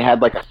 I think they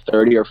had like a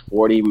 30 or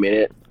 40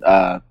 minute,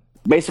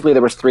 basically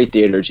there was 3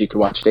 theaters. You could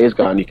watch Days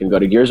Gone, you can go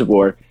to Gears of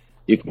War,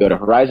 you could go to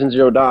Horizon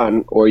Zero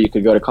Dawn, or you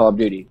could go to Call of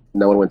Duty.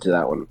 No one went to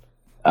that one.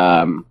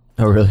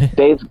 Oh, really?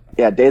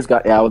 Days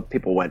Gone, yeah,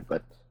 people went,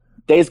 but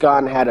Days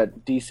Gone had a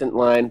decent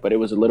line, but it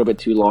was a little bit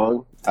too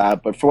long.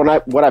 But from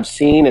what I've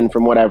seen and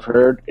from what I've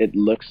heard, it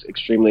looks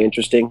extremely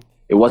interesting.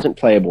 It wasn't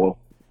playable,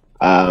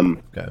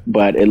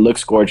 but it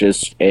looks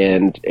gorgeous,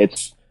 and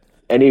it's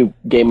any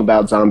game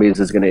about zombies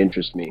is going to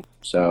interest me.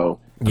 So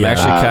I'm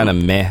actually kind of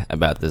meh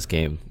about this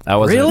game. I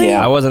wasn't, Really?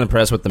 Yeah. I wasn't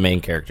impressed with the main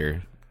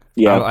character.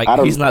 yeah, I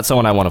don't, He's not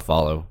someone I want to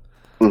follow.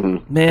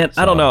 Man,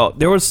 I don't know.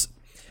 There was,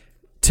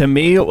 to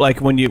me, like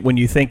when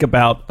you think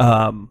about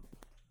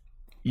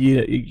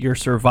your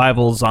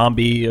survival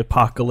zombie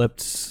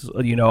apocalypse,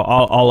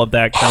 all of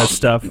that kind of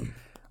stuff.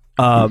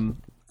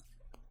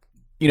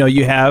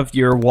 You have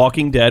your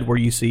Walking Dead where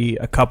you see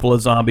a couple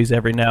of zombies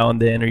every now and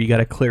then, or you got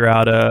to clear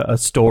out a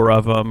store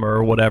of them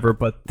or whatever.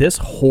 But this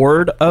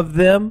horde of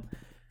them,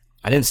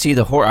 I didn't see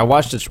the horror. I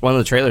watched one of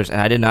the trailers, and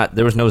I did not.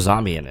 There was no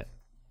zombie in it,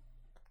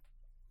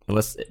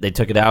 unless they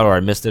took it out or I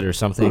missed it or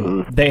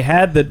something. they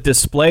had the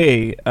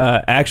display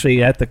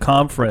actually at the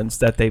conference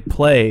that they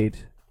played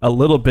a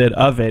little bit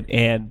of it,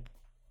 and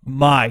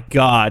my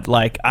God,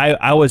 like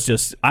I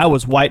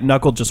was white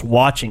knuckled just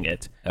watching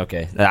it.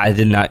 Okay, I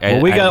did not.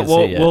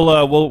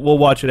 Well, we'll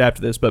watch it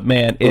after this, but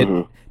man,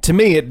 it to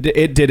me it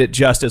did it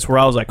justice. Where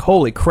I was like,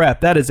 holy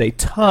crap, that is a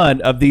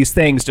ton of these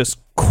things just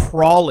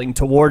crawling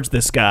towards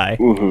this guy.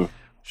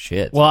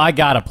 Shit. Well, I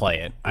gotta play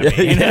it. I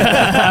mean,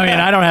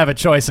 I don't have a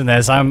choice in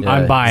this. I'm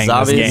buying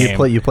Zombies. this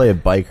game. You play a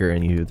biker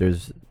and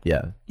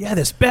Yeah,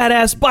 this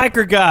badass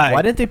biker guy.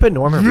 Why didn't they put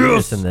Norman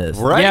Reedus in this?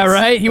 Right? Yeah,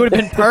 right. He would have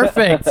been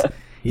perfect. is a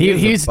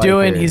he's biker.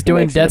 doing Makes an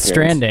Death appearance.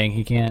 Stranding.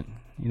 He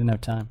didn't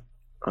have time.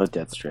 Oh,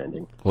 Death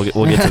Stranding. We'll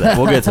get to that.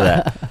 We'll get to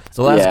that.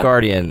 So, Last Yeah.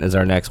 Guardian is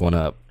our next one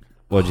up.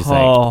 What'd you think?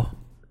 Oh,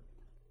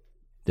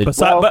 Did-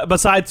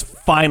 besides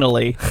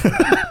finally,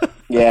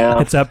 Yeah.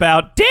 it's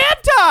about damn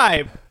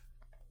time.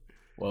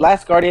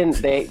 Last Guardian,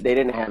 they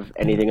didn't have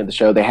anything in the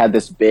show. They had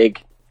this big,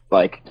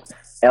 like,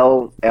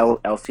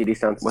 LCD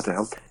sound, what the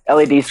hell?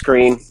 LED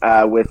screen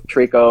with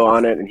Trico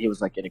on it, and he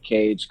was like in a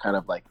cage, kind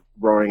of like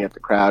roaring at the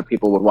crowd.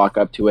 People would walk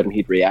up to it, and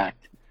he'd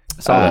react.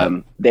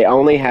 They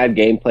only had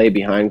gameplay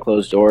behind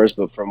closed doors,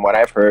 but from what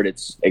I've heard,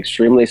 it's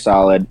extremely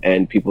solid,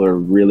 and people are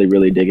really,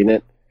 really digging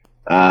it.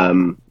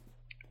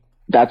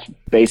 That's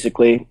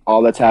basically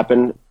all that's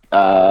happened.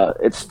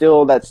 It's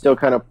still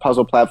kind of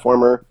puzzle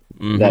platformer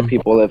that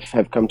people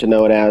have come to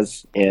know it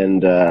as,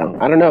 and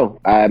I don't know.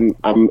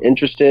 I'm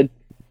interested.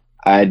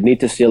 I'd need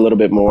to see a little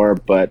bit more,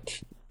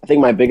 but I think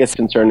my biggest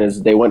concern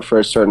is they went for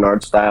a certain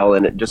art style,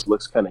 and it just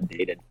looks kind of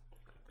dated.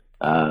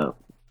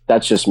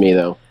 That's just me,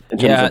 though, in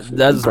terms of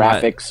that's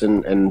graphics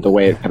and the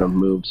way it kind of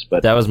moves.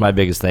 But That was my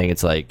biggest thing.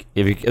 It's like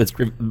if it's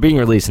being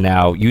released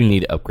now, you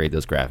need to upgrade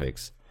those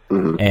graphics,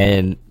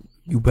 and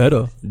You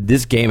better.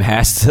 this game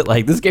has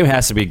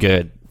to be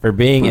good for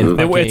being in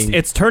fucking,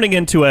 It's turning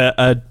into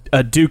a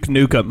Duke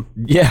Nukem.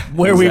 yeah,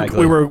 Where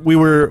exactly.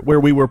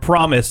 we were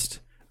promised,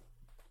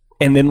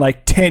 and then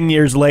like 10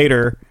 years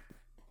later,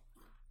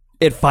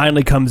 it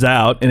finally comes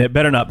out, and it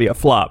better not be a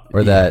flop.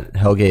 Or that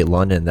Hellgate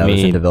London that was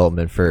in mean-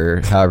 development for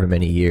however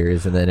many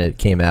years, and then it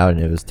came out and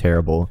it was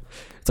terrible.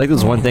 It's like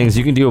those one things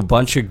you can do a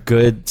bunch of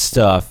good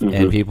stuff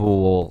and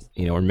people will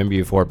remember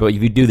you for it, but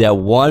if you do that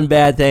one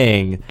bad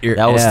thing, You're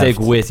that will stick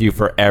effed. with you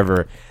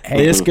forever.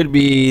 This could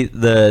be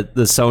the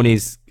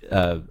Sony's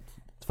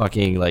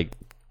fucking like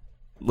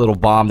little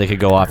bomb that could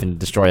go off and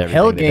destroy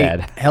everything they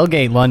had.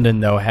 Hellgate London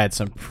though had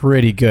some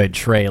pretty good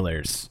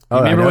trailers. You Oh,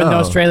 I remember when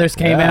know. those trailers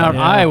came Yeah, out?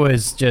 yeah. I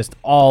was just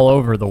all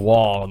over the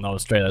wall in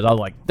those trailers. I was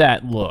like,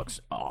 that looks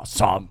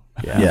awesome.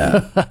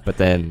 Yeah. But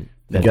then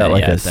It got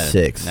like a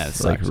 6.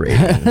 That's like sucks. rating.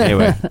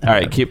 Anyway, all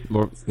right,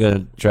 we're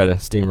gonna try to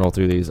steamroll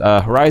through these.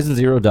 Horizon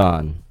Zero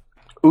Dawn.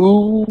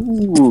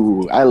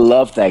 Ooh, I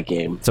love that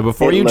game. So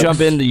before you jump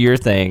into your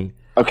thing,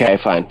 okay,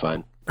 fine.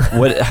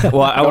 what?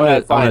 Well, I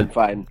want to.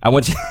 Fine. I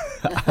want you.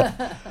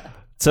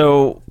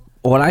 So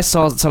when I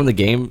saw some of the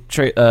game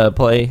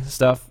play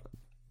stuff,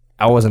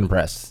 I wasn't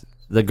impressed.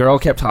 The girl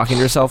kept talking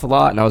to herself a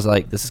lot, and I was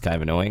like, "This is kind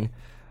of annoying."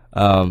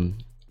 And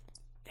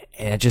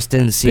it just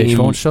didn't seem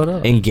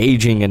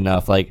engaging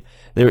enough. Like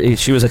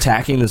she was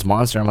attacking this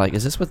monster. I'm like,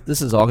 "Is this what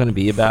this is all going to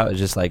be about? Is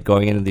just like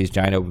going into these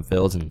giant open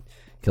fields and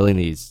killing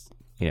these,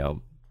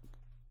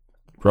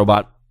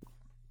 robot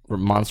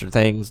monster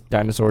things,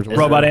 dinosaurs,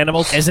 robot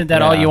animals? Isn't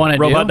that all you want to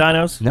do? Robot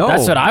dinos? No,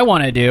 that's what I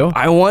want to do.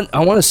 I want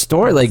a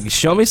story. Like,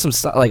 show me some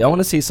stuff. Like, I want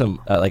to see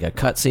some like a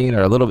cutscene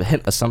or a little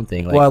hint of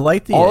something. Like, well, I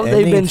like the all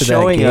they've been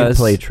showing that us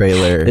gameplay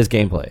trailer is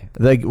gameplay.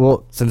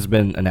 Since it's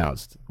been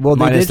announced. Well,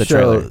 they minus did the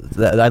show.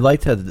 trailer. I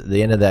liked at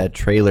the end of that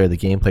trailer, the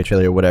gameplay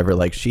trailer or whatever.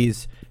 Like she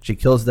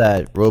kills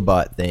that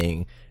robot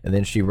thing, and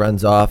then she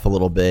runs off a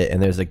little bit,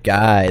 and there's a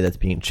guy that's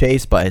being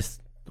chased by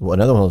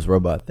another one of those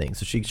robot things.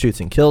 So she shoots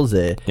and kills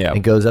it,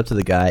 and goes up to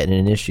the guy and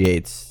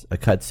initiates a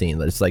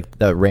cutscene. It's like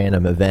that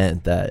random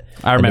event that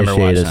I remember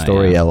initiated a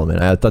story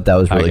element. I thought that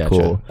was really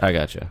cool. I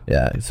gotcha.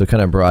 Yeah, so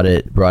kind of brought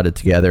it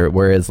together.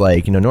 Whereas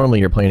like normally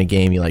you're playing a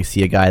game, you like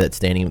see a guy that's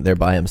standing there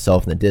by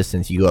himself in the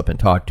distance. You go up and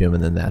talk to him,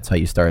 and then that's how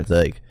you start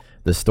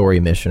the story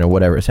mission or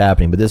whatever is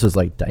happening. But this was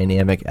like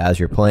dynamic as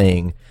you're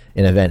playing.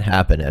 An event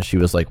happened as she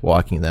was like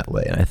walking that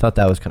way, and I thought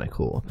that was kind of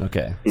cool.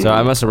 Okay, so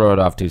I must have wrote it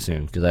off too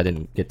soon because I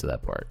didn't get to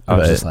that part. I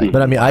was just like,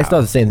 but I mean, I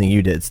thought the same thing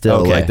you did.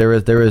 Still, like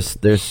there's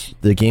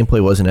the gameplay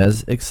wasn't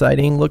as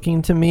exciting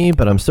looking to me,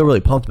 but I'm still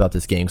really pumped about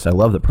this game because I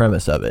love the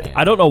premise of it.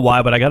 I don't know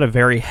why, but I got a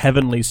very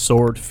Heavenly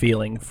Sword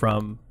feeling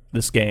from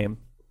this game.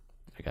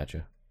 I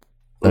gotcha.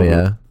 Oh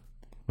yeah,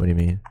 what do you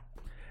mean?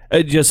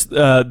 Just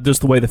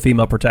the way the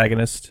female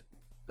protagonist.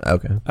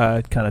 Okay.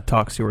 Kind of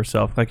talks to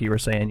herself, like you were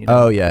saying.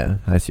 Oh yeah,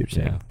 I see what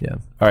you're saying. Yeah.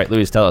 All right,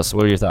 Luis, tell us.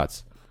 What are your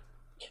thoughts?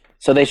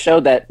 So they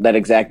showed that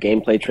exact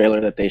gameplay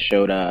trailer that they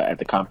showed at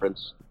the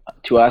conference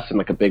to us in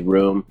like a big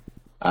room.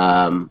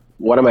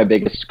 One of my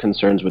biggest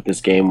concerns with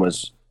this game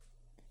was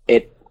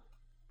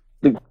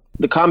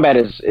the combat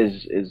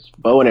is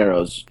bow and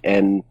arrows,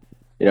 and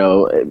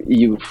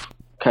you've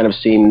kind of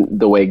seen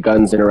the way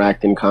guns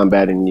interact in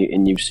combat, and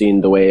you've seen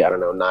the way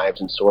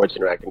knives and swords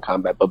interact in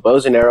combat. But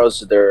bows and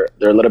arrows, they're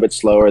a little bit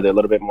slower, they're a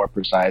little bit more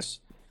precise,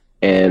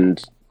 and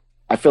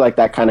I feel like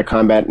that kind of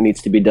combat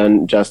needs to be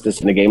done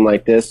justice in a game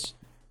like this.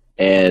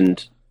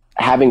 And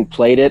having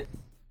played it,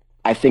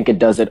 I think it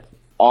does it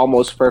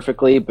almost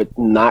perfectly, but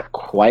not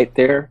quite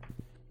there.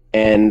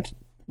 And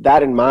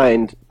that in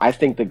mind, I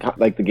think the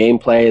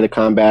gameplay, the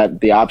combat,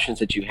 the options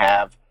that you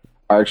have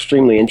are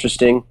extremely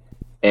interesting.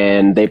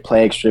 And they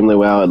play extremely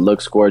well. It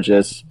looks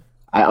gorgeous.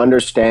 I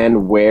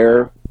understand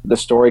where the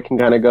story can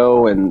kind of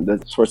go and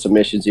the sorts of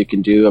missions you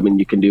can do. I mean,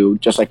 you can do,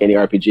 just like any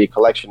RPG,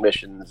 collection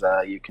missions.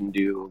 You can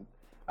do,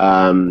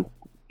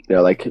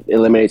 like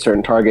eliminate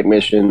certain target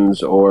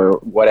missions or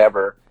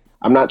whatever.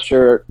 I'm not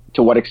sure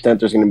to what extent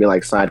there's going to be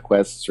like side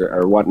quests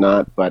or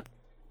whatnot, but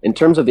in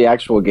terms of the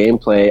actual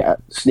gameplay,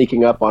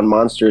 sneaking up on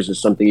monsters is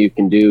something you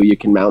can do. You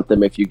can mount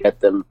them if you get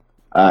them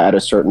at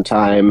a certain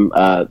time.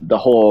 The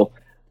whole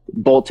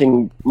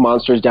bolting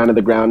monsters down to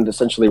the ground,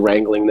 essentially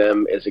wrangling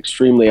them, is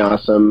extremely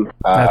awesome.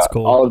 That's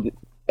cool.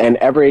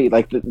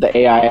 The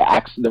AI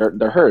acts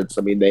their herds.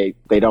 I mean,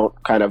 they don't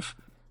kind of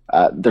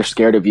they're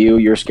scared of you.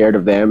 You're scared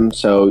of them.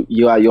 So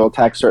you'll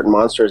attack certain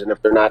monsters, and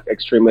if they're not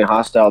extremely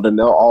hostile, then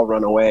they'll all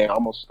run away,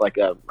 almost like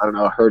a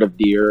herd of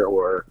deer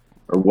or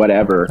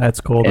whatever.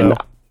 That's cool. And though.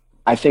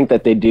 I think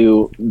that they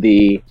do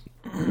the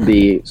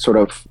sort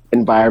of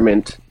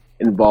environment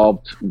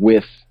involved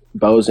with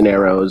bows and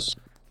arrows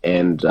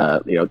and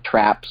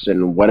traps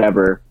and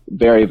whatever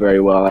very, very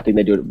well. I think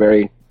they do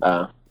it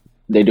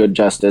they do it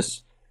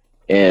justice.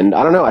 And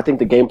I don't know, I think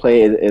the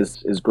gameplay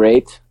is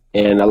great,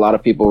 and a lot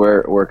of people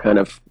were kind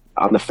of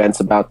on the fence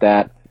about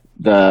that.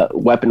 The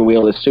weapon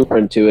wheel is super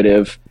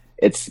intuitive.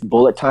 It's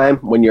bullet time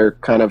when you're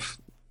kind of,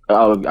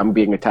 I'm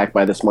being attacked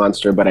by this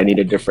monster, but I need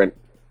a different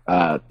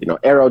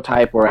arrow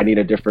type, or I need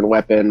a different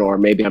weapon, or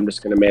maybe I'm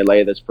just going to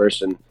melee this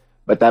person.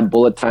 But that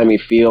bullet timey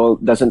feel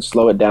doesn't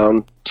slow it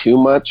down too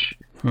much,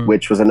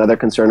 which was another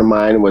concern of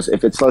mine. Was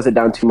if it slows it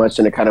down too much,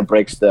 then it kind of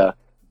breaks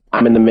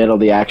I'm in the middle of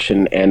the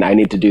action and I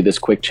need to do this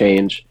quick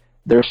change.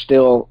 There's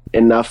still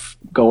enough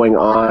going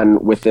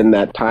on within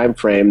that time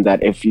frame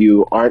that if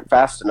you aren't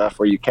fast enough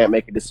or you can't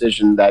make a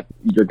decision, that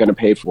you're going to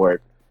pay for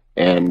it.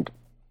 And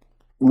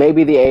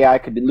maybe the AI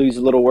could lose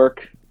a little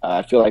work.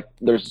 I feel like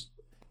there's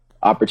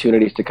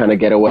opportunities to kind of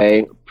get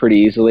away pretty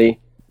easily.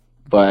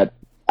 But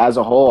as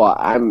a whole,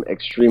 I'm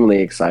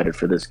extremely excited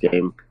for this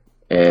game.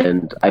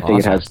 And I think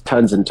it has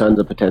tons and tons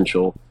of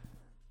potential.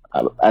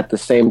 At the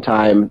same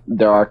time,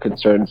 there are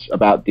concerns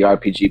about the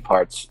RPG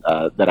parts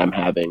that I'm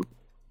having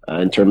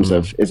in terms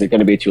of, is it going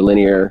to be too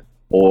linear,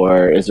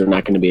 or is there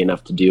not going to be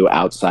enough to do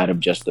outside of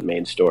just the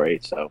main story?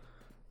 So,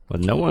 but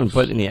no one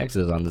put any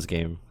X's on this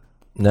game.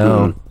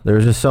 No, there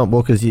was just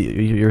because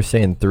you were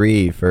saying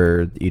 3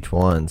 for each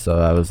one, so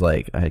I was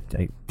like,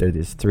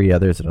 there's 3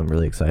 others that I'm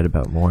really excited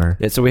about more.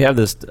 Yeah, so we have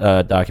this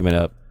document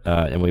up,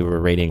 and we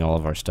were rating all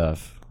of our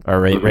stuff, or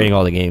rating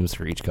all the games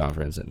for each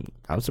conference, and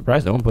I was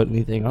surprised no one put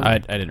anything on. I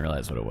didn't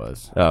realize what it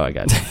was. Oh, I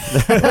got you.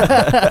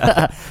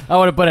 I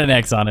would have put an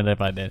X on it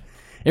if I did.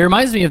 It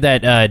reminds me of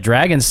that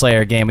Dragon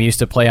Slayer game we used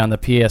to play on the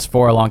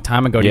PS4 a long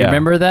time ago. Do you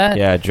remember that?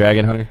 Yeah,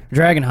 Dragon Hunter.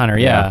 Dragon Hunter,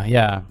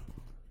 yeah.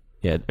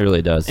 Yeah, it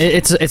really does.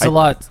 It's a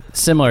lot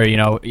similar,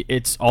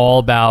 It's all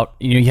about,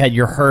 you had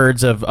your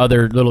herds of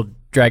other little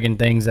dragon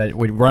things that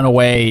would run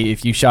away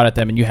if you shot at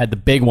them, and you had the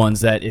big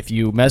ones that if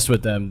you messed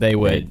with them, they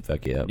would they'd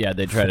fuck you up. Yeah,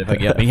 they'd try to fuck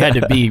you up. And you had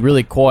to be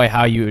really coy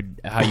how you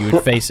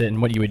would face it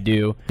and what you would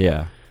do.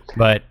 Yeah,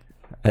 but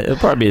it'll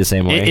probably be the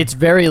same way. It's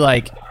very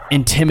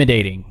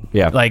intimidating.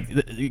 Yeah,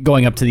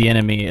 going up to the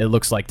enemy. It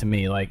looks like to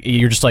me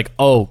you're just like,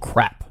 oh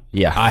crap.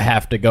 Yeah, I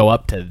have to go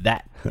up to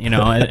that.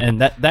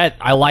 And that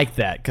I like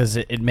that because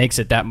it makes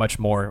it that much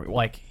more,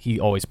 like he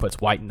always puts,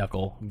 white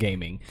knuckle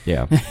gaming.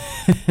 Yeah.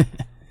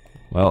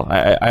 Well,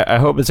 I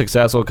hope it's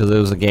successful because it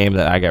was a game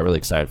that I got really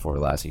excited for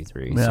last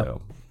E3. Yeah.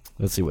 So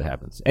let's see what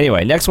happens.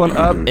 Anyway, next one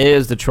up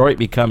is Detroit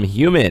Become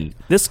Human.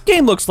 This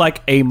game looks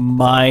like a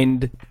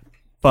mind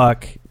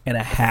fuck and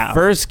a half.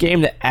 First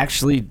game to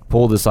actually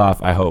pull this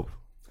off, I hope.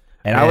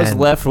 And I was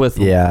left with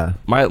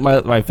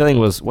my feeling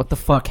was, what the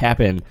fuck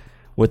happened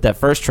with that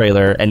first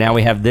trailer, and now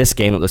we have this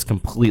game that looks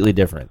completely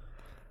different.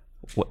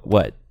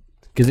 What?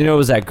 Because it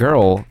was that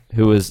girl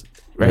who was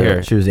right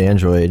here. She was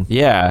Android.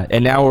 Yeah,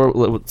 and now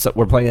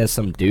we're playing as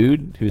some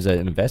dude who's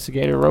an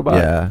investigator robot.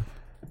 Yeah.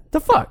 The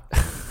fuck?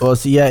 Well,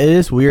 see, it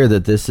is weird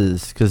that this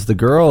is because the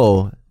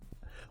girl.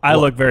 I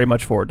look very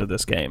much forward to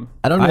this game.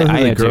 I don't know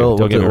who the girl,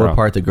 what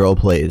part the girl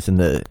plays in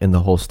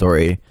the whole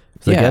story.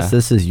 So I guess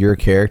this is your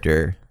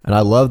character, and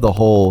I love the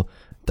whole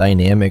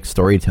dynamic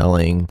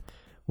storytelling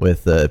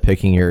with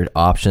picking your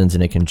options,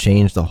 and it can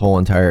change the whole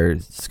entire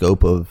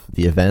scope of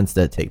the events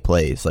that take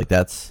place.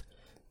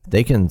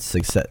 They can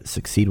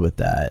succeed with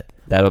that.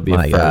 That'll be a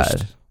first.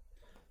 God.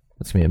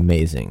 That's gonna be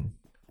amazing.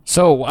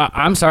 So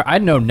I'm sorry, I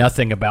know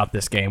nothing about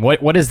this game.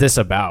 What is this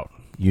about?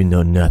 You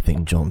know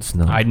nothing, Jon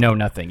Snow. I know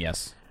nothing.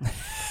 Yes.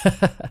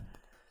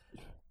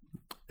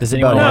 Does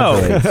anyone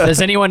know?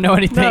 Does anyone know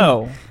anything?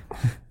 No.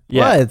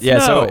 Yeah. What? Yeah.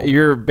 No. So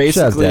you're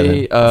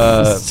basically.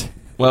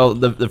 Well,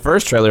 the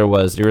first trailer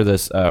was you're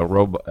this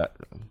robot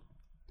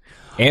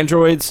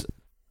androids.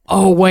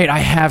 Oh wait, I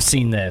have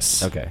seen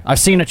this. Okay, I've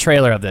seen a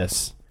trailer of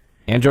this.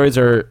 Androids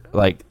are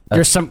like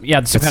there's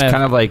it's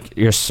kind of like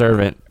your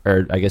servant,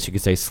 or I guess you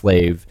could say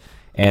slave,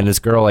 and this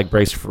girl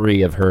breaks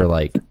free of her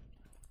I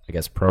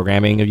guess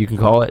programming, if you can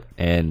call it,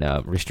 and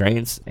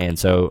restraints, and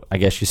so I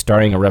guess she's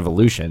starting a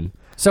revolution.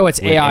 So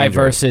it's AI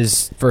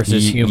versus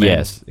human.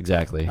 Yes,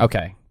 exactly.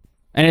 Okay.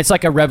 And it's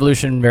like a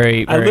revolution,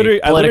 very I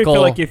literally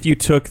feel like if you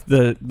took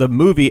the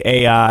movie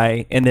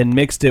AI and then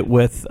mixed it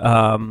with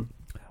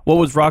what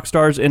was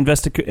Rockstar's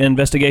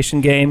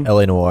investigation game?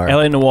 L.A. Noire.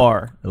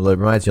 It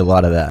reminds you a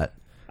lot of that.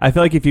 I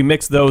feel like if you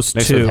mix those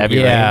two, with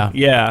heavy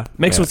rain.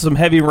 Mix with some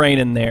heavy rain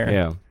in there.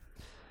 Yeah.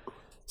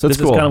 So this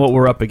is kind of what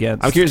we're up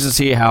against. I'm curious to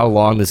see how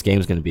long this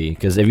game's going to be,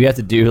 because if you have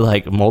to do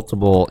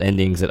multiple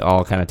endings that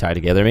all kind of tie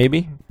together,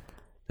 maybe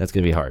that's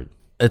going to be hard.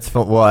 It's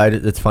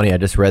it's funny. I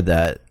just read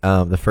that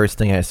the first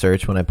thing I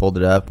searched when I pulled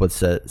it up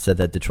said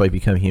that Detroit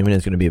Become Human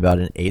is going to be about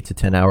an 8 to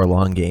 10 hour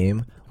long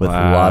game with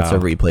lots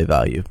of replay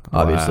value.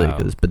 Obviously,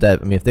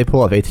 if they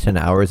pull off 8 to 10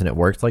 hours and it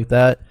works like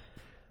that,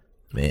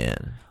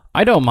 man,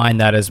 I don't mind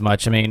that as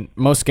much. I mean,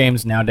 most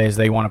games nowadays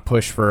they want to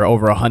push for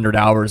over 100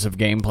 hours of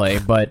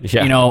gameplay, but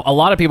a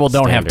lot of people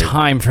don't have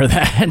time for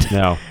that.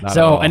 No,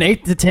 so an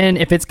 8 to 10,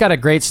 if it's got a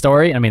great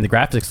story, I mean, the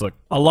graphics look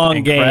a long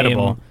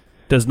incredible. Game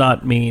does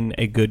not mean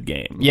a good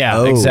game.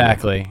 Yeah,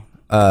 exactly.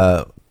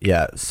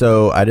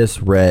 So I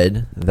just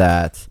read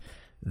that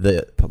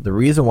the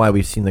reason why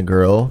we've seen the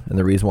girl and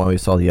the reason why we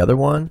saw the other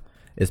one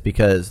is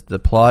because the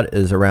plot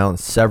is around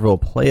several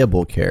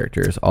playable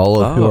characters,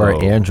 all of who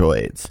are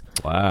androids.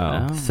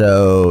 Wow.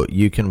 So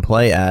you can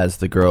play as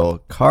the girl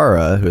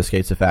Kara, who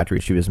escapes the factory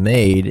she was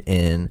made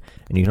in,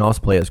 and you can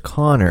also play as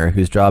Connor,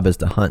 whose job is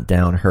to hunt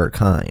down her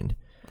kind.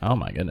 Oh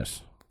my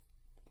goodness.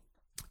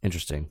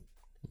 Interesting.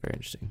 Very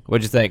interesting.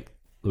 What'd you think,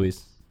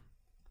 Luis?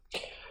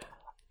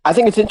 I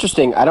think it's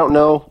interesting. I don't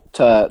know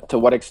to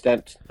what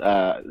extent,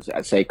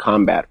 say,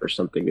 combat or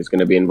something is going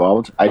to be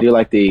involved. I do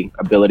like the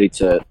ability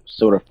to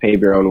sort of pave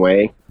your own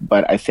way,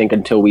 but I think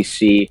until we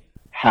see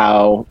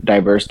how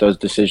diverse those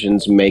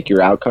decisions make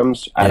your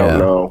outcomes, I don't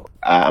know.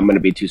 I'm going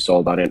to be too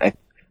sold on it.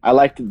 I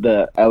liked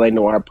the L.A.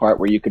 Noire part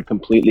where you could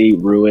completely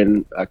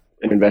ruin an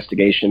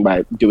investigation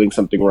by doing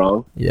something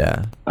wrong.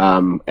 Yeah.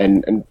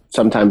 And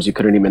sometimes you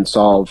couldn't even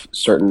solve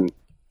certain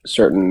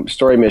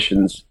story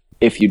missions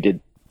if you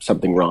did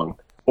something wrong,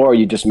 or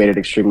you just made it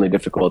extremely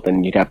difficult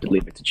and you'd have to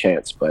leave it to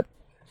chance. But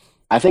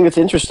I think it's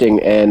interesting,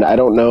 and I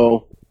don't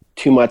know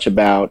too much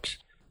about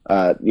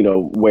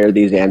where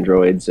these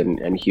androids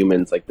and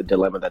humans, like the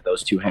dilemma that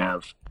those two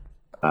have.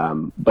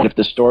 But if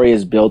the story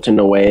is built in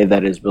a way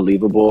that is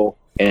believable,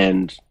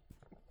 and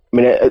I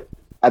mean,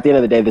 at the end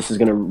of the day, this is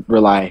going to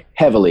rely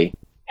heavily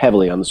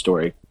on the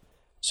story.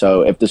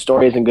 So if the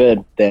story isn't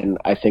good, then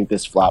I think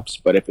this flops.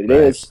 But if it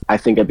is, I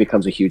think it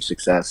becomes a huch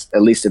success,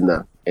 at least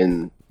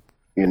in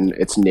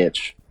its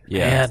niche.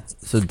 Yeah. Man.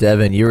 So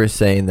Devin, you were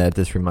saying that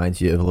this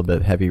reminds you of a little bit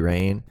of Heavy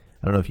Rain.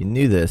 I don't know if you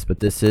knew this, but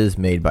this is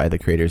made by the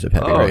creators of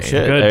Heavy Rain. Oh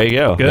shit! Good. There you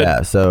go. Good.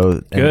 Yeah. So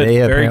and Good. they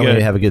Very apparently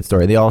good. have a good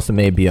story. They also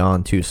made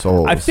Beyond Two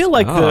Souls. I feel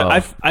like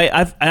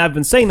I've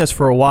been saying this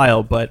for a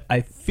while, but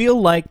I feel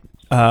like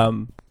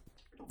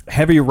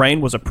Heavy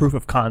Rain was a proof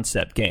of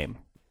concept game,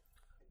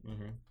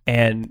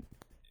 and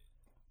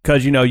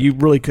because you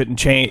really couldn't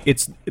change.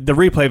 It's the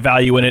replay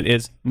value in it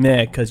is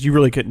meh because you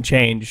really couldn't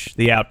change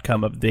the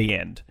outcome of the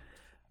end.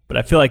 But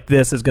I feel like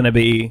this is going to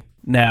be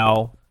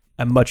now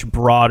a much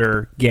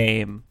broader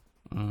game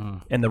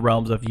in the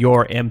realms of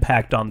your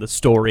impact on the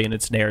story and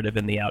its narrative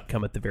and the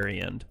outcome at the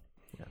very end.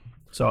 Yeah.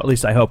 So at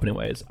least I hope,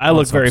 anyways. I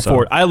look very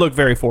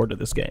forward to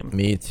this game.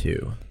 Me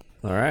too.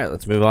 All right,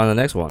 let's move on to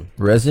the next one.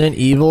 Resident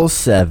Evil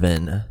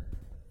 7.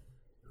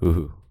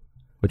 Ooh.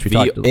 Which we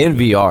talked in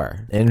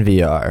VR. In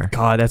VR.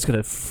 God, that's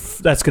gonna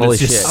Holy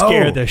just shit.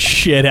 scare the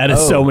shit out of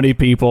so many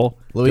people.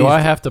 Louise, Do I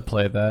have to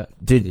play that?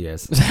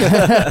 Yes.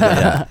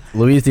 yeah.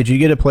 Louise, did you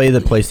get to play the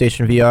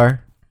PlayStation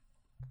VR?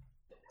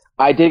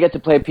 I did get to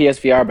play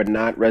PSVR, but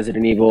not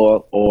Resident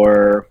Evil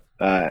or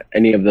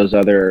any of those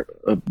other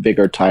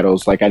bigger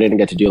titles. Like I didn't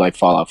get to do like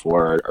Fallout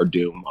 4 or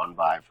Doom on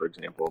Vive, for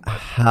example. But,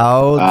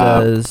 How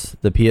does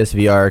the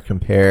PSVR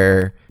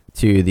compare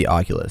to the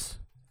Oculus?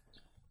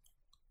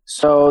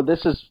 so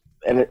this is,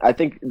 and I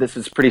think this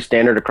is pretty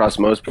standard across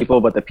most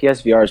people, but the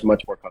PSVR is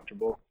much more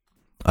comfortable.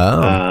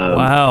 Oh.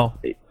 Wow.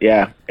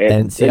 Yeah,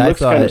 And see, it I looks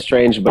thought- kind of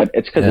strange, but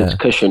it's because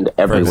it's cushioned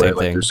everywhere. same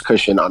Like thing. there's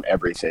cushion on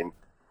everything.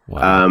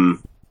 Wow.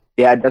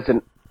 Yeah, it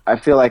doesn't. I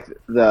feel like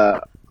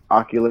the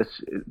Oculus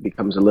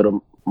becomes a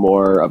little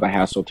more of a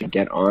hassle to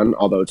get on,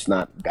 although it's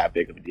not that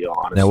big of a deal,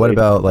 honestly. Now, what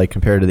about like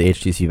compared to the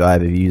HTC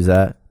Vive? Have you used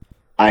that?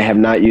 I have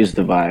not used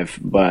the Vive,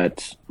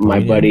 but my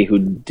you buddy who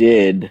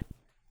did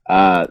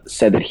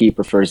said that he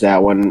prefers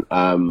that one.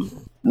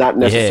 Not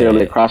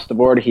necessarily across the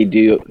board. He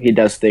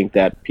does think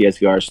that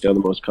PSVR is still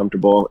the most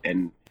comfortable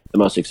and the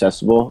most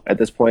accessible at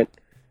this point.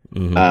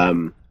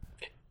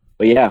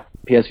 But yeah,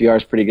 PSVR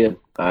is pretty good.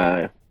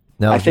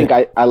 Now, I think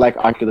I like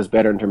Oculus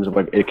better in terms of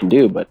what it can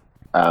do, but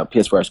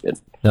PSVR is good.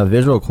 Now,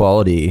 visual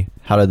quality,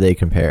 how did they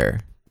compare?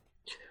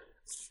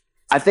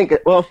 I think,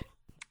 well,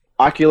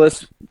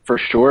 Oculus, for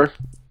sure.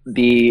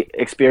 The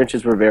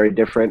experiences were very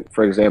different.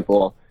 For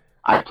example,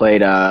 I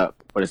played,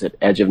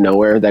 Edge of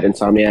Nowhere, that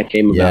Insomniac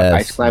game about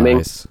ice climbing.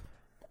 Nice.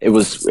 It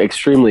was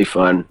extremely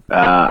fun.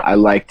 I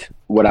liked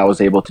what I was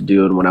able to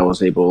do and what I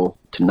was able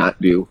to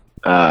not do.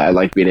 I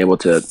liked being able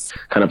to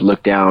kind of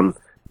look down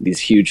these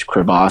huge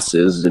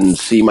crevasses and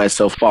see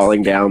myself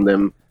falling down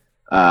them.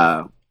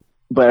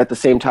 But at the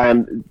same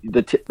time,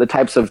 the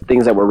types of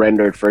things that were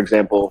rendered, for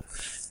example,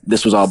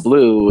 this was all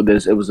blue.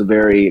 It was a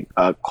very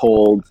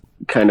cold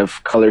kind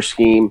of color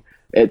scheme.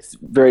 It's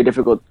very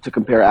difficult to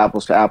compare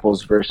apples to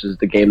apples versus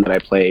the game that I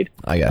played.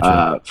 I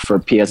gotcha. For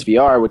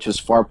PSVR, which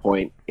is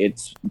Farpoint.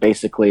 It's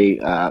basically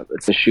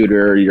it's a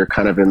shooter. You're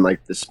kind of in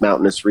like this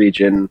mountainous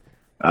region.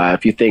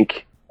 If you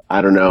think,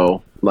 I don't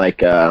know,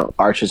 like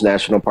Arches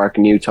National Park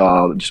in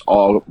Utah, just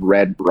all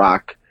red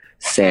rock,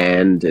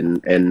 sand,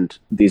 and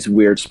these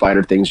weird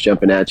spider things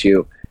jumping at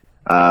you.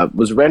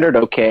 Was rendered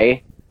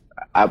okay.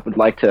 I would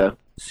like to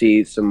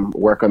see some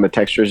work on the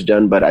textures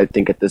done, but I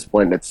think at this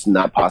point it's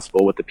not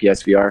possible with the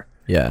PSVR.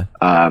 Yeah.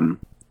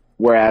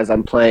 Whereas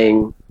I'm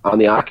playing on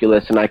the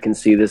Oculus and I can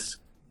see this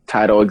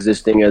title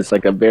existing as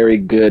like a very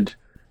good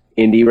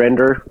indie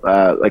render,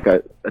 like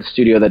a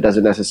studio that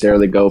doesn't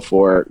necessarily go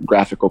for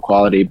graphical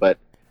quality, but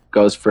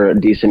goes for a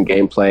decent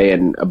gameplay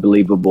and a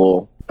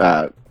believable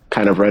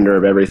kind of render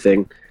of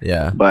everything.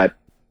 Yeah. But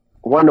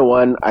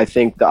 1-to-1, I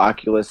think the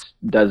Oculus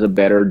does a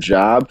better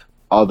job,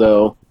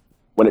 although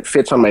when it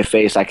fits on my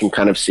face, I can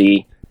kind of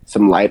see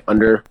some light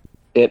under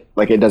it.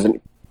 Like it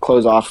doesn't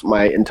close off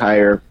my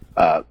entire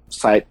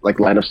sight, like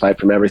line of sight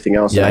from everything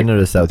else. Yeah, And I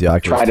noticed that with the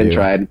Oculus tried too. and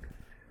tried.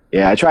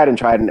 Yeah, I tried and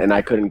tried, and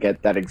I couldn't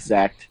get that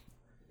exact,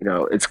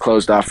 it's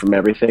closed off from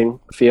everything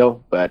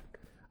feel. But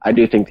I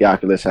do think the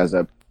Oculus has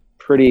a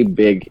pretty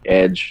big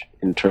edge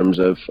in terms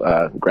of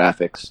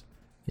graphics.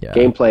 Yeah.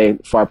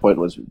 Gameplay, Farpoint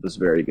was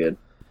very good.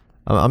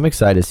 I'm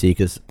excited to see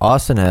because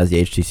Austin has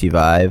the HTC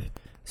Vive,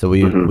 so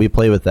we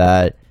play with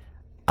that.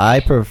 I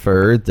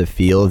preferred the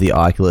feel of the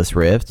Oculus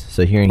Rift,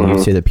 so hearing you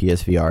say the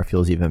PSVR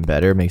feels even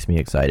better makes me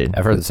excited.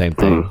 I've heard the same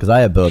thing. Because I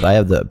have both. I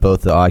have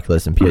both the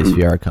Oculus and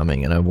PSVR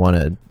coming, and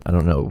I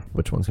don't know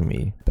which one's going to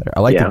be better. I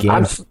like the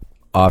games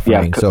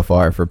offering so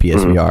far for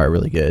PSVR are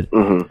really good.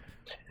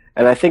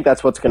 And I think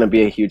that's what's going to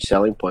be a huge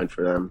selling point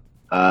for them.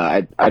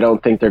 I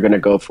don't think they're going to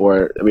go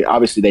for, I mean,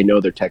 obviously they know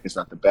their tech is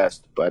not the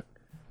best, but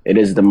it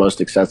is the most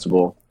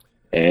accessible.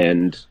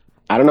 And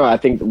I don't know, I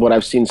think what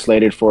I've seen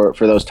slated for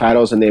those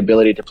titles and the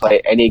ability to play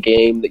any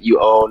game that you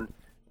own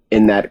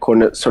in that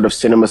sort of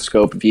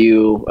CinemaScope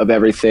view of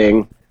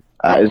everything,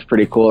 is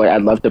pretty cool.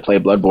 I'd love to play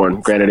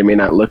Bloodborne. Granted, it may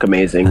not look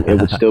amazing. It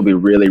would still be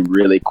really,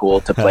 really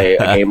cool to play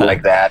a game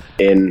like that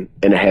in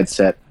a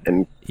headset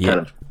and kind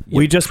of.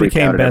 We just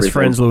became best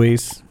friends,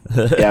 Luis.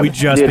 Yeah, we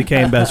just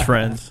became best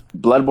friends.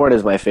 Bloodborne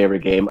is my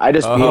favorite game. I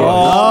just beat it.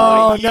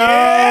 Oh,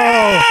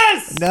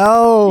 yes!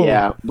 No!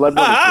 Yeah, Bloodborne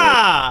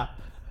is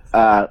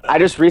great. I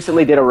just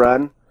recently did a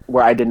run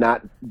where I did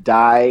not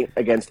die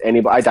against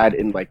anybody. I died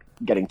in like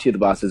getting to the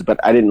bosses, but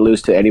I didn't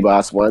lose to any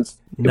boss once.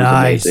 It was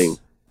amazing.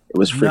 It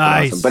was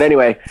freaking awesome. But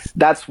anyway,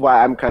 that's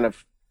why I kind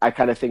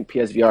of think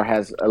PSVR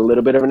has a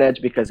little bit of an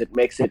edge because it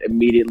makes it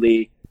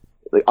immediately.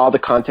 Like, all the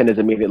content is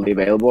immediately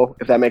available,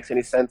 if that makes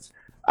any sense.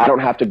 I don't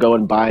have to go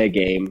and buy a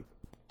game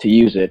to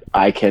use it.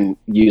 I can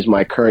use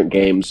my current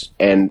games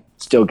and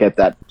still get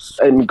that.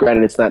 And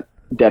granted, it's not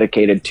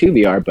dedicated to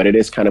VR, but it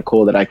is kind of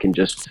cool that I can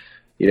just,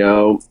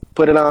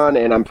 put it on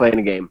and I'm playing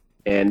a game.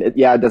 And it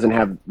doesn't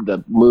have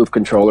the Move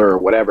controller or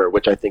whatever,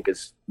 which I think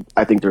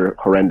they're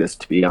horrendous,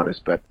 to be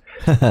honest. But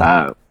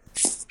I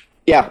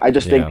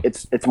just think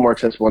it's more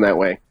accessible in that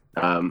way.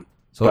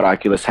 But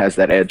Oculus has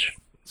that edge.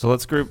 So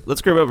let's group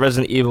up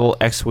Resident Evil,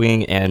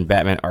 X-Wing, and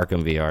Batman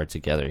Arkham VR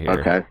together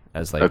here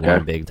as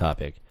one big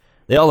topic.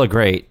 They all look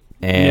great,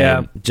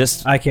 and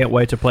I can't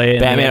wait to play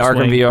Batman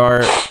Arkham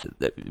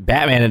VR,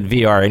 Batman and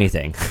VR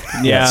anything.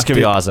 It's gonna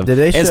be awesome. Did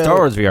they and Star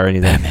Wars VR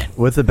anything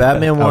with the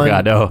Batman one? Oh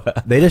god, no!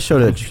 They just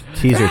showed a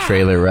teaser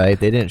trailer, right?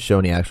 They didn't show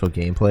any actual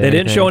gameplay. They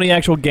didn't show any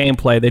actual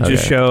gameplay. They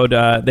just showed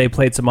they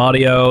played some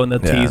audio in the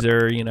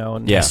teaser,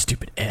 and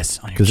stupid S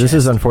on your because this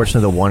is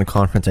unfortunately the one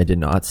conference I did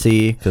not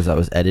see because I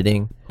was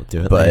editing.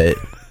 But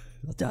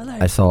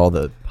I saw all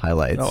the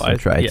highlights. I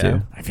tried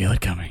to. I feel it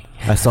coming.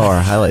 I saw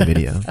our highlight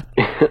video.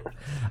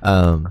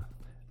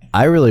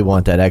 I really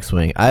want that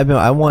X-Wing. I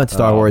want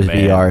Star Wars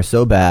VR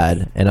so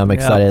bad, and I'm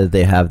excited that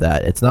they have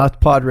that. It's not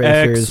pod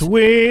racers.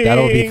 X-Wing.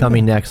 That'll be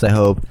coming next, I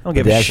hope. I don't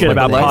give a shit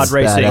about pod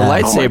racing. A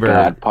lightsaber. Oh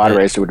my God, pod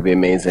racer would be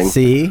amazing.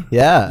 See?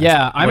 Yeah.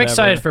 Yeah, I'm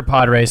excited for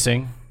pod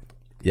racing.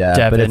 Yeah,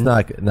 Devin. but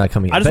it's not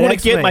coming. I just want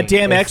to get my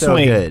damn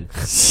X-Wing.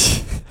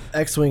 So good.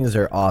 X-Wings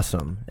are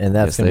awesome, and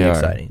that's going to be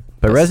exciting.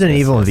 But Resident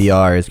Evil in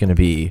VR is going to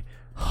be,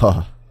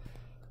 oh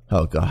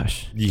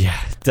gosh. Yeah,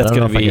 that's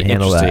going to be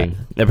interesting.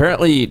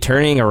 Apparently,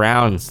 turning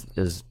around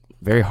is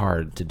very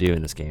hard to do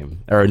in this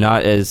game, or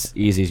not as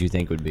easy as you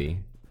think would be.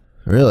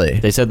 Really?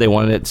 They said they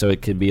wanted it so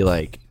it could be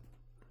like,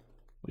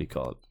 what do you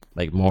call it?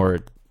 Like more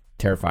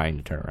terrifying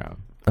to turn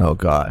around. Oh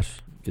gosh.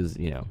 Because,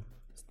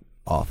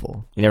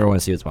 awful. You never want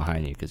to see what's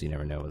behind you because you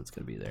never know what's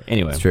going to be there.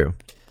 Anyway. It's true.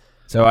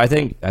 So I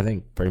think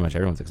pretty much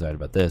everyone's excited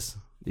about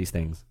these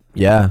things.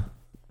 Yeah.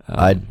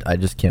 I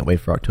just can't wait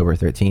for October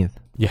 13th.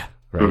 Yeah.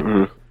 Right.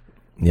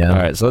 Mm-hmm. Yeah. All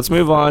right. So let's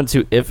move on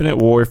to Infinite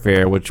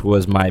Warfare, which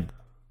was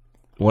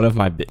one of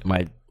my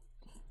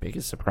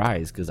biggest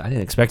surprise because I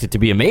didn't expect it to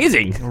be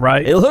amazing.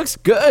 Right. It looks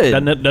good.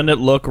 Doesn't it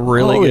look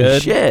really Holy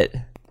good? Shit.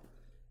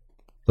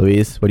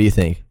 Luis, what do you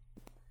think?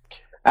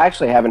 I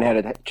actually haven't had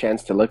a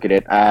chance to look at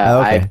it.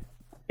 Okay.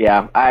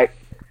 I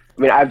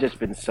mean, I've just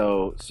been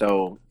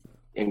so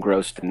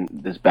engrossed in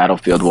this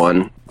Battlefield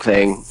 1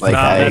 thing. Like,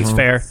 that's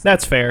fair.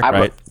 That's fair.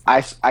 Right.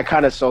 I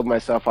kind of sold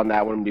myself on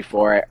that one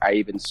before I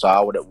even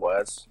saw what it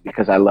was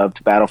because I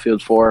loved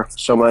Battlefield 4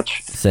 so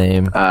much.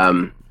 Same.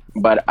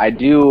 But I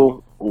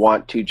do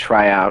want to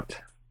try out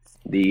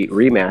the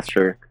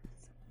remaster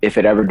if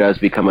it ever does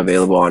become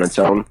available on its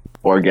own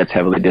or gets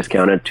heavily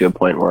discounted to a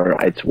point where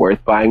it's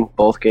worth buying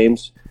both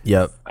games.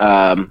 Yep.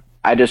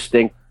 I just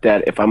think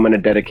that if I'm going to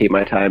dedicate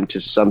my time to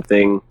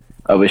something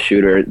of a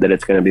shooter, that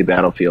it's going to be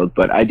Battlefield.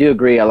 But I do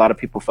agree, a lot of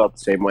people felt the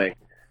same way,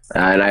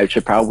 and I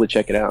should probably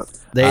check it out.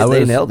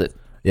 They nailed it.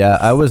 Yeah,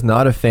 I was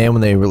not a fan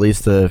when they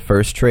released the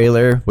first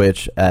trailer,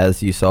 which,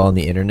 as you saw on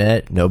the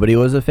internet, nobody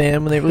was a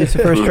fan when they released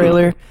the first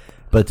trailer.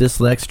 But this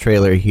next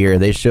trailer here,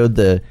 they showed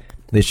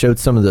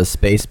some of the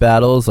space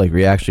battles, like where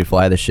you actually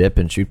fly the ship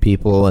and shoot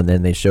people, and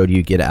then they showed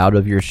you get out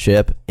of your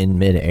ship in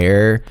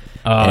midair.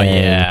 Oh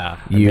yeah,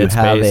 you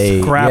have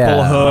a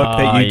grapple hook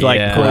that you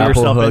pull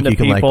yourself into you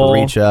can people.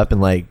 Reach up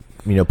and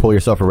pull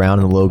yourself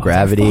around in low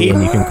gravity,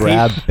 and you can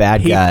grab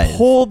bad guys. He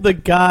pulled the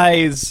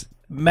guy's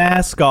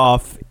mask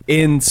off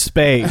in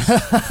space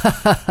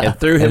and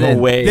threw him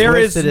away. There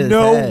is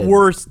no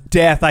worse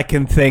death I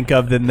can think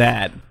of than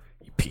that.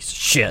 You piece of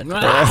shit.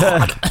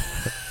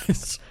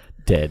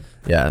 Dead.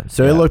 Yeah,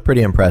 so it looked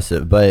pretty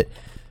impressive, but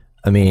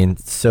I mean,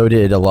 so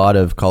did a lot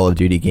of Call of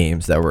Duty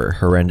games that were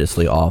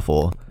horrendously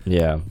awful.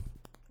 Yeah.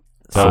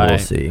 So we'll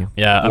see.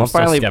 Yeah, I'm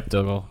still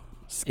skeptical.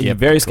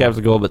 Very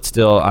skeptical, but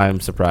still, I'm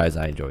surprised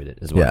I enjoyed it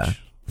as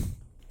much. Yeah.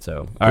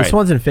 So this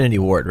one's Infinity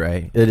Ward,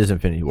 right? It is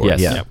Infinity Ward.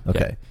 Yes. Yeah. Yep. Okay.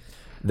 Yep.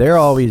 They're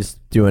always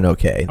doing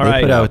okay.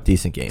 They put out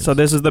decent games. So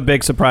this is the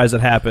big surprise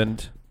that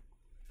happened.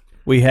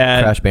 We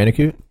had Crash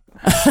Bandicoot.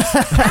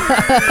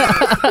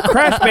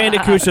 Crash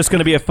Bandicoot's just going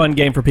to be a fun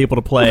game for people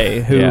to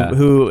play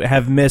who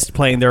have missed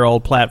playing their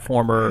old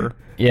platformer.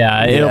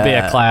 Yeah, it'll be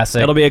a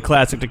classic. It'll be a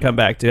classic to come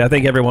back to. I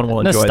think everyone will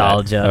enjoy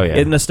nostalgia. that. Oh, yeah.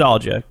 It's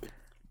nostalgia.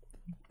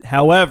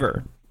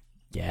 However,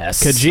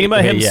 yes,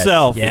 Kojima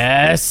himself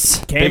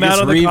yes came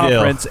out on the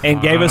conference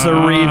and gave us a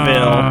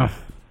reveal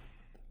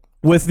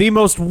with the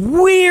most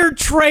weird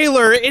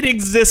trailer in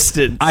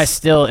existence. I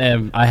still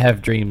am. I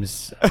have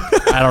dreams.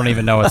 I don't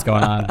even know what's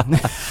going on.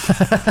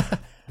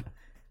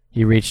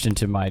 He reached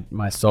into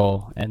my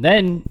soul, and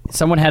then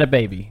someone had a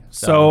baby.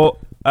 So,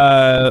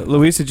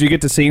 Luis, did you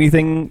get to see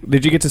anything?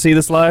 Did you get to see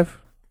this live?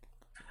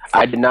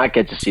 I did not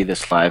get to see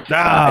this live. In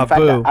fact,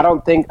 boo. I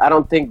don't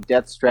think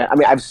Death Stranding. I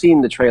mean, I've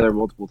seen the trailer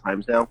multiple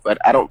times now, but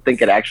I don't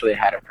think it actually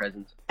had a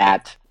presence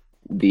at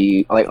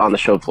on the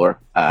show floor.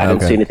 I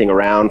didn't see anything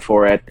around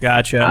for it.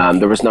 Gotcha.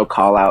 There was no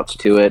call outs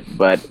to it,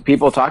 but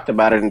people talked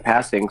about it in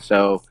passing.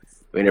 So,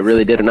 I mean, it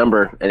really did a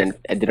number, and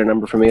it did a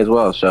number for me as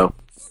well. So,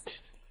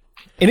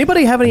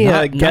 anybody have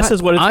any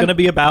guesses what it's going to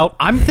be about?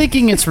 I'm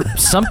thinking it's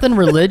something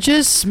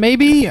religious,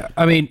 maybe.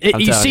 I mean,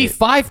 you see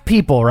 5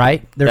 people,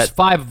 right? There's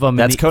 5 of them.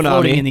 That's Konami.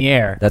 Floating in the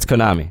air. That's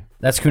Konami.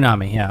 That's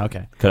Konami. Yeah.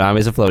 Okay.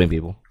 Konami's a floating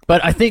people.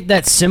 But I think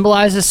that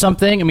symbolizes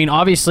something. I mean,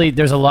 obviously,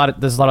 there's a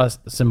lot of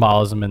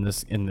symbolism in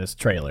this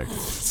trailer.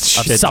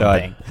 Shit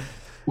ton.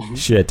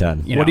 Shit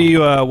ton. What do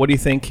you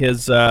think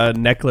his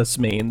necklace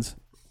means?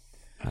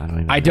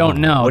 I don't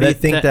know. What do you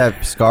think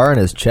that scar on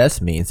his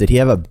chest means? Did he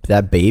have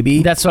that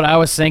baby? That's what I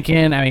was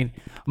thinking. I mean,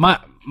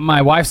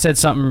 my wife said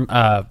something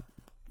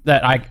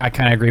that I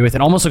kind of agree with.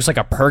 It almost looks like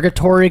a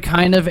purgatory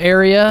kind of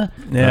area.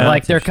 Yeah,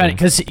 like they're kind of,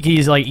 because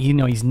he's like,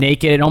 he's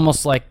naked. It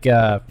almost like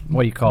what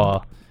do you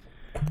call?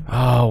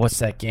 Oh, what's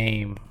that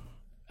game?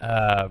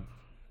 No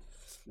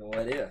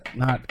idea.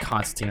 Not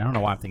Constantine. I don't know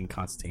why I'm thinking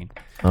Constantine.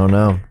 Oh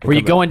no. Where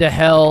you go into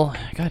hell.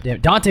 God damn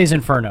it. Dante's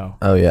Inferno.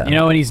 Oh yeah.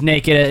 And he's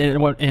naked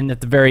and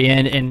at the very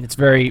end, and it's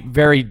very,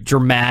 very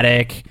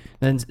dramatic,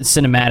 then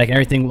cinematic, and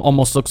everything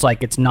almost looks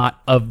like it's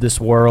not of this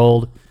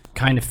world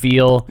kind of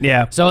feel.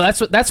 Yeah. So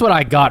that's what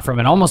I got from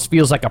it. It almost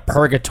feels like a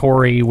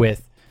purgatory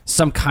with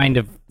some kind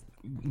of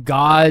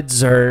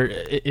gods or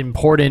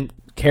important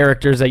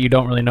characters that you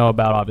don't really know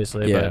about,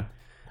 obviously. Yeah. But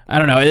I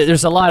don't know.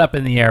 There's a lot up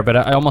in the air, but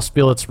I almost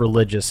feel it's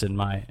religious in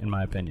my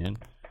opinion.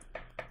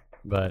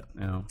 But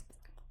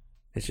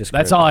it's just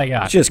that's all I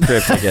got. It's just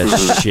cryptic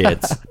as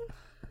shit.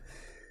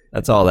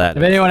 That's all that.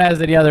 If anyone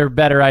has any other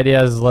better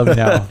ideas, let me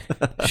know.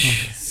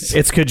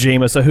 It's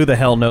Kojima, so who the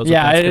hell knows? What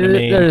that's gonna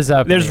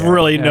mean? There's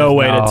really no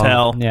way to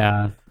tell.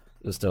 Yeah.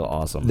 It's still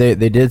awesome. They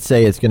did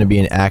say it's going to be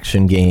an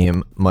action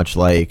game, much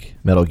like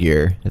Metal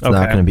Gear. It's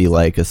not going to be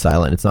like a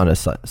silent. It's not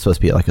supposed to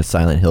be like a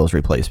Silent Hills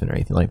replacement or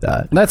anything like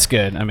that. That's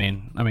good. I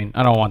mean,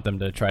 I don't want them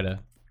to try to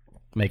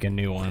make a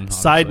new one. Honestly.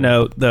 Side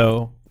note,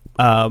 though,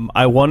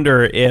 I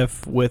wonder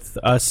if with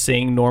us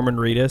seeing Norman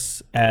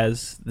Reedus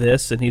as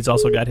this, and he's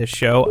also got his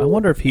show, I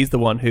wonder if he's the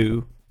one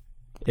who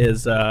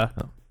is. I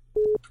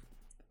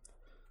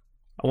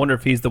wonder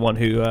if he's the one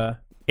who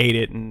ate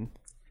it and.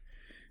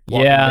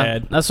 Yeah,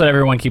 that's what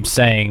everyone keeps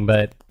saying,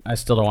 but I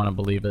still don't want to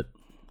believe it.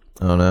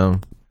 I don't know.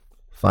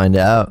 Find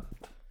out.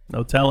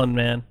 No telling,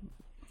 man.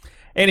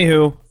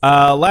 Anywho,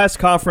 last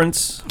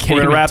conference.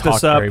 We're gonna wrap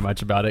this up. Very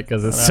much about it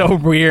because it's so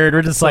weird.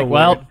 We're just so like,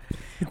 well,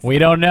 we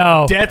don't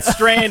know. Death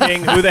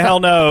Stranding. Who the hell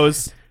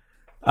knows?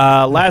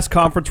 Last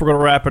conference. We're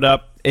gonna wrap it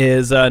up.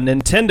 Is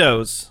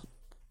Nintendo's.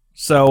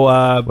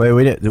 So wait,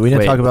 we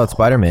didn't talk about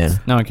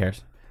Spider-Man. No one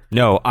cares.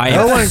 No,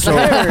 no one cares. Did you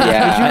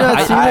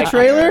not see the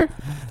trailer?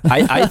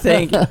 I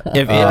think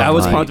if I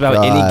was pumped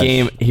about any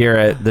game here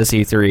at this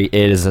E3, it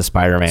is a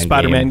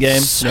Spider-Man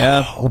game.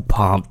 So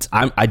pumped.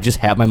 I just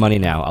have my money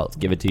now. I'll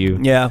give it to you.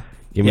 Yeah.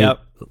 Give me.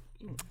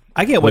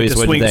 I can't wait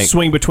to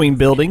swing between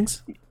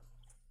buildings.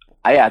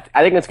 I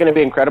think it's going to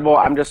be incredible.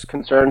 I'm just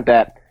concerned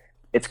that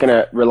it's going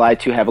to rely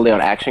too heavily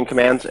on action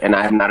commands, and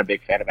I'm not a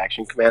big fan of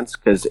action commands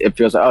because it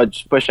feels like,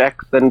 just push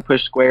X, then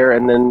push square,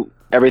 and then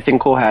everything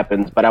cool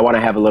happens. But I want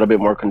to have a little bit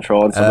more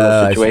control in some of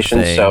those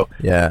situations. So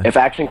if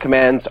action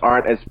commands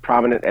aren't as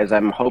prominent as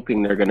I'm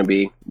hoping they're going to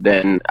be,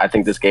 then I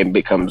think this game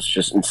becomes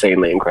just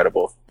insanely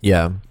incredible.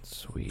 Yeah.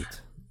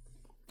 Sweet.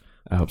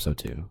 I hope so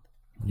too.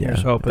 Yeah.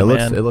 Here's hoping, it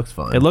looks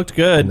fun. It looked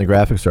good. And the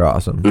graphics are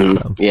awesome.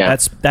 So. Yeah.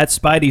 That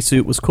Spidey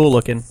suit was cool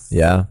looking.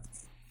 Yeah.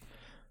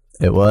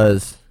 It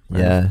was.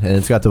 Yeah, and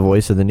it's got the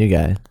voice of the new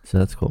guy, so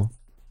that's cool,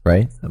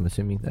 right? I was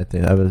assuming that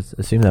was.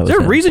 Is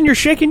there a reason you're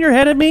shaking your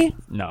head at me?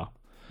 No.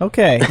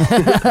 Okay.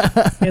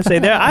 Can't say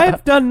that. I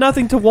have done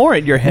nothing to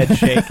warrant your head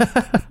shake,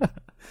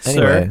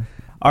 sir.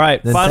 All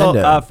right,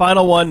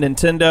 final one.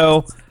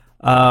 Nintendo.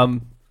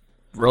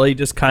 Really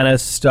just kind of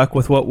stuck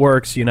with what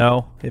works. If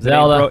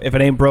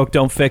it ain't broke,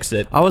 don't fix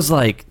it. I was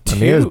like,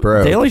 Mirror's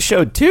broke. They only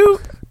showed 2.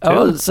 I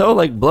was so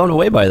blown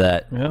away by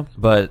that. Yeah.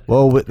 But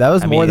that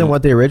was more than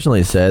what they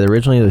originally said.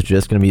 Originally it was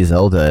just going to be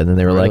Zelda, and then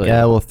they were like,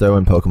 yeah, we'll throw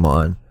in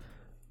Pokemon.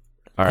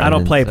 All right, I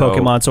don't play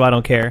Pokemon, so I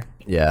don't care.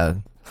 Yeah.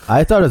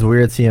 I thought it was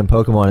weird seeing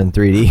Pokemon in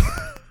 3D.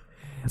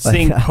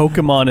 Seeing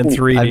Pokemon in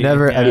 3D.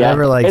 I've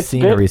never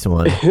seen a recent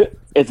one.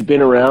 It's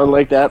been around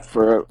like that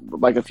for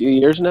like a few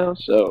years now,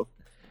 so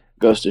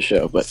goes to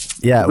show. But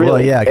yeah,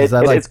 really, because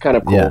it's kind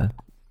of cool. Yeah.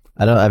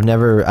 I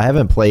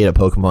haven't played a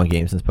Pokemon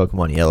game since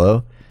Pokemon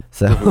Yellow.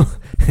 So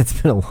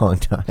it's been a long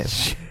time.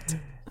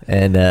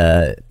 And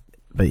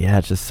but yeah,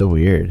 it's just so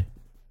weird.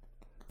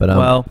 But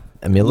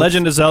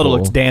Legend of Zelda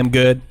looks damn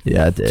good.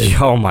 Yeah, it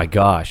did. Oh my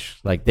gosh.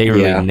 They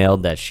really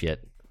nailed that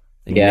shit.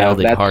 And you nailed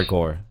it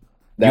hardcore.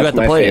 That's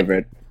my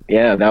favorite.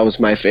 Yeah, that was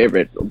my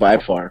favorite by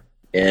far.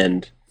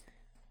 And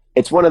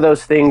it's one of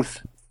those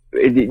things,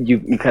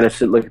 you kind of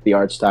look at the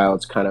art style,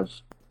 it's kind of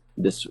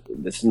this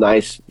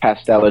nice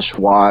pastelish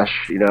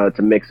wash, it's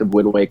a mix of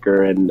Wind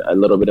Waker and a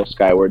little bit of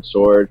Skyward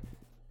Sword,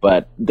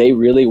 but they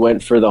really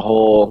went for the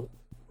whole,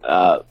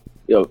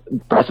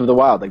 Breath of the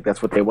Wild. Like,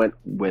 that's what they went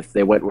with.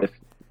 They went with,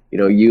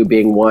 you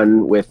being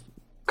one with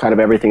kind of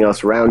everything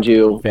else around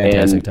you.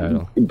 Fantastic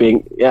title.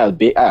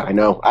 I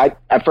know.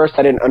 At first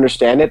I didn't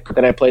understand it, but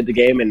then I played the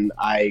game and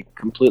I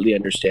completely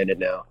understand it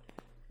now.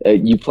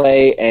 You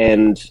play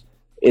and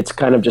it's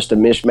kind of just a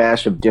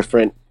mishmash of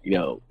different,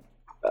 you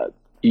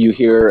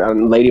hear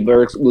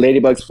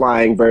ladybugs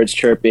flying, birds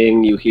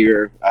chirping, you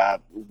hear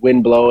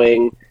wind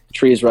blowing,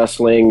 trees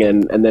rustling,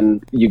 and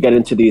then you get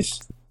into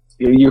these,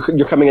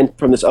 you're coming in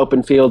from this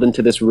open field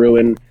into this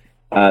ruin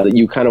that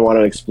you kind of want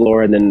to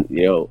explore, and then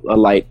a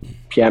light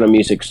piano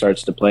music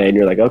starts to play and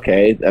you're like,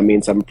 okay, that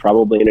means I'm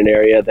probably in an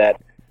area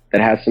that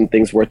has some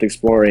things worth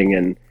exploring.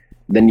 And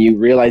then you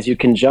realize you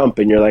can jump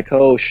and you're like,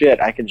 oh shit,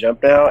 I can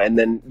jump now. And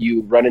then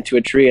you run into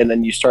a tree and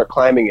then you start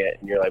climbing it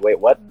and you're like, wait,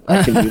 what?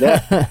 I can do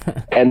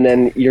that. And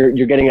then you're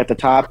getting at the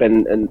top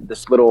and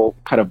this little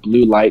kind of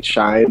blue light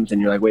shines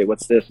and you're like, wait,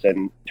 what's this?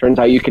 And turns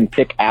out you can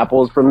pick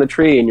apples from the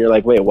tree and you're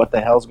like, wait, what the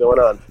hell's going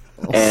on?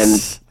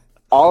 And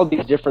all of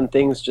these different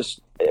things,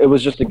 it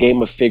was just a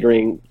game of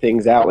figuring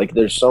things out. Like,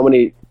 there's so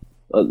many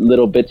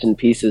little bits and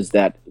pieces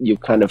that you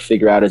kind of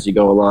figure out as you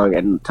go along,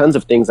 and tons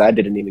of things I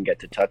didn't even get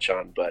to touch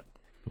on. But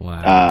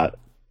wow.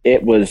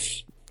 It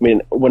was,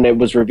 when it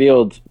was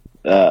revealed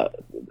at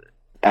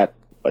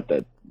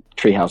the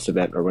Treehouse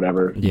event or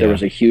whatever, there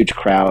was a huge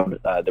crowd.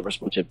 There was a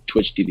bunch of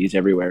Twitch TVs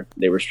everywhere.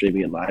 They were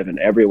streaming it live, and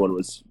everyone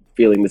was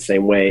feeling the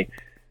same way,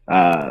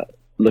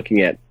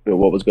 looking at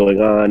what was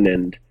going on.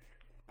 And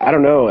I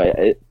don't know.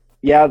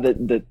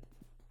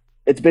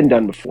 It's been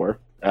done before.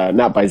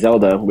 Not by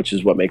Zelda, which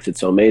is what makes it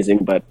so amazing,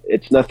 but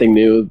it's nothing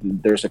new.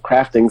 There's a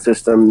crafting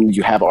system.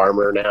 You have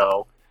armor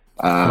now.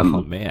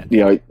 Oh man!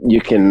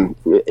 You can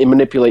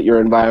manipulate your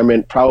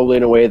environment probably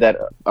in a way that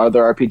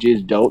other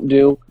RPGs don't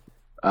do.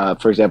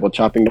 For example,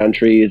 chopping down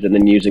trees and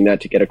then using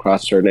that to get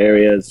across certain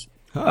areas.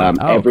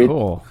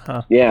 Cool.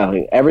 Huh. Yeah,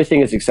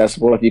 everything is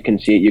accessible. If you can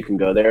see it, you can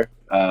go there.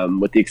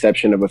 With the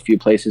exception of a few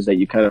places that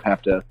you kind of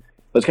have to.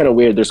 It's kind of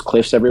weird. There's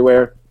cliffs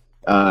everywhere.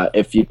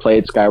 If you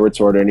played Skyward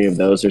Sword or any of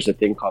those, there's a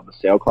thing called the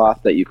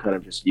sailcloth that you kind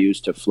of just use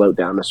to float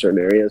down to certain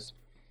areas.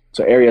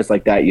 So areas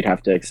like that you'd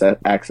have to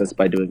access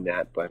by doing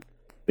that. But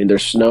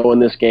there's snow in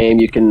this game.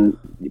 You can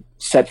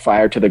set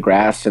fire to the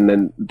grass, and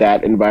then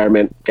that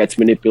environment gets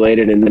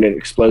manipulated, and then it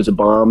explodes a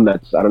bomb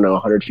that's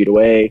 100 feet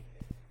away.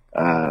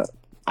 I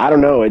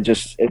don't know. It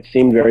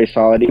seemed very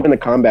solid. Even the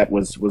combat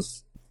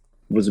was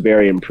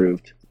very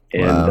improved,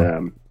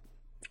 and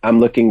I'm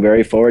looking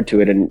very forward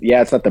to it. And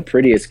yeah, it's not the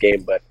prettiest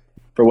game, but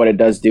for what it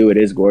does do, it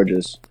is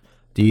gorgeous.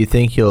 Do you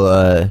think you'll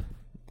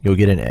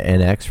get an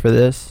NX for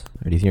this,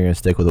 or do you think you're gonna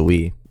stick with a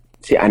Wii?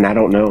 See, and I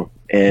don't know.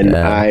 And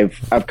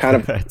I've kind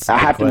of I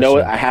have to know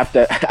it. I have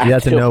to. You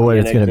have to know what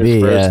it's gonna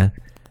be. First. Yeah,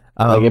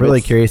 I'm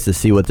really curious to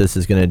see what this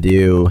is gonna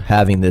do.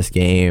 Having this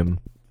game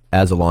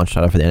as a launch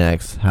title for the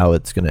NX, how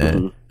it's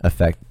gonna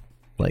affect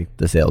like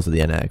the sales of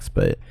the NX.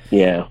 But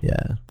yeah,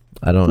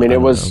 I don't.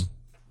 It was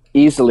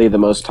easily the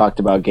most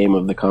talked about game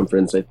of the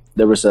conference.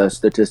 There was a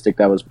statistic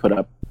that was put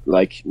up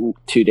like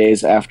 2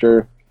 days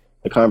after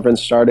the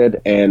conference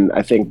started, and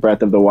I think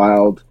Breath of the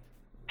Wild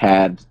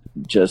had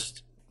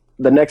just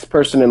the next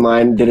person in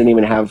line didn't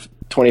even have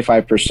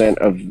 25%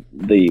 of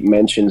the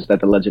mentions that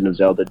The Legend of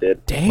Zelda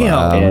did.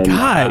 Damn,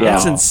 God,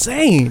 that's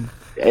insane.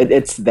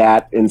 It's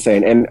that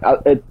insane, and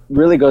it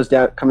really comes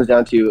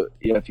down to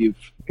if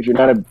you're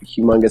not a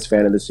humongous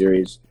fan of the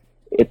series,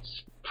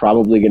 it's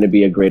probably going to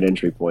be a great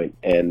entry point.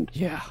 And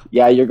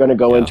you're going to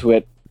go into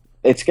it.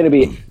 It's going to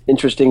be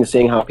interesting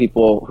seeing how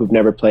people who've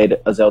never played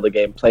a Zelda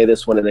game play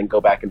this one and then go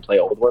back and play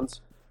old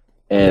ones.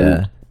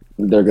 And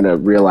they're going to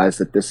realize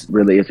that this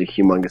really is a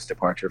humongous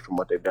departure from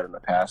what they've done in the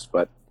past.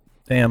 But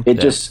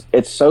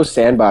it's so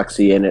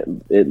sandboxy,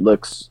 and it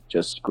looks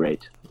just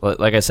great. Well,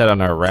 like I said on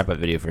our wrap-up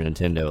video for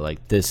Nintendo,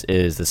 like, this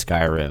is the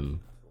Skyrim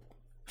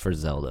for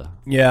Zelda.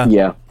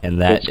 Yeah.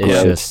 And that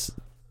is just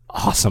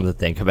awesome to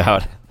think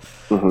about.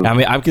 Mm-hmm. I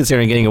mean, I'm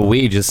considering getting a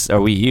Wii U just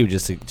so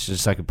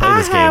I can play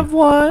this game. I have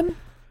one.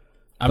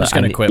 I'm just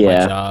gonna quit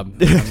my job.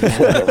 The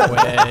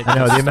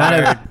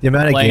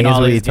amount of games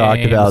we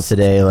talked about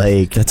today,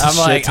 like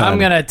I'm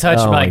gonna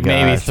touch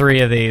maybe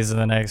 3 of these in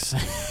the next.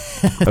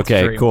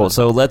 Okay, cool.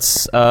 So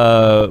let's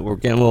we're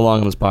getting a little long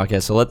on this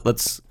podcast. So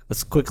let's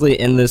quickly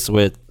end this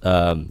with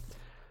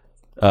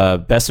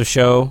best of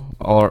show.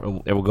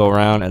 Or it will go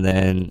around, and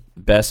then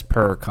best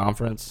per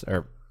conference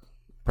or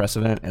press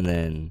event, and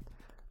then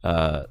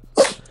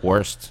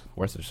worst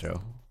of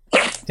show.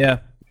 Yeah.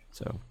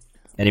 So,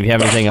 and if you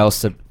have anything else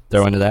to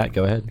throw into that,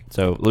 go ahead.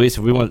 So, Luis,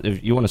 if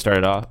you want to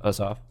start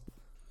us off.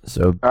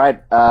 So, all right,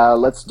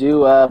 let's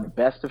do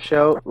best of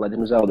show,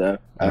 Legend of Zelda.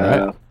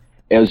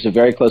 It was a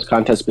very close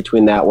contest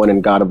between that one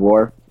and God of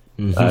War.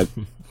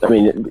 I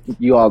mean,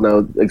 you all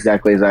know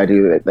exactly as I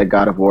do that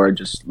God of War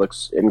just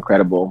looks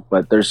incredible.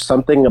 But there's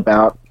something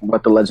about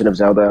what The Legend of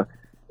Zelda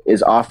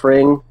is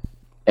offering,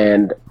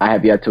 and I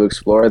have yet to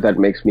explore, that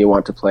makes me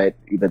want to play it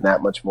even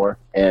that much more.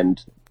 And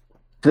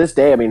to this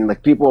day, I mean,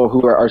 like, people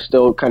who are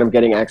still kind of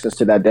getting access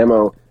to that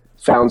demo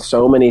found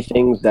so many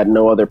things that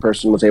no other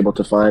person was able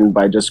to find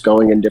by just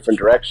going in different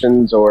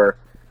directions or,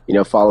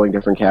 following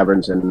different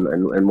caverns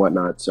and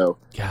whatnot. So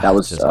that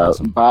was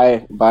awesome.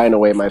 by and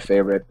away my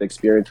favorite. The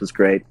experience was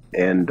great,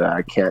 and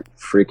I can't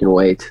freaking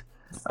wait.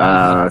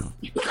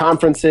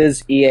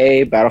 Conferences,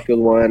 EA, Battlefield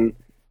 1,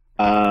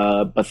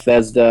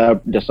 Bethesda,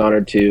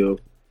 Dishonored 2.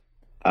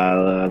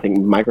 I think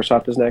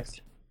Microsoft is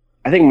next.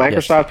 I think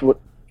Microsoft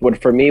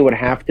would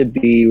have to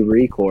be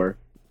Recore,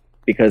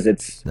 because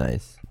it's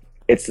nice.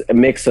 It's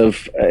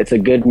a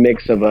good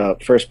mix of a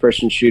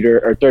first-person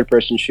shooter or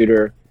third-person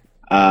shooter,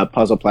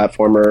 puzzle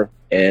platformer,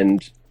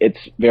 and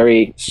it's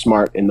very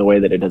smart in the way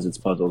that it does its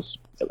puzzles.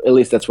 At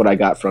least that's what I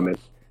got from it.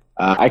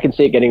 I can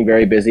see it getting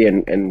very busy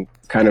and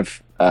kind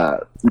of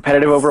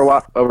repetitive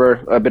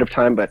over a bit of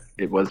time, but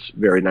it was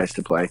very nice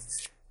to play.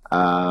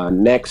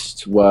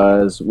 Next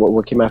was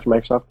what came after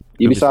Microsoft?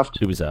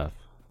 Ubisoft.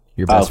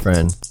 Your best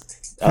friend.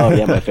 Oh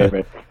yeah, my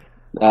favorite.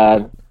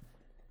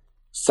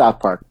 South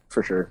Park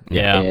for sure.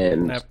 Yeah,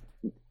 and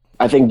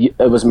I think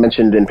it was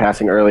mentioned in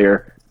passing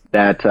earlier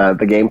that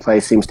the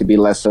gameplay seems to be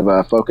less of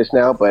a focus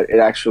now, but it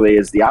actually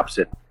is the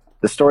opposite.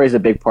 The story is a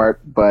big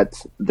part, but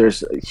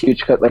there's a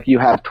huge like you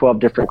have 12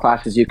 different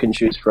classes you can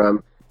choose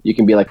from. You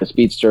can be like a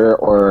speedster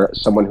or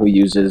someone who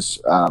uses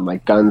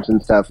like guns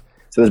and stuff.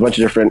 So there's a bunch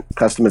of different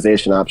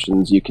customization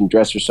options. You can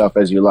dress yourself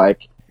as you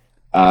like.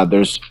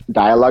 There's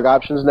dialogue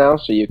options now,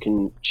 so you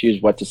can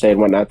choose what to say and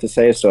what not to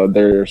say. So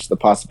there's the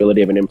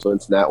possibility of an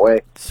influence in that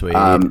way. Sweet.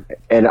 And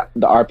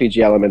the RPG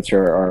elements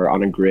are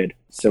on a grid,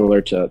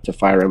 similar to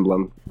Fire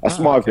Emblem, a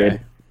small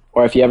grid.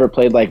 Or if you ever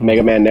played like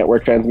Mega Man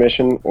Network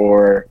Transmission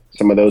or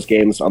some of those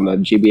games on the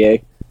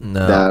GBA,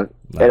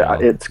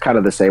 it's kind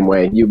of the same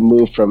way. You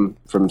move from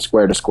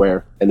square to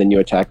square, and then you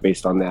attack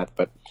based on that.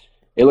 But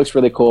it looks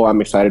really cool. I'm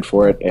excited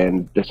for it,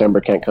 and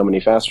December can't come any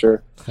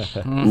faster.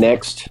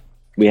 Next,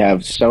 we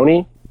have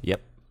Sony.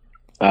 Yep.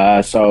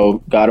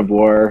 So God of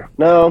War.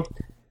 No,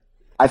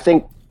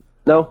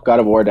 God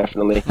of War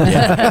definitely.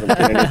 Yeah. Haven't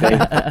seen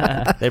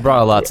anything. They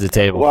brought a lot to the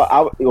table.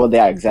 Well,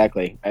 yeah,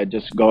 exactly.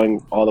 Just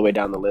going all the way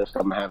down the list,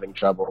 I'm having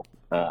trouble.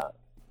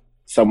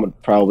 Some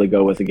would probably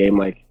go with a game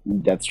like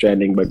Death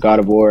Stranding, but God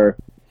of War,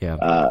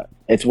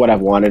 it's what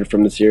I've wanted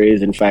from the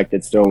series. In fact,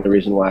 it's the only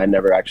reason why I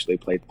never actually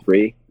played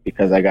 3,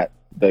 because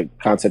the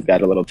concept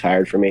got a little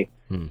tired for me.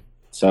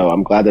 So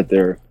I'm glad that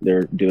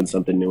they're doing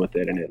something new with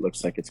it, and it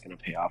looks like it's going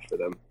to pay off for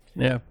them.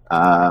 Yeah.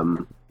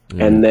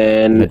 And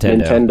then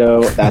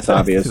Nintendo, that's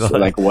obvious.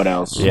 Like, what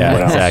else? Yeah,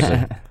 what else?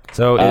 Exactly.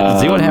 So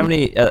does anyone have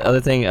any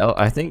other thing?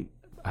 I think,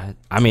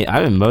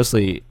 I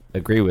mostly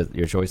agree with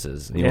your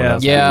choices. Anyone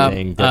else have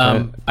anything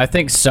different? I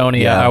think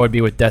Sony, I would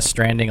be with Death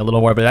Stranding a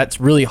little more, but that's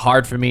really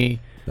hard for me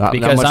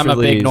because I'm a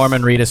big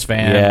Norman Reedus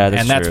fan,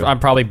 and that's I'm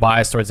probably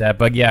biased towards that.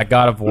 But yeah,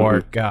 God of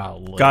War,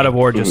 golly. God of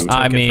War just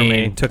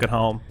took it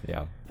home.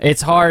 Yeah.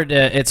 It's hard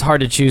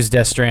to choose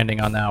Death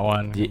Stranding on that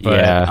one,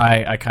 but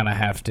I kind of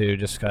have to,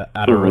 just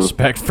out of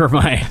respect for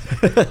my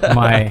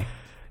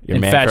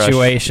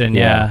infatuation.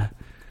 Yeah.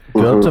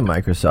 Go up to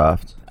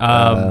Microsoft.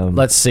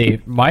 Let's see.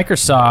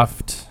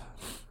 Microsoft.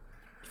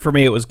 For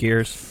me, it was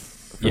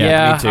Gears.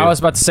 Yeah, me too. I was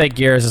about to say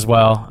Gears as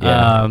well.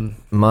 Yeah.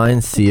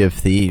 Mine's Sea of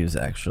Thieves,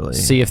 actually.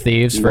 Sea of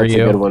Thieves for That's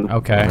you. A good one.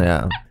 Okay.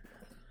 Yeah.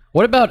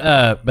 What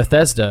about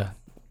Bethesda?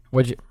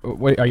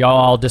 Are y'all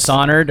all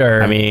Dishonored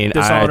or? I mean,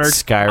 Dishonored.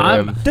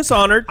 Skyrim.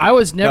 Dishonored. I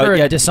was never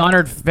a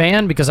Dishonored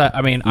fan because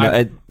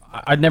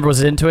I never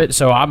was into it,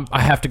 so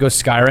I have to go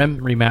Skyrim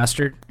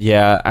remastered.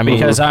 Yeah, I mean,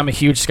 because I'm a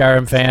huge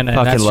Skyrim fan, and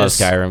fucking love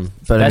Skyrim.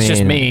 But that's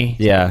just me.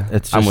 Yeah,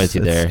 I'm with you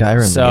there.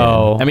 Skyrim.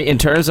 So I mean, in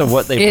terms of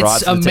what they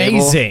brought to the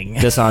amazing.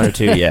 table, Dishonored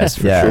 2, yes,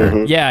 for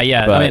sure.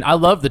 Yeah. But, I mean, I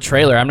love the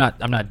trailer. I'm not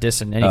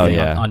dissing anything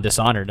on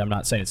Dishonored. I'm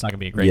not saying it's not gonna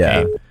be a great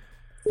game.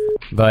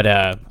 But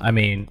I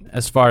mean,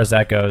 as far as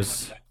that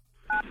goes.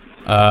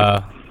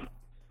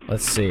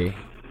 Let's see.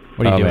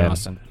 What are you doing,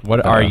 Austin?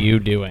 What are you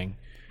doing?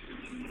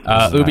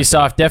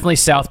 Ubisoft, definitely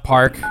South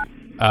Park.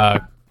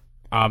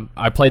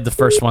 I played the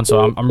first one,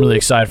 so I'm really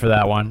excited for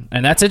that one.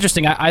 And that's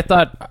interesting. I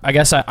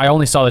guess I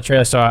only saw the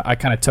trailer, so I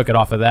kind of took it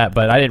off of that.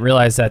 But I didn't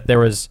realize that they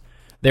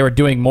were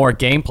doing more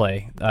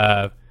gameplay,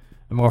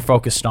 more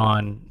focused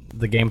on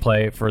the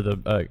gameplay for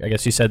the. I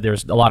guess you said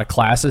there's a lot of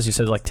classes. You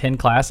said like 10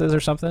 classes or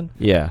something.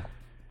 Yeah.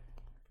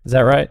 Is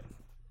that right?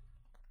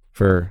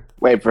 For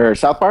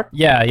South Park?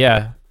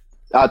 Yeah.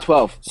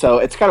 12. So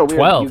it's kind of weird.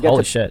 12.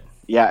 Holy shit.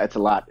 Yeah, it's a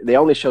lot. They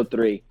only showed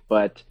 3,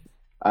 but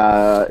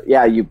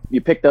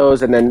you pick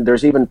those, and then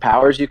there's even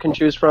powers you can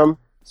choose from.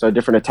 So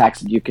different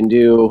attacks that you can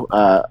do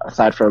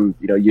aside from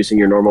using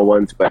your normal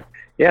ones. But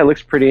yeah, it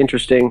looks pretty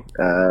interesting,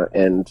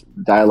 and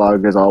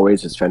dialogue as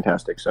always is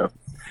fantastic. So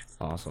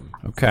awesome.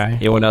 Okay.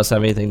 Anyone else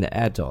have anything to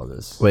add to all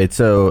this? Wait,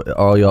 so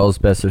all y'all's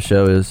best of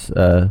show is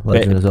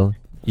Legend of Zelda?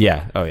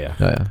 Yeah. Oh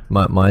yeah.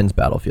 Mine's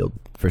Battlefield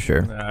for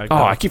sure.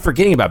 I keep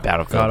forgetting about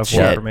Battlefield. God of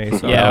War for me.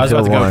 So. Yeah, I was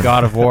about to go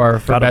God of War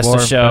for God best of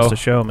War, of show. Best of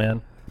show,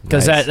 man.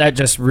 Because that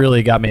just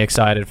really got me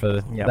excited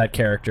for that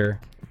character.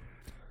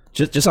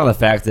 Just on the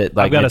fact that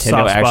like got a Nintendo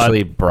soft spot.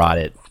 actually brought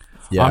it.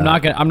 Yeah. I'm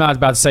not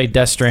about to say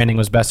Death Stranding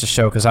was best of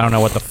show because I don't know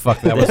what the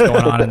fuck that was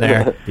going on in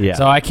there. Yeah.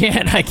 So I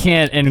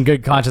can't in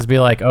good conscience be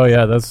like, oh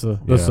yeah, that's the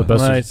best.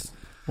 Nice.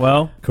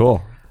 Well,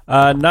 Cool.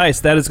 nice.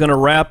 That is going to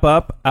wrap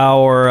up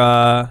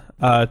our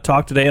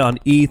talk today on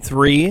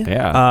E3.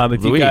 Yeah.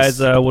 If Luis, you guys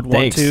would want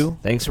thanks. to.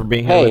 Thanks for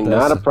being here Hey, with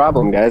us. not a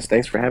problem, guys.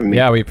 Thanks for having me.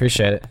 Yeah, we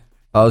appreciate it.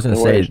 I was gonna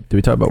No say, worries. did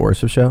we talk about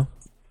worst of show?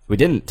 We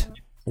didn't.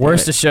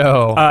 Worst of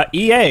show.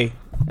 EA.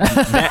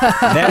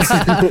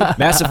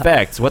 Mass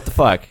Effect. What the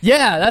fuck?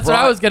 Yeah, that's what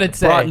I was gonna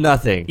say. Brought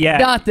nothing. Yeah.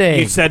 Nothing.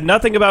 You said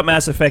nothing about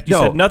Mass Effect. You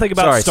No, said nothing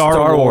about sorry, Star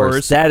Wars.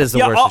 Wars. That is the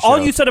worst of all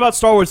show. you said about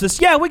Star Wars is,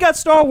 we got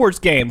Star Wars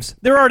games.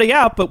 They're already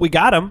out, but we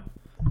got them.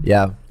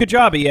 Yeah. Good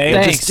job, EA.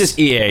 Thanks. Just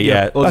EA.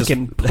 Yeah. We'll just-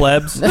 Fucking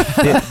plebs.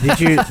 Did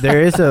you?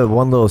 There is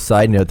one little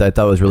side note that I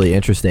thought was really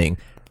interesting.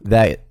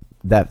 That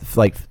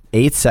like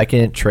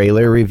 8-second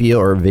trailer reveal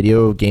or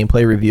video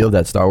gameplay reveal of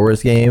that Star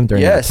Wars game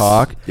during that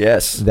talk.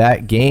 Yes.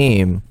 That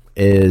game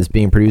is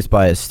being produced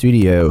by a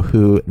studio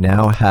who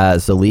now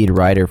has the lead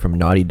writer from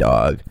Naughty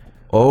Dog.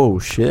 Oh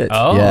shit.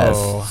 Oh.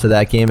 Yes. So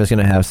that game is going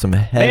to have some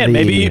heavy. Man,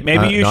 maybe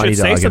you Naughty should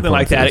say Dog something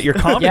like that at influences. your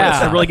conference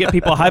Yeah. and really get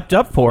people hyped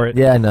up for it.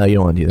 Yeah, no, you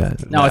don't want to do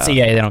that. No, it's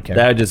EA. They don't care.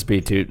 That would just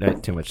be too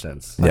much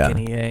sense. Yeah.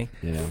 Fucking EA.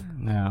 You know.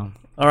 No.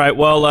 All right.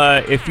 Well,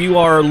 if you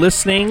are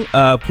listening,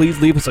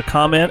 please leave us a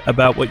comment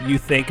about what you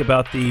think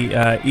about the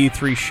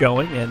E3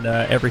 showing and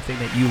everything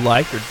that you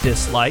liked or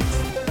disliked.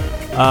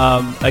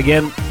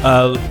 Again,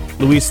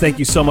 Luis, thank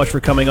you so much for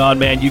coming on,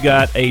 man. You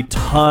got a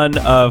ton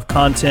of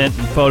content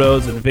and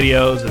photos and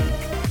videos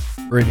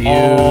and Reviews.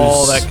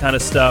 all that kind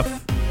of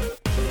stuff.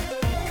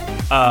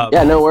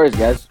 Yeah, no worries,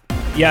 guys.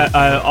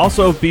 Yeah.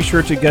 Also, be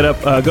sure to go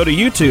to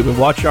YouTube and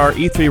watch our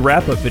E3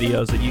 wrap-up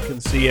videos, that you can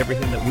see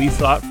everything that we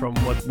thought from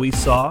what we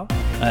saw,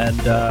 and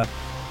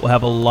we'll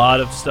have a lot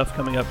of stuff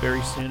coming up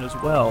very soon as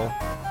well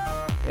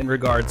in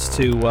regards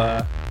to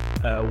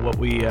what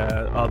we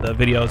all the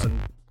videos and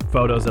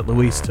photos that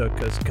Luis took.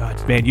 Because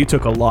God, man, you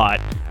took a lot.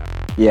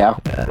 Yeah.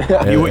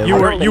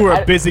 You were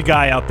a busy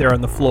guy out there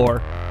on the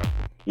floor.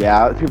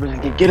 Yeah, people are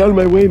like, get out of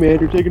my way, man.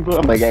 You're taking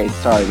photos. I'm like, hey,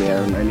 sorry,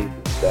 man. I need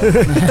that.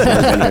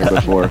 I've been here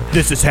before.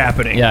 This is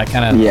happening. Yeah,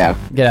 kind of. Yeah.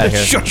 Get out of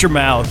here. Shut your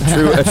mouth.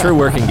 A true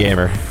working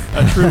gamer.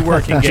 A true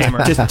working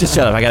gamer. Just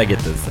shut up. I gotta get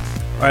this.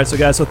 All right, so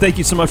guys, thank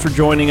you so much for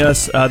joining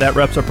us. That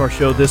wraps up our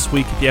show this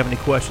week. If you have any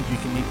questions, you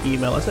can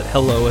email us at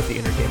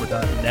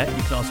hello@theinnergamer.net.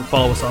 You can also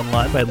follow us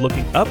online by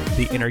looking up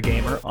The Inner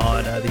Gamer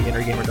on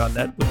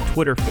theinnergamer.net with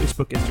Twitter,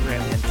 Facebook, Instagram,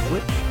 and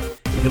Twitch.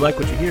 If you like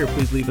what you hear,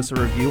 please leave us a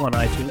review on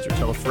iTunes or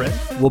tell a friend.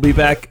 We'll be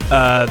back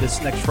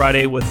this next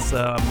Friday with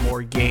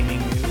more gaming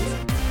news.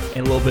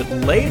 And a little bit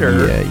later,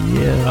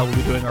 we'll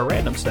be doing our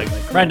random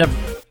segment. Random.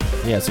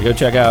 Yeah, so go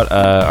check out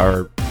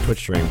our Twitch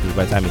stream, because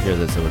by the time you hear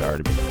this, it would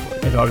already be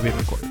recorded. It ought to be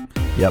recorded.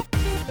 Yep.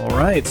 All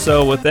right,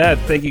 so with that,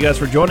 thank you guys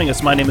for joining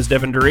us. My name is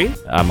Devin Duree.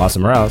 I'm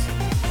Austin Morales.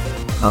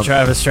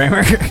 Travis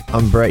Stramer.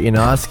 I'm Brett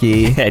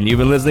Yanofsky. And you've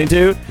been listening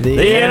to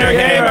The Inner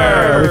Gamer!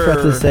 I was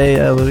about to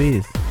say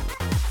Louise.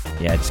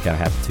 Yeah, it just kind of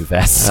happened too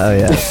fast. Oh,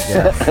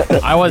 yeah.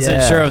 I wasn't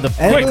Yeah. sure of the.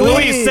 And Quick,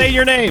 Luis. Luis, say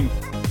your name.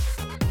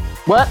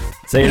 What?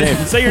 Say your name.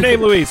 Say your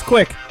name, Luis,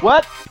 quick.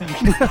 What?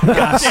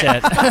 Ah,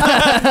 shit.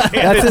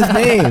 That's his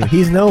name.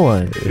 He's no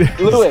one.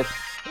 Louis.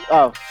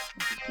 Oh.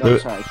 No,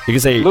 sorry. You can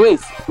say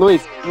Luis.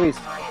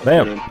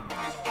 Bam.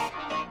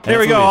 There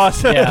we go,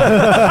 Austin.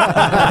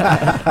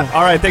 Yeah.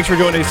 All right, thanks for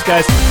joining us,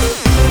 guys.